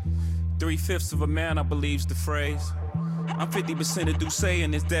enslaved. 3/5 of a man, I believe's the phrase. I'm 50% of Duce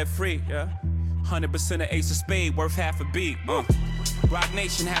and it's debt free, yeah. 100% of Ace of Spade, worth half a beat. Rock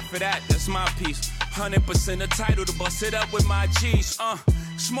Nation, half of that, that's my piece. 100% of title to bust it up with my G's.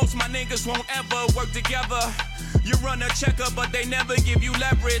 Most my niggas won't ever work together. You run a checker, but they never give you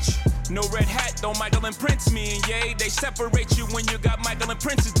leverage. No red hat, don't Michael and Prince me and yay. They separate you when you got Michael and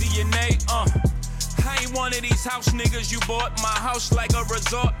Prince's DNA. I ain't one of these house niggas you bought. My house like a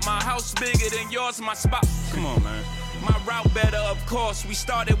resort. My house bigger than yours, my spot. Come on, man. My route better, of course. We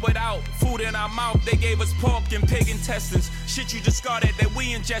started without food in our mouth. They gave us pork and pig intestines. Shit you discarded that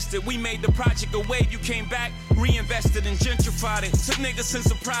we ingested. We made the project a wave. You came back, reinvested and gentrified it. Took niggas sense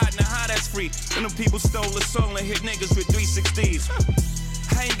of pride, now how that's free? When them people stole a soul and hit niggas with 360s.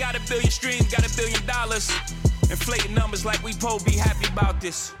 I ain't got $1 billion streams, got $1 billion. Inflating numbers like we po be happy about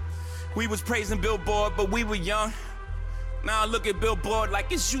this. We was praising Billboard, but we were young. Now I look at Billboard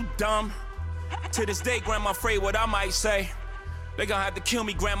like, is you dumb? To this day, grandma afraid what I might say. They gonna have to kill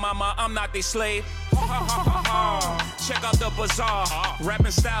me, grandmama, I'm not their slave. Check out the bazaar,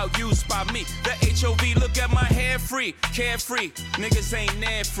 rapping style used by me. The HOV, look at my hair free, carefree. Niggas ain't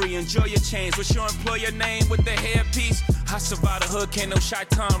near free, enjoy your change. What's your employer name with the hairpiece? I survived the hood, can't no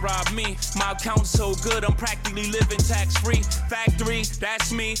shaitan rob me. My account's so good, I'm practically living tax-free. Factory,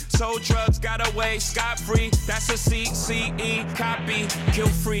 that's me. Sold drugs, got away scot-free. That's a CCE, copy,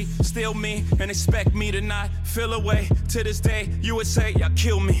 guilt-free. Still me, and expect me to not feel away. To this day, you would say, y'all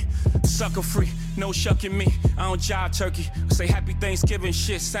kill me. Sucker free, no shucking me. I don't jive turkey. Say happy Thanksgiving,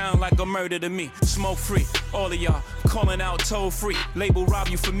 shit sound like a murder to me. Smoke free, all of y'all calling out toll free. Label rob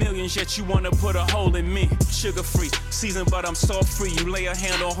you for millions, yet you wanna put a hole in me. Sugar free, season but I'm salt free. You lay a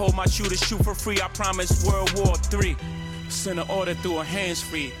hand on hold my shooter, shoot for free. I promise World War III. Send an order through a hands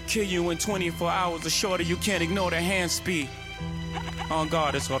free. Kill you in 24 hours or shorter, you can't ignore the hand speed. On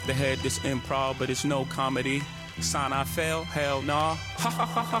guard, it's off the head, this improv, but it's no comedy. Sign I fail, hell nah. Ha ha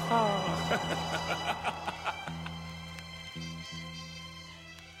ha ha ha.